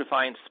of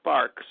electrifying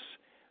sparks,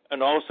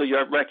 and also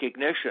your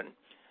recognition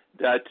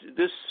that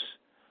this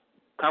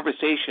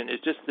conversation is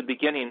just the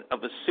beginning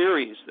of a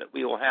series that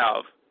we will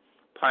have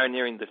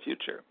pioneering the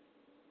future.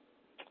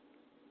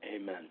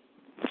 Amen.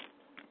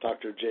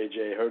 Dr.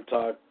 J.J.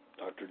 Hurtak,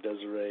 Dr.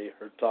 Desiree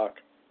Hurtak,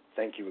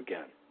 thank you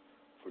again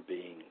for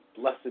being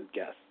blessed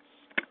guests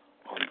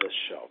on this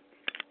show.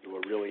 You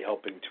are really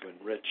helping to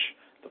enrich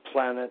the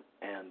planet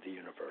and the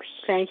universe.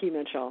 Thank you,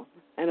 Mitchell.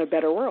 And a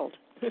better world.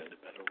 And a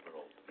better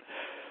world.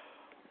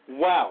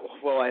 Wow.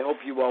 Well, I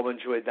hope you all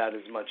enjoyed that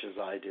as much as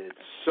I did.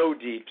 So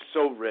deep,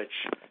 so rich,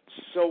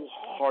 so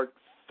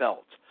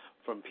heartfelt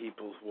from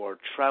people who are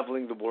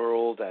traveling the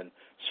world and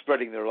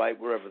spreading their light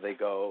wherever they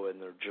go,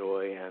 and their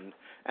joy and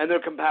their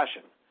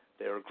compassion.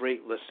 They are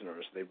great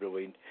listeners. They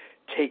really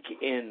take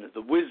in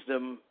the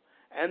wisdom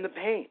and the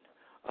pain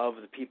of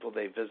the people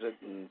they visit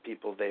and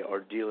people they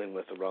are dealing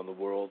with around the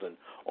world, and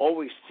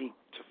always seek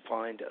to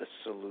find a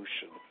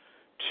solution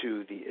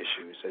to the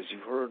issues, as you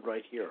heard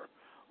right here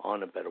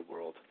on A Better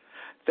World.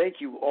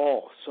 Thank you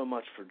all so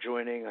much for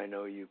joining. I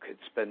know you could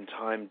spend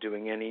time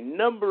doing any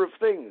number of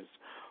things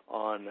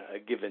on a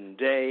given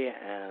day,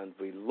 and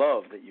we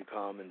love that you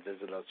come and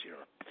visit us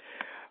here.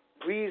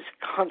 Please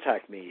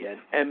contact me at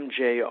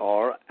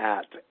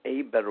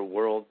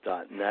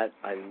mjr@abetterworld.net.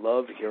 I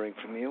love hearing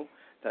from you.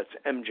 That's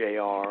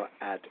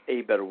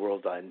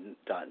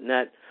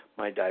mjr@abetterworld.net,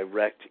 my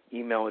direct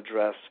email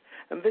address.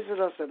 And visit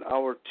us at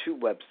our two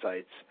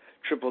websites,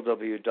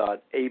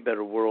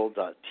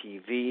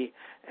 www.abetterworld.tv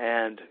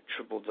and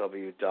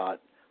www. I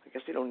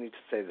guess you don't need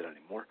to say that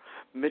anymore,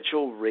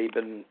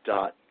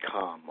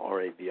 mitchellrabin.com,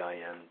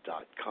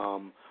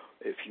 RABIN.com.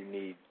 If you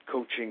need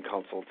coaching,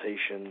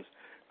 consultations,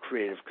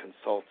 creative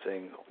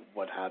consulting,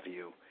 what have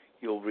you,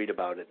 you'll read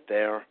about it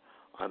there.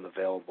 I'm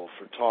available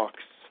for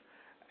talks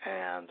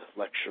and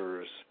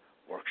lectures,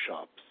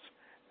 workshops,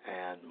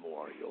 and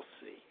more, you'll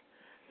see.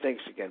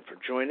 Thanks again for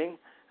joining,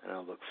 and I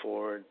look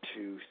forward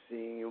to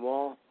seeing you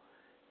all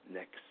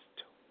next